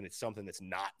when it's something that's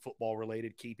not football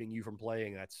related, keeping you from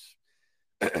playing. That's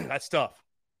that's tough.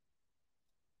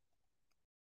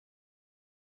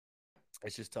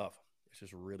 It's just tough. It's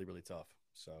just really, really tough.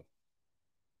 So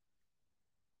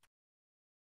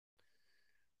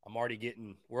we're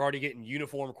already getting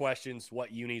uniform questions.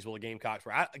 What unis will the Gamecocks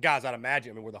wear? Guys, I'd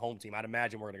imagine, I mean, we're the home team. I'd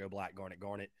imagine we're going to go black,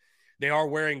 garnet. They are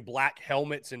wearing black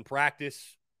helmets in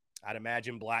practice. I'd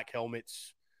imagine black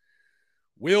helmets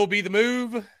will be the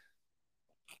move.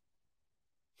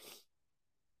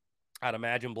 I'd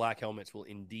imagine black helmets will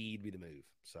indeed be the move.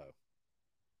 So,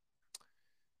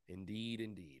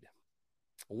 indeed.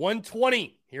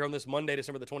 1:20 here on this Monday,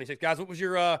 December the 26th. Guys, what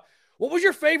was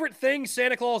your favorite thing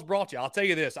Santa Claus brought you? I'll tell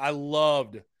you this. I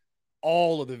loved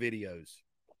all of the videos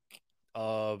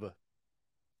of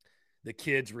the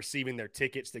kids receiving their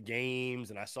tickets to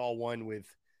games, and I saw one with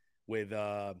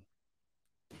a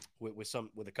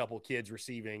couple of kids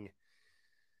receiving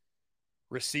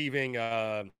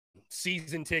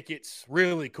season tickets.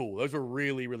 Really cool. Those were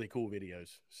really, really cool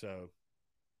videos. So,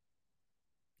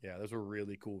 yeah, those were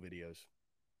really cool videos.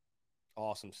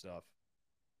 Awesome stuff.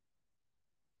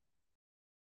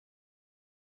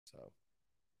 So,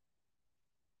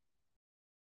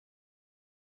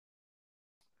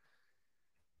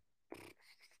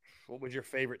 what was your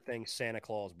favorite thing Santa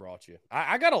Claus brought you?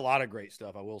 I got a lot of great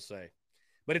stuff, I will say.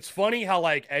 But it's funny how,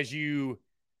 like, as you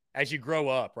grow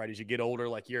up, right, as you get older,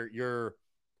 like your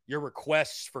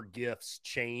requests for gifts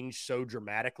change so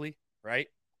dramatically, right?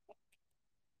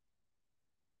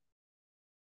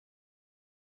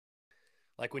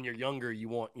 Like when you're younger, you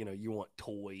want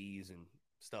toys and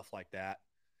stuff like that.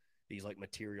 These like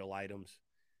material items.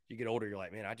 You get older, you're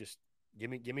like, man,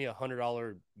 give me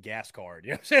 $100 gas card.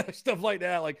 You know what I'm saying? Like stuff like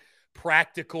that, like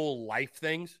practical life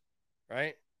things,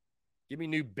 right? Give me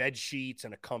new bed sheets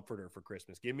and a comforter for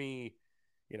Christmas. Give me,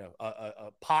 a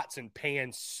pots and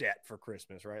pans set for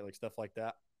Christmas, right? Like stuff like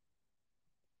that.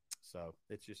 So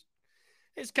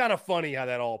it's kind of funny how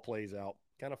that all plays out.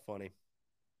 Kind of funny.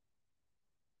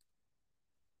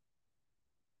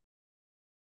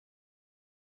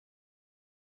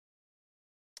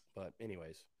 But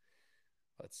anyways,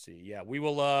 let's see. Yeah, we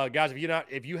will, guys,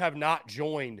 if you have not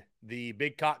joined the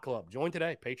Big Cock Club, join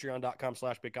today,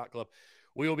 patreon.com/Big Cock Club.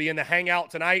 We will be in the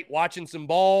hangout tonight, watching some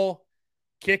ball,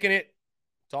 kicking it,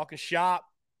 talking shop,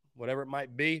 whatever it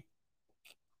might be.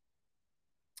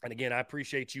 And again, I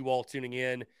appreciate you all tuning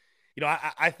in.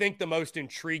 I think the most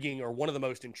intriguing, or one of the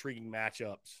most intriguing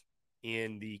matchups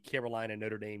in the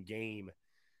Carolina-Notre Dame game,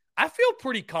 I feel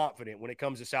pretty confident when it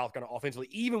comes to South Carolina offensively,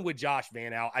 even with Josh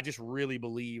Van Out. I just really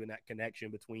believe in that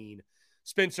connection between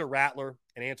Spencer Rattler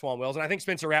and Antoine Wells. And I think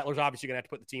Spencer Rattler's obviously going to have to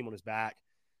put the team on his back.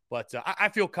 But I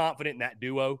feel confident in that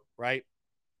duo, right?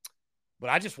 But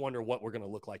I just wonder what we're going to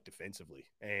look like defensively.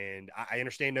 And I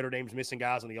understand Notre Dame's missing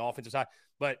guys on the offensive side,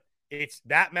 but it's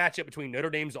that matchup between Notre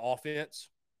Dame's offense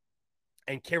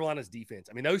and Carolina's defense.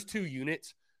 I mean, those two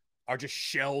units are just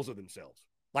shells of themselves,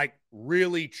 like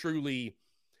really, truly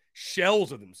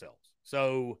shells of themselves.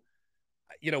 So,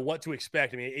 what to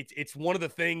expect. I mean, it's one of the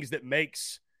things that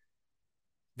makes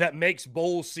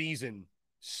bowl season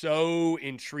so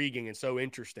intriguing and so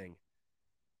interesting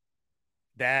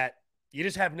that you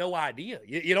just have no idea.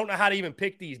 You don't know how to even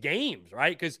pick these games,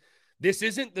 right? Because this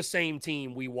isn't the same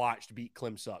team we watched beat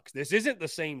Clemson. This isn't the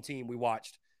same team we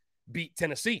watched beat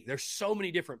Tennessee. There's so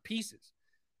many different pieces.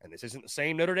 And this isn't the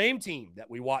same Notre Dame team that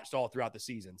we watched all throughout the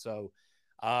season. So,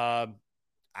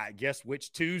 I guess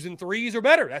which 2s and 3s are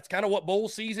better. That's kind of what bowl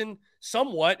season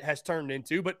somewhat has turned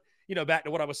into. But, back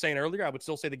to what I was saying earlier, I would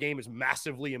still say the game is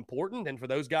massively important. And for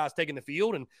those guys taking the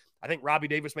field, and I think Robbie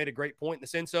Davis made a great point in the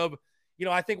sense of,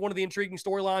 I think one of the intriguing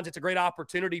storylines, it's a great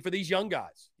opportunity for these young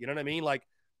guys. You know what I mean? Like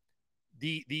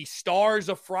the stars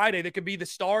of Friday that could be the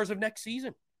stars of next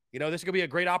season. This could be a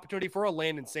great opportunity for a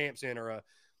Landon Sampson or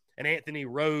an Anthony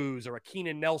Rose or a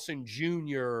Keenan Nelson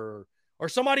Jr. or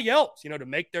somebody else, to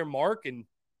make their mark and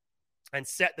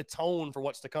set the tone for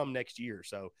what's to come next year.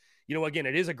 So, again,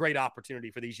 it is a great opportunity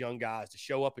for these young guys to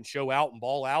show up and show out and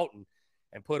ball out. And,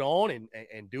 and put on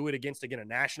and do it against, again, a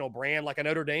national brand like a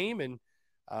Notre Dame and,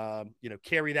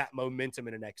 carry that momentum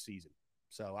in the next season.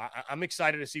 So I'm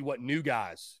excited to see what new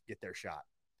guys get their shot.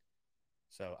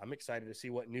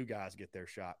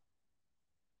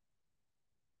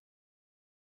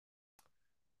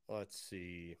 Let's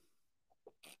see.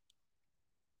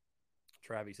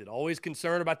 Travis said, always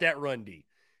concerned about that run D.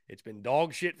 It's been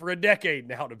dog shit for a decade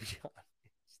now, to be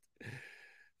honest.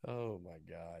 Oh, my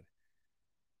God.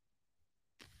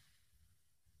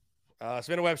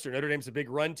 Savannah Webster, Notre Dame's a big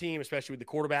run team, especially with the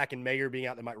quarterback and Mayer being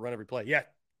out that might run every play. Yeah,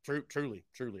 truly.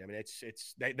 I mean,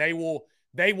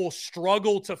 they will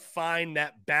struggle to find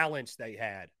that balance they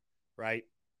had, right?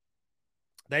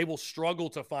 They will struggle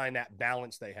to find that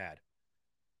balance they had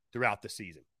throughout the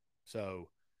season. So,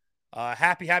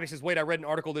 Happy says, wait, I read an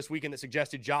article this weekend that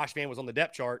suggested Josh Vann was on the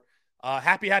depth chart.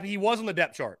 Happy, he was on the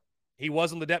depth chart. He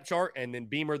was on the depth chart, and then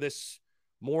Beamer this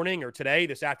morning or today,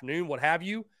 this afternoon, what have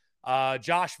you.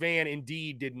 Josh Vann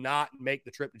indeed did not make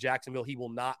the trip to Jacksonville. He will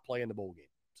not play in the bowl game.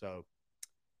 So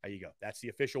there you go. That's the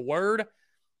official word.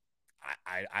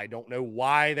 I don't know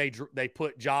why they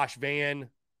put Josh Vann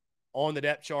on the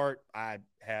depth chart. I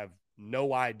have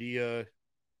no idea.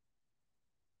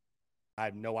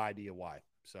 Why.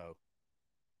 So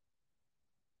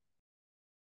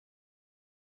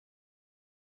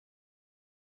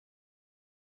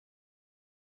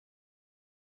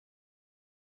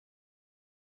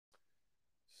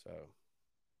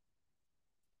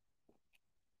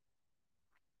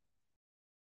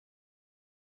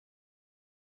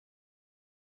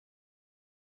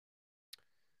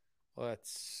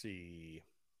let's see.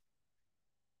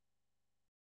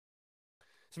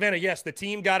 Savannah, yes, the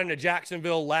team got into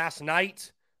Jacksonville last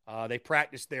night. They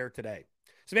practiced there today.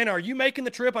 Savannah, are you making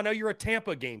the trip? I know you're a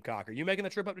Tampa Gamecock. Are you making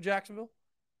the trip up to Jacksonville?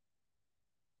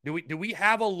 Do we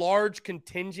have a large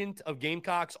contingent of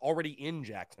Gamecocks already in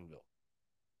Jacksonville?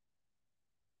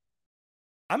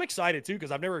 I'm excited, too,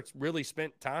 because I've never really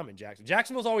spent time in Jacksonville.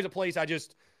 Jacksonville's always a place I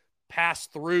just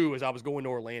passed through as I was going to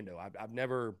Orlando. I've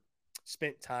never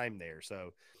spent time there.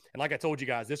 So, and like I told you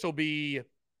guys, this will be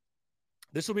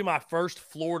my first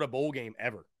Florida bowl game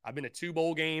ever. I've been to 2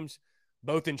 bowl games,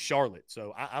 both in Charlotte.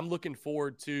 So I'm looking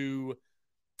forward to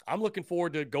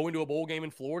going to a bowl game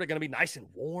in Florida. Going to be nice and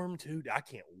warm, too. I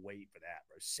can't wait for that,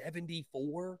 bro.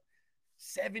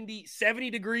 70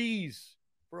 degrees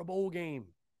for a bowl game.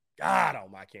 God,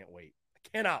 I can't wait. I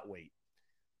cannot wait.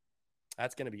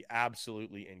 That's going to be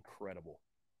absolutely incredible.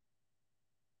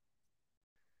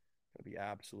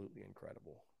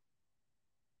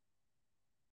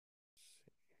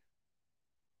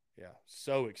 Yeah,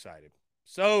 so excited.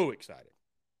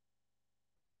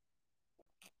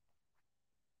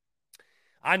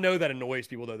 I know that annoys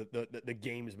people, though, the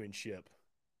gamesmanship.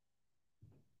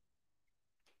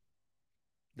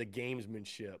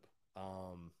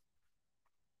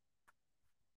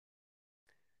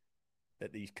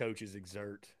 That these coaches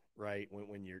exert, right?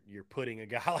 When you're putting a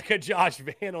guy like a Josh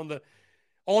Vann on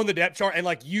the depth chart, and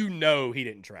he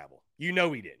didn't travel. He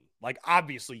didn't.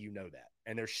 Obviously that.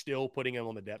 And they're still putting him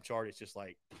on the depth chart. It's just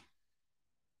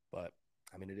but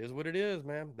I mean, it is what it is,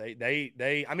 man.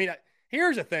 I mean,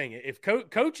 here's the thing. If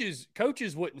coaches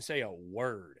wouldn't say a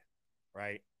word,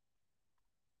 right?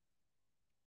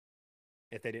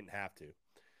 If they didn't have to.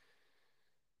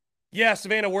 Yeah,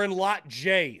 Savannah, we're in Lot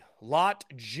J. Lot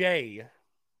J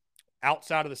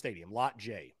outside of the stadium. Lot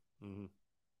J. Mm-hmm.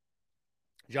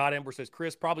 John Ember says,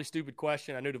 Chris, probably stupid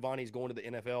question. I know Devontae's going to the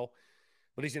NFL,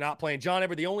 but he's not playing. John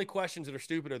Ember, the only questions that are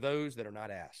stupid are those that are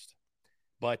not asked.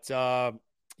 But,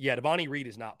 Devontae Reed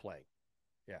is not playing.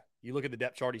 Yeah, you look at the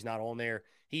depth chart, he's not on there.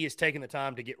 He is taking the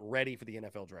time to get ready for the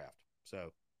NFL draft.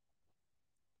 So,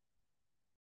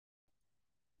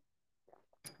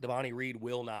 Devontae Reed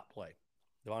will not play.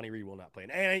 And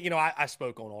I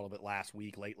spoke on all of it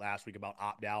late last week about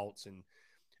opt-outs and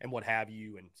what have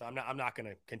you. And so I'm not going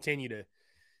to continue to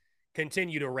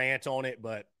rant on it,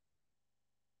 but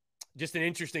just an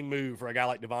interesting move for a guy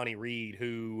like Devontae Reed,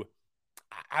 who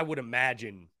I would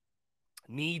imagine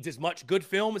needs as much good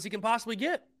film as he can possibly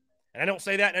get. And I don't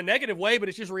say that in a negative way, but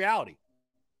it's just reality,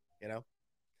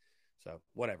 So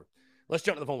whatever. Let's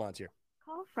jump to the phone lines here.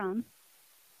 Call from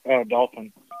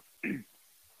Dalton.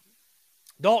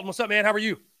 Dalton, what's up, man? How are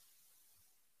you?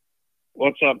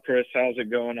 What's up, Chris? How's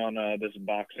it going on this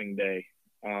Boxing Day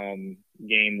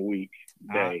game week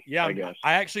day? Yeah, I guess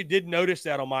I actually did notice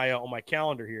that on my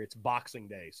calendar here. It's Boxing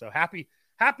Day, so happy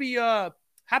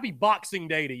Boxing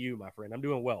Day to you, my friend. I'm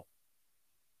doing well.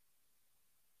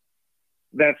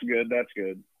 That's good.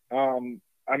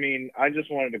 I mean, I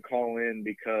just wanted to call in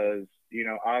because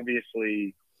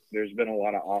obviously there's been a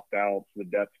lot of opt-outs. The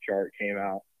depth chart came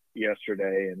out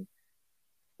yesterday, and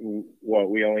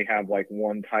we only have like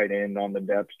one tight end on the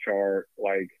depth chart.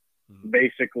 Like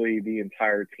basically the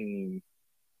entire team,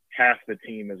 half the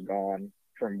team is gone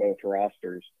from both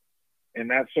rosters. And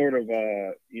that sort of,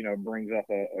 brings up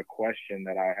a question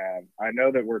that I have. I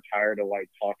know that we're tired of like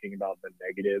talking about the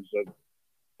negatives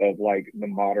of like the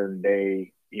modern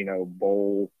day,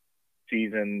 bowl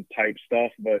season type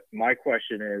stuff. But my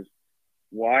question is,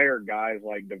 why are guys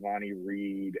like Devontae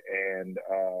Reed and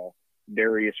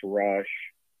Darius Rush,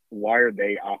 why are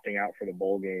they opting out for the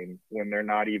bowl game when they're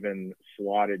not even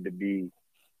slotted to be,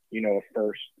 a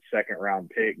first, second round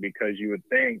pick? Because you would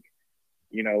think,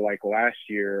 like last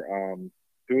year,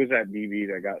 who was that DB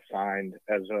that got signed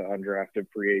as an undrafted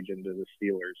free agent to the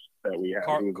Steelers that we had?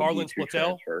 Carlin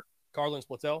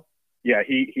Splittell. Yeah,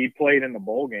 he played in the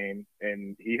bowl game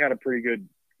and he had a pretty good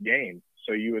game.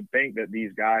 So you would think that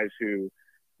these guys who,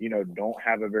 don't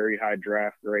have a very high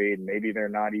draft grade, maybe they're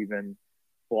not even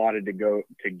slotted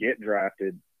to get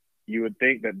drafted, you would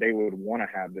think that they would want to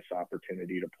have this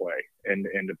opportunity to play and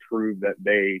to prove that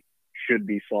they should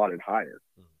be slotted higher.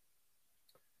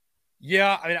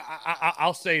 Yeah, I mean,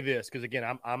 I'll say this because again,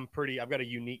 I've got a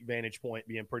unique vantage point,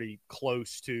 being pretty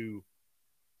close to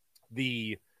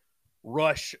the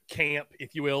Rush camp,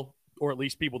 if you will, or at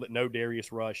least people that know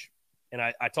Darius Rush. And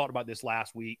I talked about this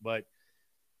last week, but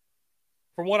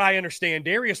from what I understand,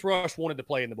 Darius Rush wanted to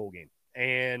play in the bowl game,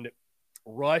 and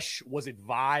Rush was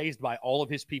advised by all of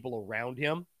his people around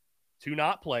him to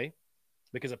not play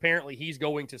because apparently he's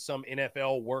going to some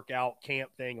NFL workout camp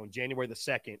thing on January the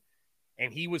 2nd,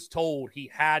 and he was told he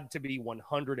had to be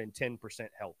 110%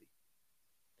 healthy.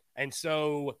 And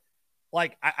so,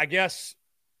 like, I guess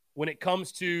when it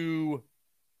comes to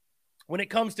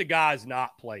guys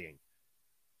not playing,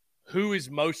 who is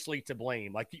mostly to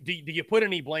blame? Like, do you put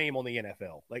any blame on the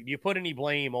NFL? Like, do you put any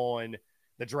blame on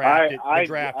the draft itself?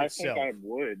 I think I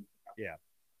would. Yeah.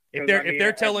 If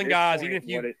they're telling guys, point,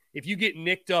 even if you get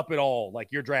nicked up at all, like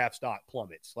your draft stock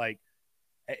plummets. Like,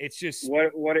 it's just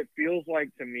what it feels like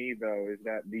to me though is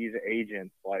that these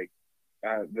agents, like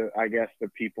I guess the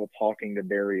people talking to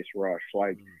Darius Rush,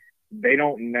 like they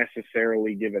don't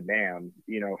necessarily give a damn,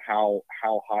 how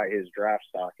high his draft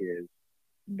stock is.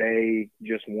 They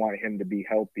just want him to be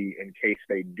healthy in case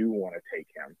they do want to take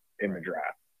him in the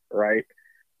draft, right?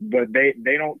 But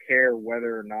they don't care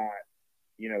whether or not,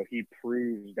 he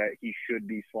proves that he should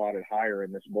be slotted higher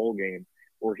in this bowl game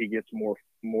or he gets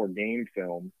more game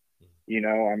film.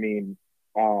 I mean,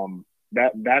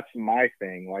 that's my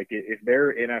thing. Like if there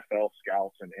are NFL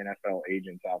scouts and NFL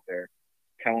agents out there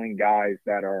telling guys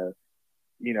that are,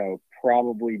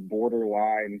 probably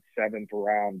borderline 7th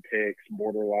round picks,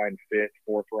 borderline 5th,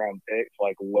 4th round picks,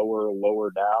 like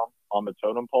lower down on the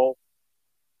totem pole.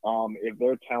 If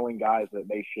they're telling guys that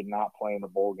they should not play in the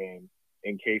bowl game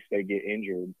in case they get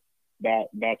injured,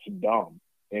 that's dumb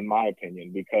in my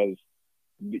opinion, because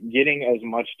getting as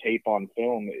much tape on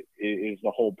film is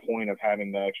the whole point of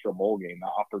having the extra bowl game, the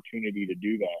opportunity to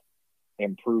do that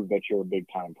and prove that you're a big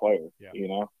time player,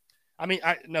 I mean,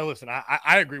 listen,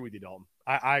 I agree with you, Dalton.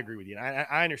 I agree with you.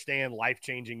 I understand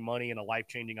life-changing money and a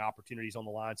life-changing opportunities on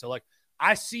the line. So, like,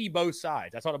 I see both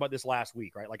sides. I talked about this last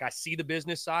week, right? Like, I see the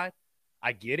business side.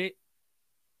 I get it.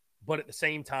 But at the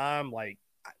same time, like,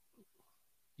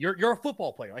 you're a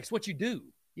football player. Like, it's what you do.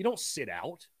 You don't sit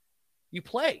out. You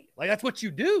play. Like, that's what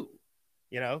you do,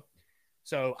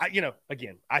 So,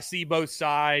 again, I see both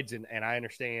sides, and I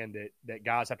understand that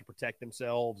guys have to protect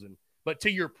themselves. But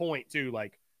to your point, too,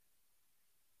 like,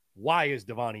 why is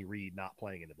Devontae Reed not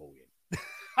playing in the bowl game?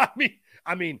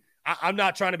 I mean, I'm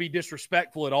not trying to be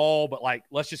disrespectful at all, but, like,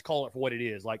 let's just call it for what it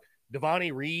is. Like,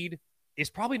 Devontae Reed is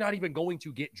probably not even going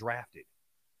to get drafted.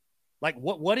 Like,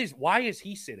 why is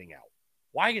he sitting out?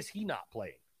 Why is he not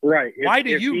playing? Right. Why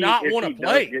do you not want to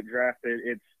play? Get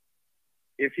drafted,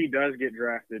 if he does get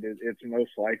drafted, it's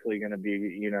most likely going to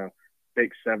be, 6th,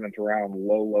 7th round,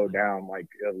 low down, like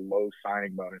a low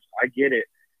signing bonus. I get it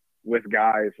with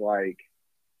guys like,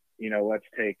 let's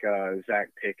take Zach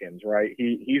Pickens, right?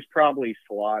 He's probably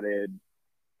slotted,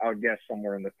 I would guess,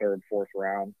 somewhere in the 3rd, 4th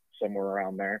round, somewhere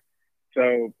around there.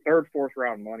 So 3rd, 4th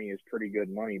round money is pretty good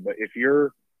money. But if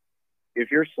you're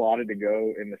slotted to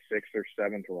go in the 6th or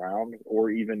 7th round,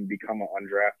 or even become an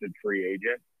undrafted free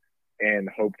agent and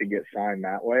hope to get signed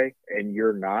that way, and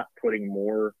you're not putting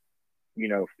more,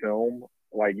 film,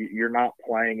 like you're not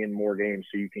playing in more games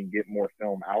so you can get more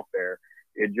film out there,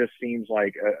 it just seems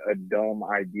like a dumb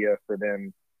idea for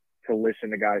them to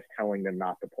listen to guys telling them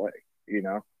not to play,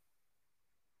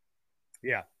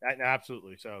 Yeah,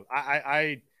 absolutely. So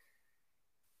I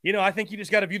think you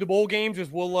just got to view the bowl games as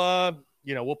we'll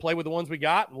we'll play with the ones we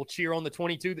got, and we'll cheer on the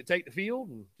 22 that take the field,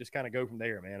 and just kind of go from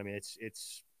there, man. I mean,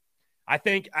 I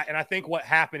think what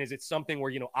happened is it's something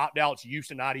where, opt-outs used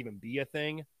to not even be a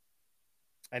thing,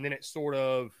 and then it sort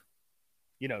of,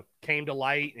 came to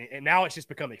light, and now it's just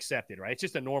become accepted, right? It's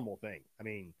just a normal thing. I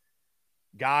mean,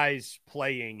 guys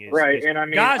playing is right, and I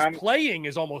mean, playing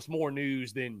is almost more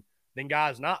news than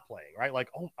guys not playing, right? Like,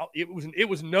 it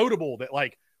was notable that,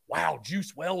 like, wow,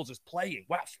 Juice Wells is playing.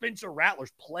 Wow, Spencer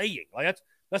Rattler's playing. Like,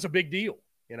 that's a big deal,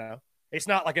 It's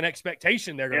not like an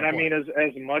expectation they're going to play. And I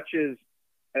mean, as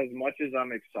much as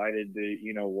I'm excited to,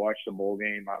 watch the bowl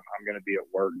game, I'm going to be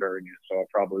at work during it, so I'll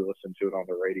probably listen to it on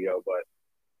the radio. But,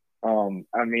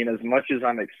 I mean, as much as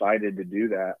I'm excited to do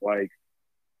that, like,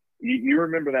 you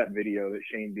remember that video that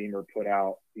Shane Beamer put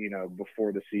out,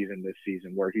 before the season this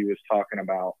season, where he was talking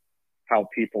about how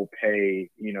people pay,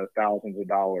 thousands of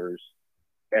dollars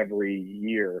every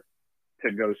year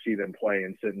to go see them play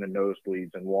and sit in the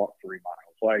nosebleeds and walk 3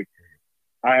 miles. Like,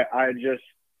 I just,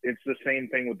 it's the same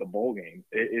thing with the bowl game.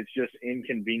 It's just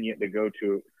inconvenient to go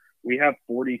to. We have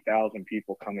 40,000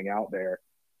 people coming out there,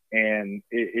 and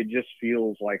it just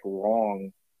feels like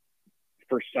wrong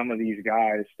for some of these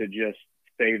guys to just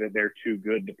say that they're too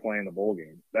good to play in the bowl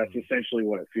game. That's essentially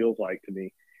what it feels like to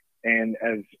me. And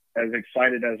as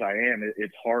excited as I am,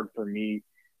 it's hard for me,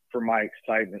 for my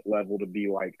excitement level to be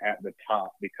like at the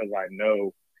top, because I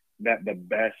know that the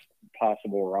best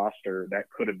possible roster that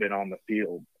could have been on the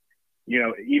field,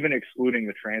 even excluding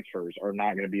the transfers, are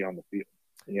not going to be on the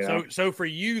field. So for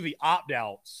you, the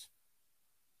opt-outs,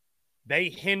 they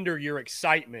hinder your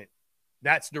excitement.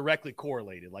 That's directly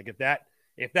correlated. Like, if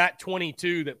that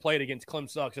 22 that played against Clem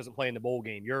Sucks doesn't play in the bowl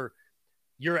game, you're,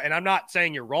 and I'm not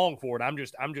saying you're wrong for it. I'm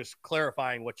just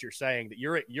clarifying what you're saying, that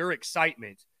your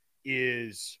excitement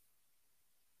is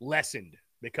lessened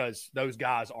because those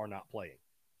guys are not playing.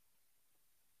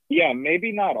 Yeah,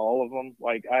 maybe not all of them.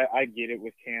 Like, I get it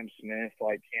with Cam Smith.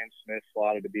 Like, Cam Smith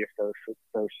slotted to be a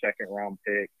first, second round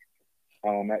pick.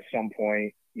 At some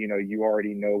point, you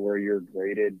already know where you're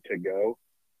graded to go.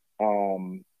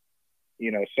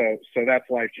 So that's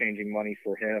life-changing money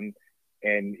for him,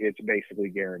 and it's basically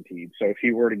guaranteed. So if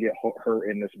he were to get hurt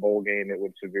in this bowl game, it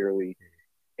would severely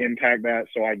impact that.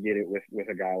 So I get it with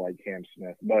a guy like Cam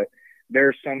Smith. But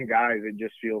there's some guys it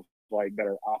just feels like that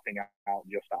are opting out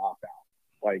just to opt out.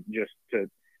 Like, just to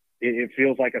 – it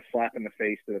feels like a slap in the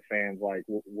face to the fans, like,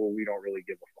 well, we don't really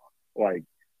give a fuck. Like,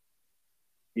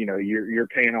 you're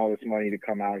paying all this money to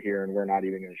come out here, and we're not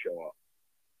even going to show up.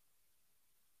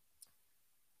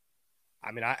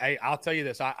 I mean, I'll tell you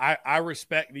this. I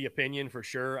respect the opinion for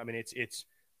sure. I mean, it's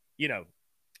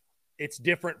it's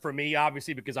different for me,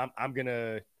 obviously, because I'm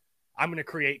gonna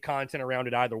create content around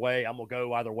it either way. I'm gonna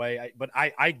go either way. But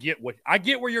I get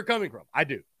where you're coming from. I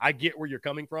do. I get where you're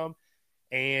coming from,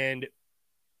 and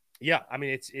yeah, I mean,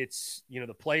 it's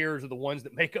the players are the ones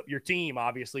that make up your team,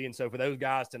 obviously, and so for those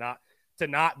guys to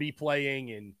not be playing,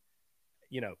 and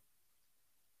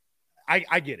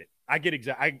I get it. I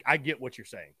get what you're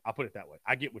saying. I'll put it that way.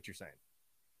 I get what you're saying.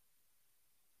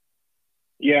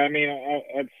 Yeah, I mean,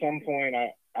 at some point,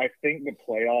 I think the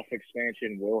playoff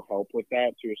expansion will help with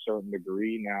that to a certain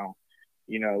degree. Now,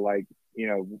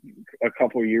 a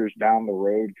couple years down the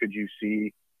road, could you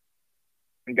see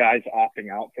guys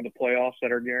opting out for the playoffs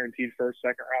that are guaranteed first,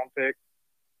 second round pick?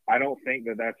 I don't think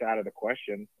that's out of the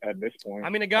question at this point. I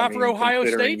mean, a guy for Ohio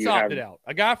State's opted out.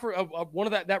 A guy for one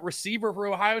of that receiver for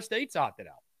Ohio State's opted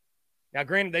out. Now,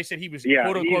 granted, they said he was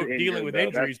quote unquote dealing with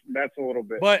injuries. That's a little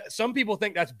bit. But some people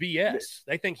think that's BS.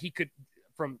 They think he could.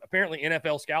 From apparently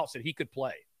NFL scouts said he could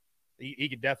play. He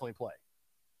could definitely play.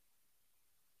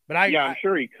 But I'm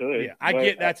sure he could. Yeah, I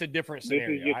get that's a different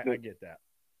scenario. I get that.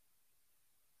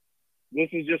 This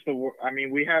is just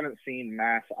we haven't seen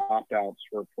mass opt-outs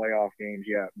for playoff games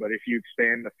yet. But if you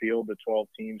expand the field to 12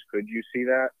 teams, could you see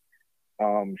that?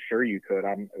 Sure you could.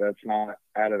 That's not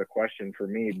out of the question for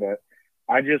me. But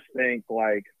I just think,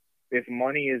 like, if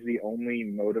money is the only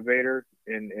motivator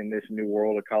in this new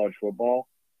world of college football,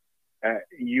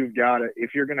 you've got to –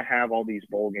 if you're going to have all these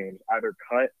bowl games, either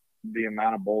cut the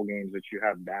amount of bowl games that you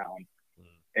have down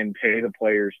and pay the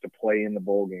players to play in the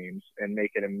bowl games and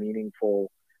make it a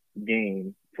meaningful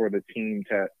game for the team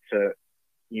to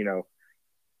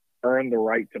earn the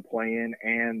right to play in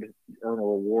and earn a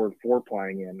reward for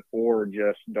playing in, or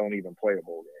just don't even play a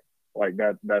bowl game. Like,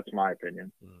 that's my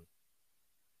opinion.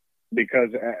 Because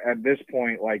at this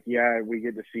point, like, yeah, we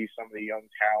get to see some of the young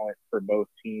talent for both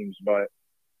teams, but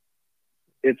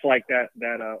it's like that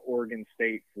Oregon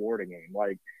State Florida game.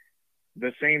 Like,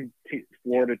 the same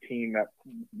Florida team that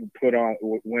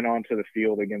went onto the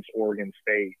field against Oregon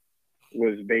State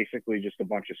was basically just a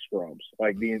bunch of scrubs.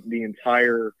 Like the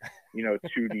entire,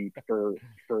 two deep for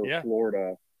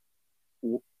Florida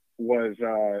was,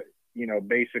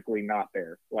 basically not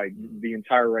there. Like the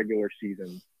entire regular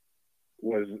season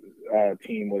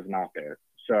team was not there.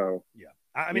 So yeah,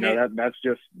 I mean, that's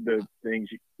just the things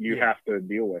you have to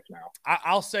deal with now.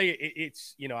 I'll say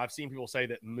it's I've seen people say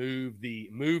that move the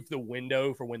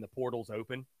window for when the portal's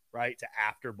open, right, to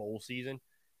after bowl season.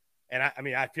 And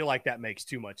I feel like that makes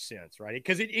too much sense, right?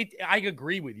 Because I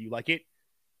agree with you. Like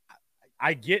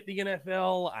I get the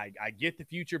NFL, I get the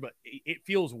future, but it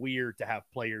feels weird to have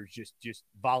players just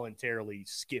voluntarily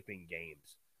skipping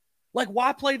games. Like,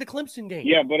 why play the Clemson game?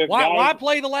 Yeah, but why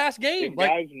play the last game? If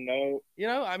guys know,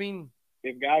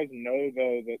 if guys know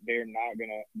though that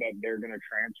they're gonna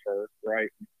transfer, right?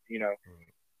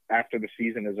 After the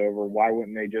season is over, why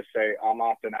wouldn't they just say, "I'm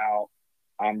opting out.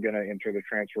 I'm gonna enter the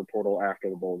transfer portal after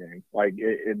the bowl game"? Like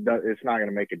it's not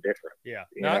gonna make a difference. Yeah,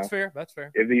 that's fair. That's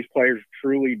fair. If these players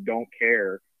truly don't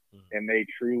care and they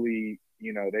truly,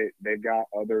 they've got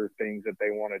other things that they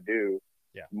want to do,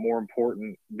 more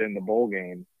important than the bowl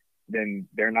game, then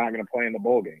they're not going to play in the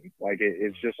bowl game. Like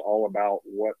it's just all about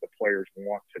what the players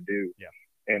want to do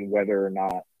and whether or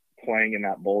not playing in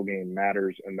that bowl game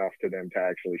matters enough to them to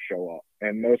actually show up.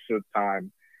 And most of the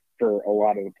time for a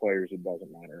lot of the players, it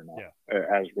doesn't matter enough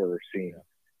as we're seeing.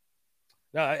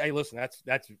 No, hey, listen,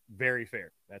 that's very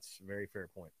fair. That's a very fair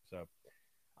point. So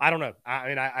I don't know. I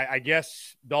mean, I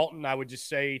guess Dalton, I would just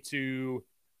say to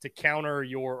counter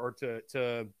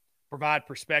to provide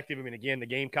perspective. I mean, again, the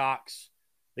Gamecocks,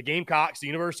 the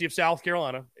University of South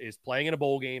Carolina is playing in a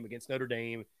bowl game against Notre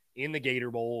Dame in the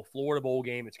Gator Bowl, Florida bowl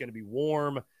game. It's going to be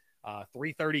warm,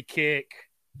 3:30 kick.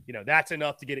 That's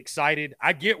enough to get excited.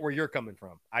 I get where you're coming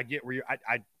from. I get where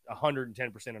I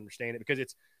 110% understand it because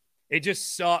it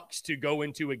just sucks to go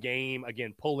into a game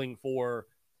again, pulling for,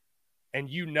 and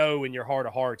in your heart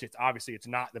of hearts, it's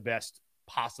not the best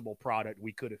possible product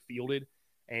we could have fielded.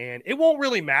 And it won't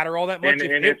really matter all that much.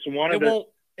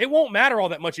 It won't matter all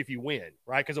that much if you win,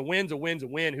 right? Because a win's a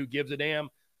win. Who gives a damn?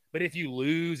 But if you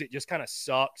lose, it just kind of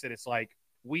sucks that it's like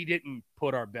we didn't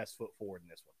put our best foot forward in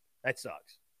this one. That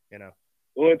sucks,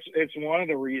 Well, it's one of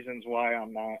the reasons why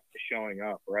I'm not showing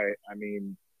up, right? I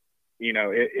mean,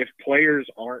 if players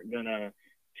aren't going to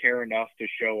care enough to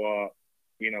show up,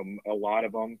 a lot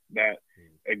of them that,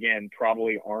 again,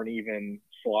 probably aren't even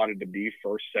slotted to be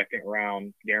first, second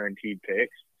round guaranteed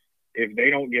picks. If they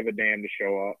don't give a damn to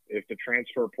show up, if the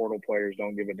transfer portal players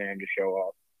don't give a damn to show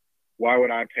up, why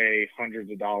would I pay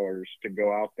hundreds of dollars to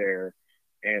go out there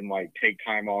and take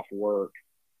time off work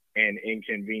and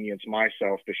inconvenience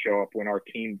myself to show up when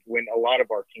a lot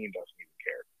of our team doesn't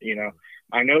even care?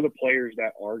 I know the players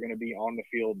that are going to be on the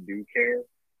field do care,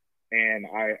 and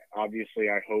I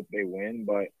hope they win,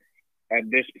 but at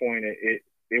this point it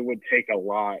would take a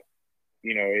lot,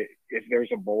 if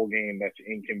there's a bowl game that's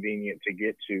inconvenient to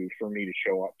get to for me to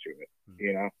show up to it,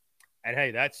 And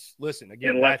hey, that's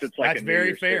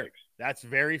very fair. That's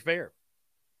very fair.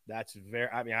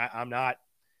 I'm not,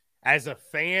 as a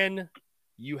fan,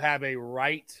 you have a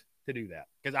right to do that.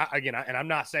 Because I'm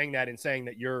not saying that in saying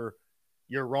that you're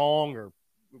wrong or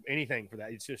anything for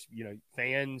that. It's just,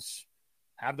 fans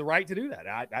have the right to do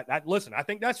that. Listen, I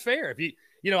think that's fair. If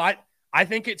I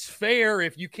think it's fair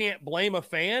if you can't blame a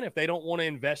fan if they don't want to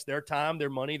invest their time, their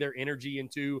money, their energy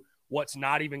into what's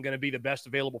not even going to be the best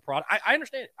available product. I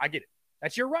understand it. I get it.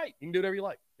 That's your right. You can do whatever you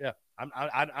like. Yeah.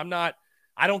 I'm not,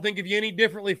 I don't think of you any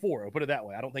differently for it. I'll put it that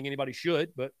way. I don't think anybody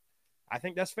should, but I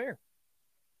think that's fair.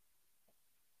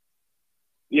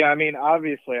 Yeah. I mean,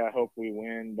 obviously I hope we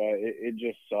win, but it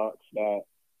just sucks that,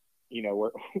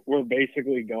 we're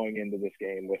basically going into this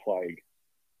game with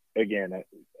again,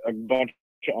 a bunch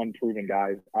of unproven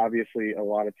guys. Obviously a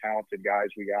lot of talented guys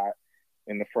we got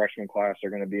in the freshman class are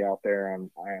going to be out there, and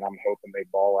I'm hoping they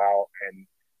ball out and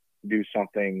do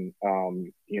something,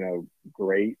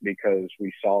 great, because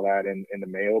we saw that in the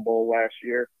Mayo Bowl last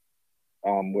year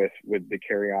with the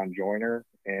Carry-On Joyner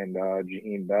and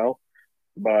Jaheim Bell.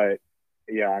 But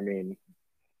yeah, I mean,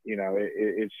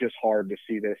 it's just hard to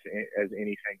see this as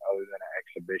anything other than an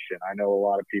exhibition. I know a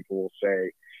lot of people will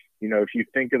say, if you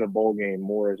think of the bowl game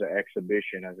more as an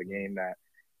exhibition, as a game that,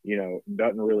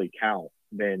 doesn't really count,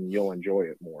 then you'll enjoy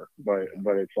it more. But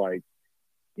it's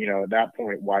at that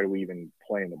point, why do we even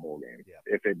play in the bowl game? Yeah.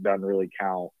 If it doesn't really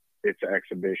count, it's an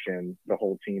exhibition, the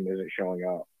whole team isn't showing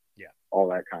up. Yeah. All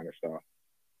that kind of stuff.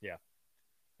 Yeah.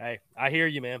 Hey, I hear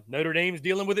you, man. Notre Dame's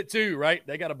dealing with it too, right?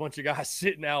 They got a bunch of guys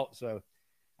sitting out. So,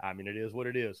 I mean, it is what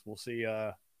it is. We'll see.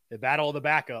 The battle of the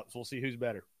backups. We'll see who's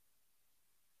better.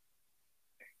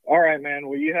 All right, man.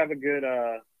 Well, you have a good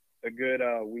a good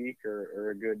week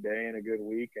or a good day and a good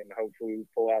week, and hopefully we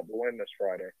pull out the win this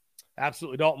Friday.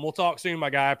 Absolutely, Dalton. We'll talk soon, my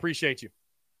guy. I appreciate you.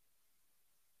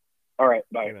 All right,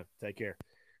 bye. Amen. Take care.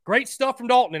 Great stuff from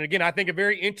Dalton. And again, I think a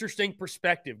very interesting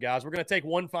perspective, guys. We're going to take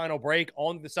one final break.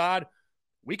 On the side,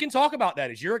 we can talk about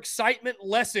that. Is your excitement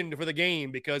lessened for the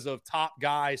game because of top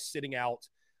guys sitting out,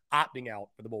 opting out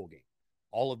for the bowl game?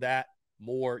 All of that,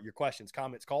 more, your questions,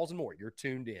 comments, calls, and more. You're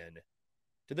tuned in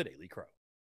to the Daily Crow.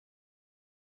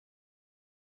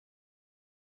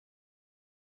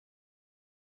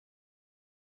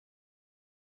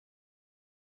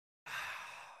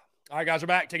 All right, guys, we're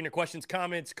back taking your questions,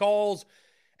 comments, calls.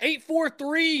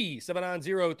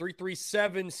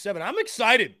 843-790-3377. I'm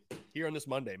excited here on this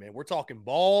Monday, man. We're talking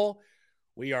ball.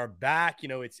 We are back. You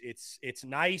know, it's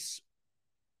nice.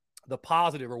 The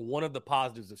positive, or one of the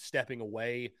positives of stepping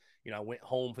away. You know, I went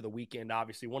home for the weekend.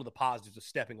 Obviously, one of the positives of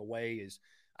stepping away is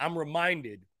I'm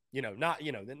reminded. Not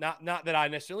that I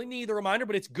necessarily need the reminder,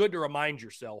 but it's good to remind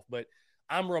yourself. But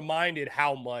I'm reminded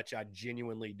how much I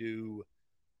genuinely do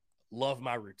love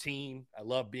my routine. I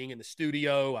love being in the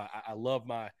studio. I love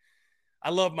my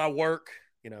work.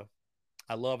 You know,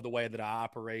 I love the way that I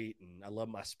operate, and I love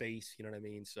my space. You know what I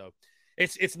mean? So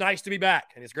it's nice to be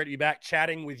back, and it's great to be back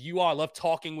chatting with you all. I love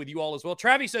talking with you all as well.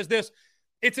 Travis says this: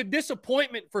 it's a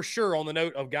disappointment for sure on the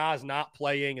note of guys not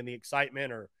playing and the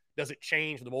excitement, or does it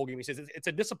change for the bowl game? He says it's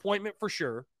a disappointment for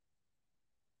sure,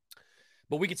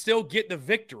 but we could still get the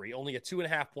victory. Only a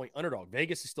 2.5-point underdog.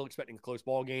 Vegas is still expecting a close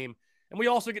ball game. And we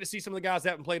also get to see some of the guys that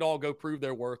haven't played all go prove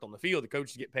their worth on the field. The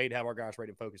coaches get paid to have our guys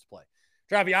ready and focused to play.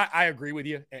 Travis, I agree with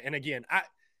you. And again,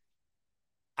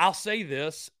 I'll say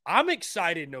this. I'm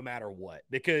excited no matter what,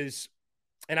 because,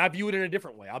 and I view it in a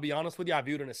different way. I'll be honest with you. I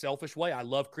view it in a selfish way. I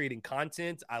love creating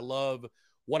content. I love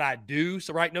what I do.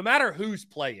 So, right, no matter who's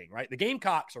playing, right, the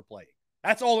Gamecocks are playing.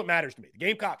 That's all that matters to me. The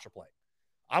Gamecocks are playing.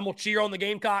 I'm going to cheer on the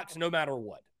Gamecocks no matter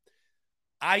what.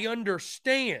 I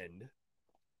understand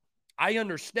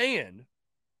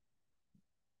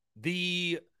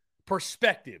the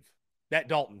perspective that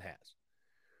Dalton has,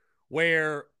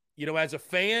 where, you know, as a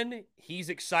fan, he's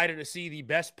excited to see the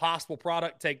best possible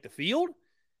product take the field.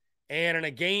 And in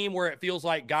a game where it feels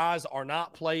like guys are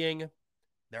not playing,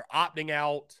 they're opting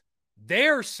out,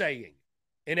 they're saying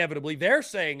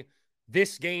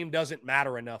this game doesn't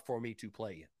matter enough for me to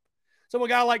play in. So a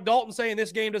guy like Dalton saying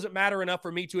this game doesn't matter enough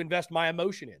for me to invest my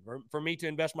emotion in, for me to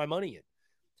invest my money in,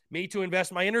 me to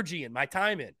invest my energy in, my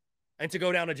time in, and to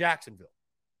go down to Jacksonville.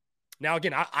 Now,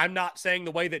 again, I'm not saying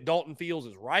the way that Dalton feels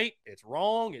is right. It's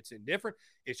wrong. It's indifferent.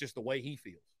 It's just the way he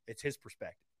feels. It's his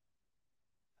perspective.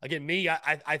 Again, me,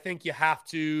 I think you have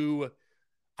to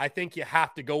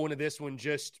go into this one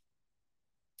just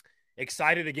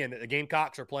excited again that the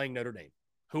Gamecocks are playing Notre Dame.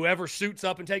 Whoever suits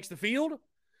up and takes the field,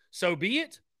 so be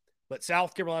it. But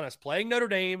South Carolina is playing Notre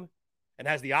Dame and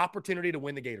has the opportunity to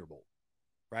win the Gator Bowl,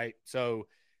 right? So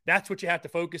that's what you have to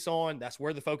focus on. That's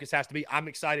where the focus has to be. I'm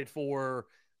excited for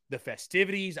the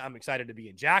festivities. I'm excited to be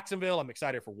in Jacksonville. I'm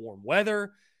excited for warm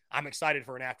weather. I'm excited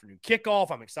for an afternoon kickoff.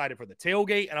 I'm excited for the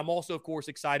tailgate. And I'm also, of course,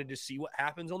 excited to see what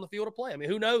happens on the field of play. I mean,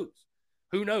 who knows?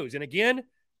 Who knows? And again,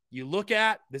 you look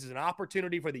at, this is an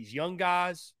opportunity for these young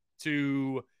guys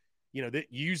to, you know,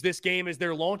 use this game as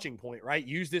their launching point, right?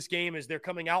 Use this game as their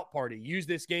coming out party. Use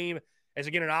this game as,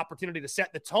 again, an opportunity to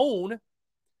set the tone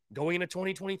going into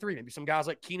 2023. Maybe some guys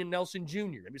like Keenan Nelson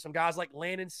Jr., maybe some guys like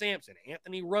Landon Sampson,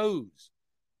 Anthony Rose,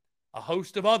 a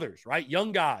host of others, right?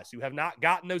 Young guys who have not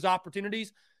gotten those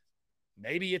opportunities.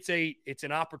 Maybe it's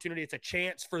an opportunity, it's a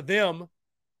chance for them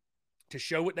to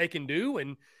show what they can do.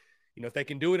 And, you know, if they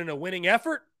can do it in a winning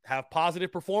effort, have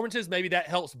positive performances, maybe that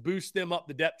helps boost them up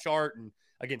the depth chart and,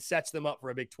 again, sets them up for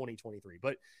a big 2023.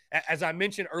 But as I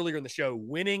mentioned earlier in the show,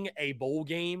 winning a bowl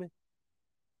game,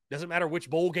 doesn't matter which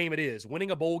bowl game it is,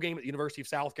 winning a bowl game at the University of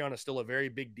South Carolina is still a very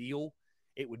big deal.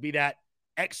 It would be that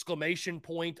exclamation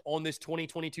point on this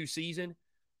 2022 season.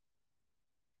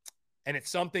 And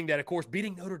it's something that, of course,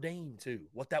 beating Notre Dame too,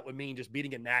 what that would mean, just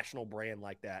beating a national brand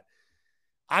like that.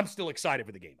 I'm still excited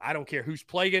for the game. I don't care who's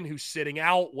playing, who's sitting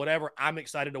out, whatever. I'm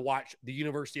excited to watch the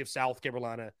University of South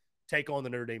Carolina take on the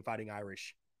Notre Dame Fighting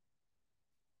Irish.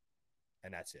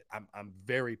 And that's it. I'm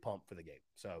very pumped for the game.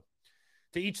 So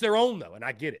to each their own, though, and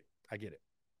I get it.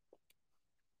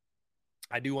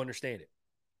 I do understand it.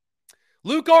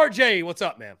 Luke RJ, what's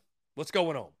up, man? What's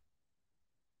going on?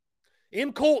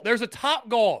 M. Colt, there's a Top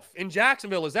Golf in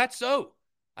Jacksonville. Is that so?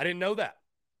 I didn't know that.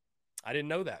 I didn't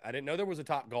know there was a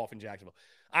Top Golf in Jacksonville.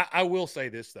 I will say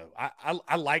this, though.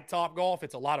 I like Top Golf.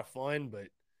 It's a lot of fun, but,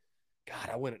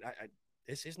 God,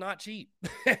 this is not cheap.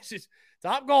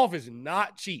 Top Golf is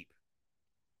not cheap.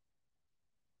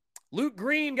 Luke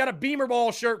Green got a Beamer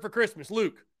Ball shirt for Christmas.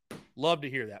 Luke, love to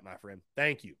hear that, my friend.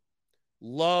 Thank you.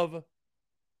 Love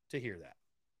to hear that.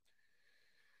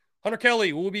 Hunter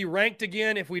Kelly, will we be ranked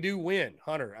again if we do win?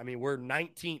 Hunter, I mean, we're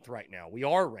 19th right now. We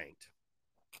are ranked.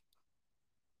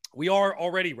 We are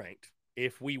already ranked.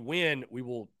 If we win, we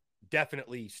will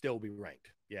definitely still be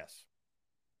ranked. Yes.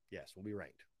 Yes, we'll be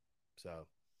ranked. So,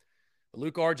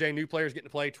 Luke RJ, new players getting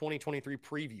to play 2023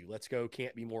 preview. Let's go.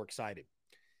 Can't be more excited.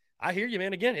 I hear you,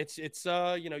 man. Again, it's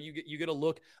you get a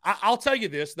look. I'll tell you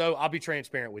this, though. I'll be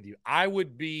transparent with you. I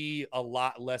would be a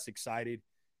lot less excited.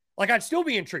 Like, I'd still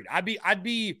be intrigued.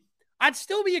 I'd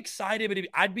still be excited, but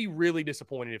I'd be really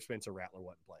disappointed if Spencer Rattler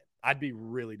wasn't playing. I'd be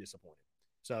really disappointed.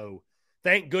 So,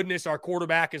 thank goodness our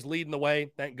quarterback is leading the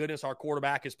way. Thank goodness our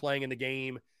quarterback is playing in the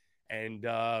game. And,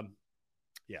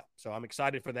 yeah, so I'm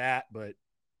excited for that. But,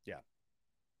 yeah.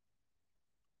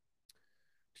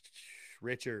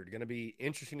 Richard, going to be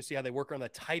interesting to see how they work around the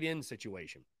tight end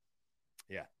situation.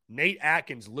 Yeah. Nate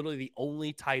Atkins, literally the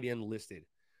only tight end listed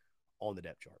on the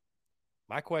depth chart.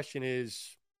 My question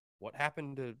is, what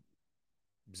happened to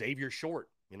Xavier Short?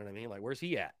 You know what I mean? Like, where's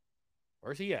he at?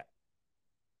 Where's he at?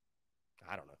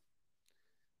 I don't know.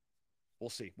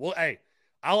 We'll see. Well, hey,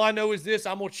 all I know is this.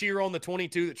 I'm going to cheer on the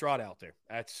 22 that trot out there.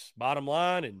 That's bottom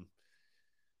line, and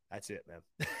that's it,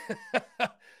 man.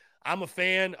 I'm a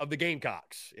fan of the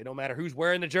Gamecocks. It don't matter who's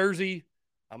wearing the jersey.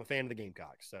 I'm a fan of the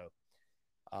Gamecocks. So,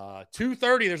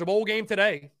 2:30, there's a bowl game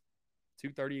today.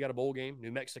 2:30, you got a bowl game.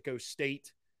 New Mexico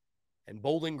State and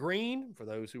Bowling Green, for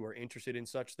those who are interested in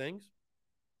such things.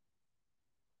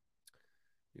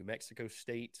 New Mexico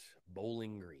State,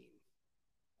 Bowling Green.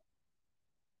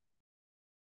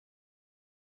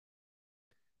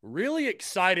 Really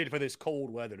excited for this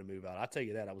cold weather to move out. I'll tell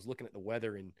you that. I was looking at the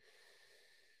weather in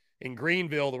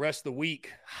Greenville the rest of the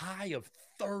week. High of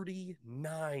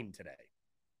 39 today.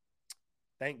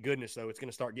 Thank goodness, though. It's going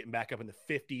to start getting back up in the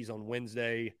 50s on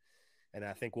Wednesday, and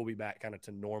I think we'll be back kind of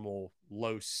to normal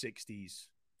low 60s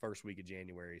first week of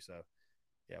January. So,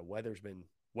 yeah, weather's been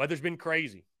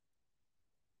crazy.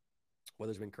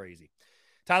 Weather's been crazy.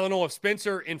 Tyler Noel, if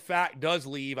Spencer, in fact, does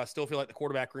leave, I still feel like the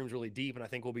quarterback room's really deep, and I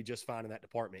think we'll be just fine in that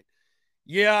department.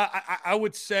 Yeah, I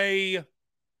would say,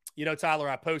 you know, Tyler,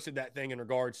 I posted that thing in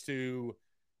regards to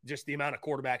just the amount of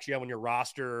quarterbacks you have on your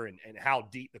roster and how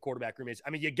deep the quarterback room is. I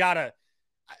mean, you got to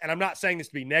 – and I'm not saying this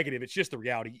to be negative. It's just the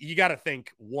reality. You got to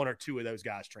think one or two of those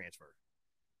guys transfer,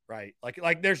 right?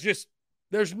 Like there's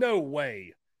no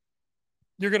way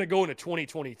you're going to go into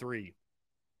 2023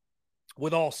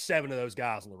 with all 7 of those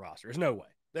guys on the roster. There's no way.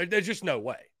 There's just no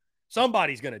way.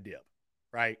 Somebody's going to dip,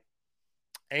 right?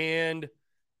 And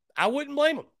I wouldn't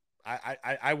blame them.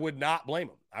 I would not blame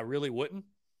them. I really wouldn't.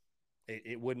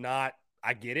 It would not.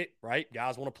 I get it, right?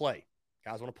 Guys want to play.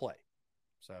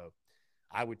 So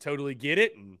I would totally get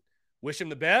it and wish them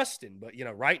the best. But you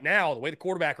know, right now, the way the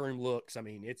quarterback room looks, I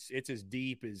mean, it's as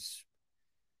deep as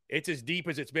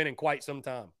it's been in quite some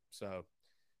time. So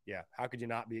yeah, how could you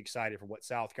not be excited for what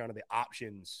South Carolina, the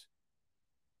options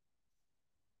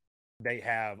they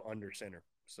have under center?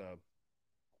 So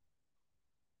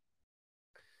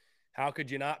how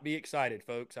could you not be excited,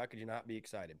 folks? How could you not be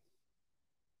excited?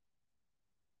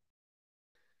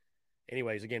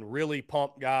 Anyways, again, really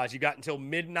pumped, guys. You got until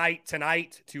midnight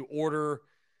tonight to order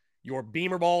your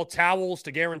Beamer Ball towels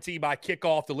to guarantee by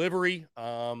kickoff delivery.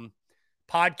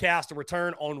 Podcast to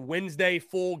return on Wednesday,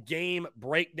 full game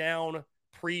breakdown,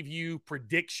 preview,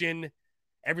 prediction,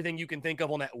 everything you can think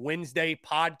of on that Wednesday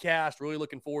podcast. Really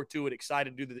looking forward to it.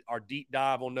 Excited to do our deep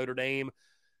dive on Notre Dame.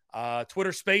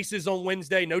 Twitter Spaces on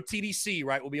Wednesday. No TDC,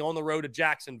 right? We'll be on the road to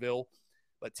Jacksonville,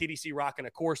 but TDC rocking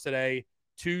a course today,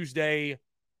 Tuesday,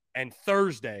 and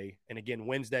Thursday. And again,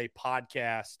 Wednesday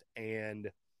podcast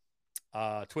and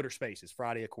Twitter Spaces.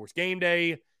 Friday, of course, game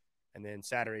day. And then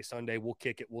Saturday, Sunday, we'll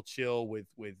kick it. We'll chill with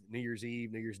New Year's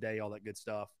Eve, New Year's Day, all that good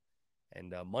stuff.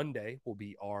 And Monday will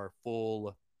be our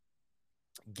full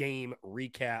game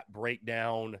recap,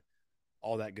 breakdown,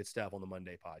 all that good stuff on the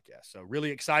Monday podcast. So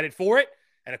really excited for it.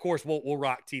 And, of course, we'll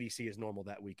rock TDC as normal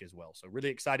that week as well. So really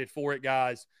excited for it,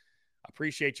 guys. I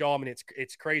appreciate y'all. I mean,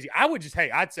 it's crazy.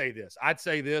 I'd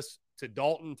say this to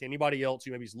Dalton, to anybody else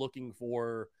who maybe is looking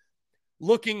for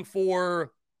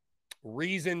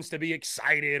reasons to be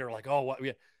excited or like, oh, what?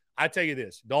 I tell you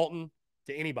this, Dalton,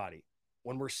 to anybody,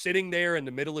 when we're sitting there in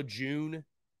the middle of June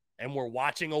and we're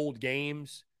watching old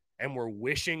games and we're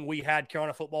wishing we had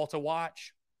Carolina football to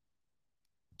watch,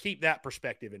 keep that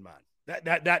perspective in mind.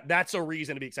 That's a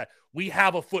reason to be excited. We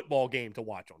have a football game to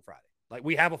watch on Friday. Like,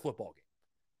 we have a football game.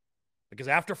 Because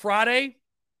after Friday,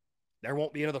 there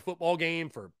won't be another football game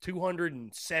for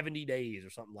 270 days or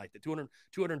something like that,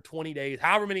 220 days,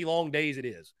 however many long days it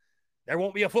is there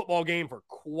won't be a football game for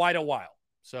quite a while.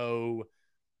 So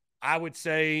I would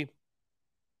say,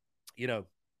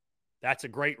 that's a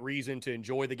great reason to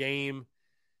enjoy the game.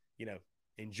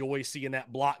 Enjoy seeing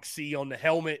that block C on the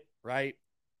helmet, right?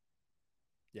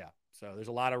 Yeah, so there's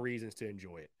a lot of reasons to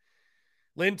enjoy it.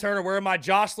 Lynn Turner wearing my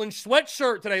Jocelyn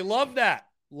sweatshirt today. Love that.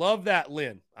 Love that,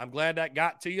 Lynn. I'm glad that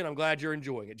got to you, and I'm glad you're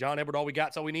enjoying it. John Edward, all we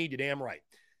got's all we need. You're damn right.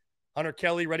 Hunter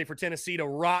Kelly ready for Tennessee to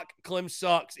rock Clem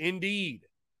Sucks. Indeed.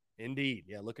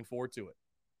 Yeah, looking forward to it.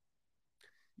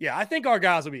 Yeah, I think our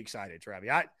guys will be excited, Travi.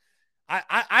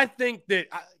 I think that,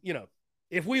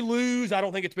 if we lose, I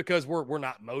don't think it's because we're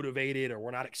not motivated or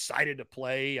we're not excited to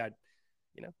play.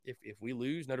 If we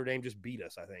lose, Notre Dame just beat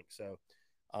us, I think. So,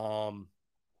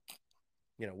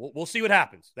 we'll see what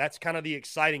happens. That's kind of the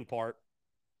exciting part,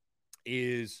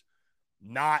 is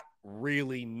not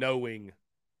really knowing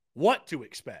what to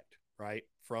expect, right,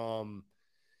 from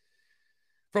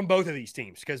both of these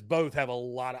teams, because both have a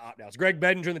lot of opt-outs. Greg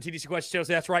Bedinger in the TDC question tells us,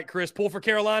 that's right, Chris. Pull for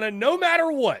Carolina no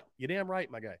matter what. You're damn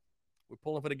right, my guy. We're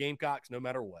pulling for the Gamecocks no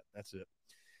matter what. That's it.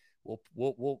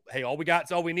 We'll hey, all we got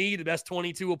is all we need. The best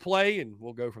 22 will play, and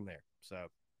we'll go from there. So,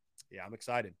 yeah, I'm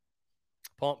excited.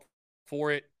 Pumped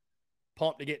for it.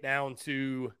 Pumped to get down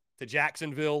to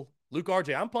Jacksonville. Luke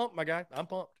RJ, I'm pumped, my guy. I'm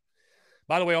pumped.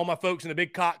 By the way, all my folks in the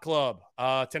Big Cock Club,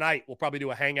 tonight we'll probably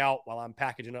do a hangout while I'm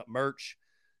packaging up merch.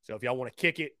 So if y'all want to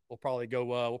kick it, we'll probably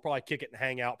kick it and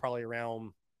hang out probably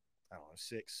around,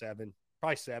 6, 7,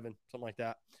 probably 7, something like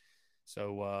that.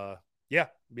 So, yeah,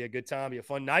 be a good time, be a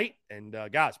fun night. And,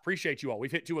 guys, appreciate you all.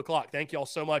 We've hit 2 o'clock. Thank you all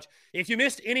so much. If you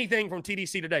missed anything from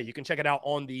TDC today, you can check it out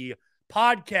on the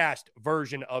podcast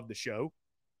version of the show,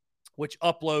 which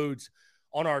uploads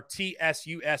on our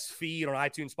TSUS feed on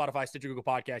iTunes, Spotify, Stitcher, Google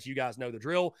Podcasts. You guys know the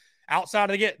drill. Outside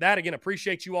of that, again,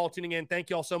 appreciate you all tuning in. Thank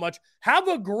you all so much. Have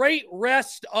a great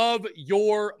rest of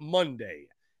your Monday,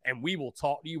 and we will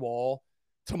talk to you all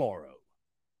tomorrow.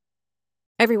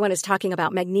 Everyone is talking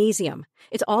about magnesium.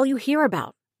 It's all you hear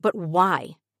about. But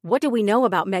why? What do we know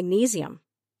about magnesium?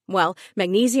 Well,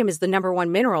 magnesium is the #1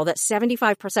 mineral that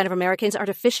 75% of Americans are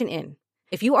deficient in.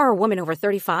 If you are a woman over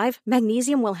 35,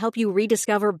 magnesium will help you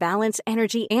rediscover balance,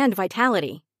 energy, and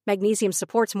vitality. Magnesium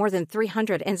supports more than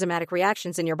 300 enzymatic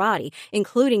reactions in your body,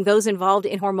 including those involved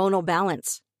in hormonal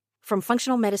balance. From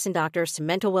functional medicine doctors to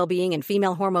mental well-being and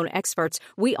female hormone experts,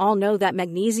 we all know that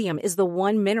magnesium is the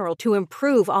one mineral to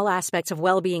improve all aspects of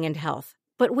well-being and health.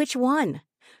 But which one?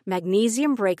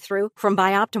 Magnesium Breakthrough from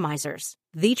Bioptimizers,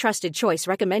 the trusted choice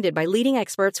recommended by leading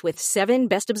experts with 7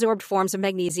 best-absorbed forms of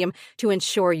magnesium to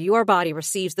ensure your body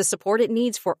receives the support it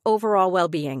needs for overall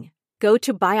well-being. Go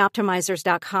to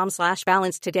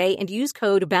bioptimizers.com/balance today and use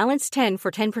code BALANCE10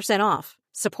 for 10% off.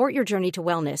 Support your journey to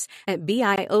wellness at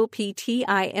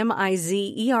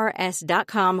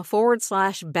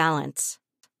bioptimizers.com/balance.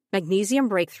 Magnesium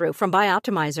Breakthrough from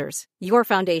Bioptimizers, your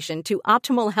foundation to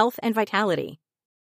optimal health and vitality.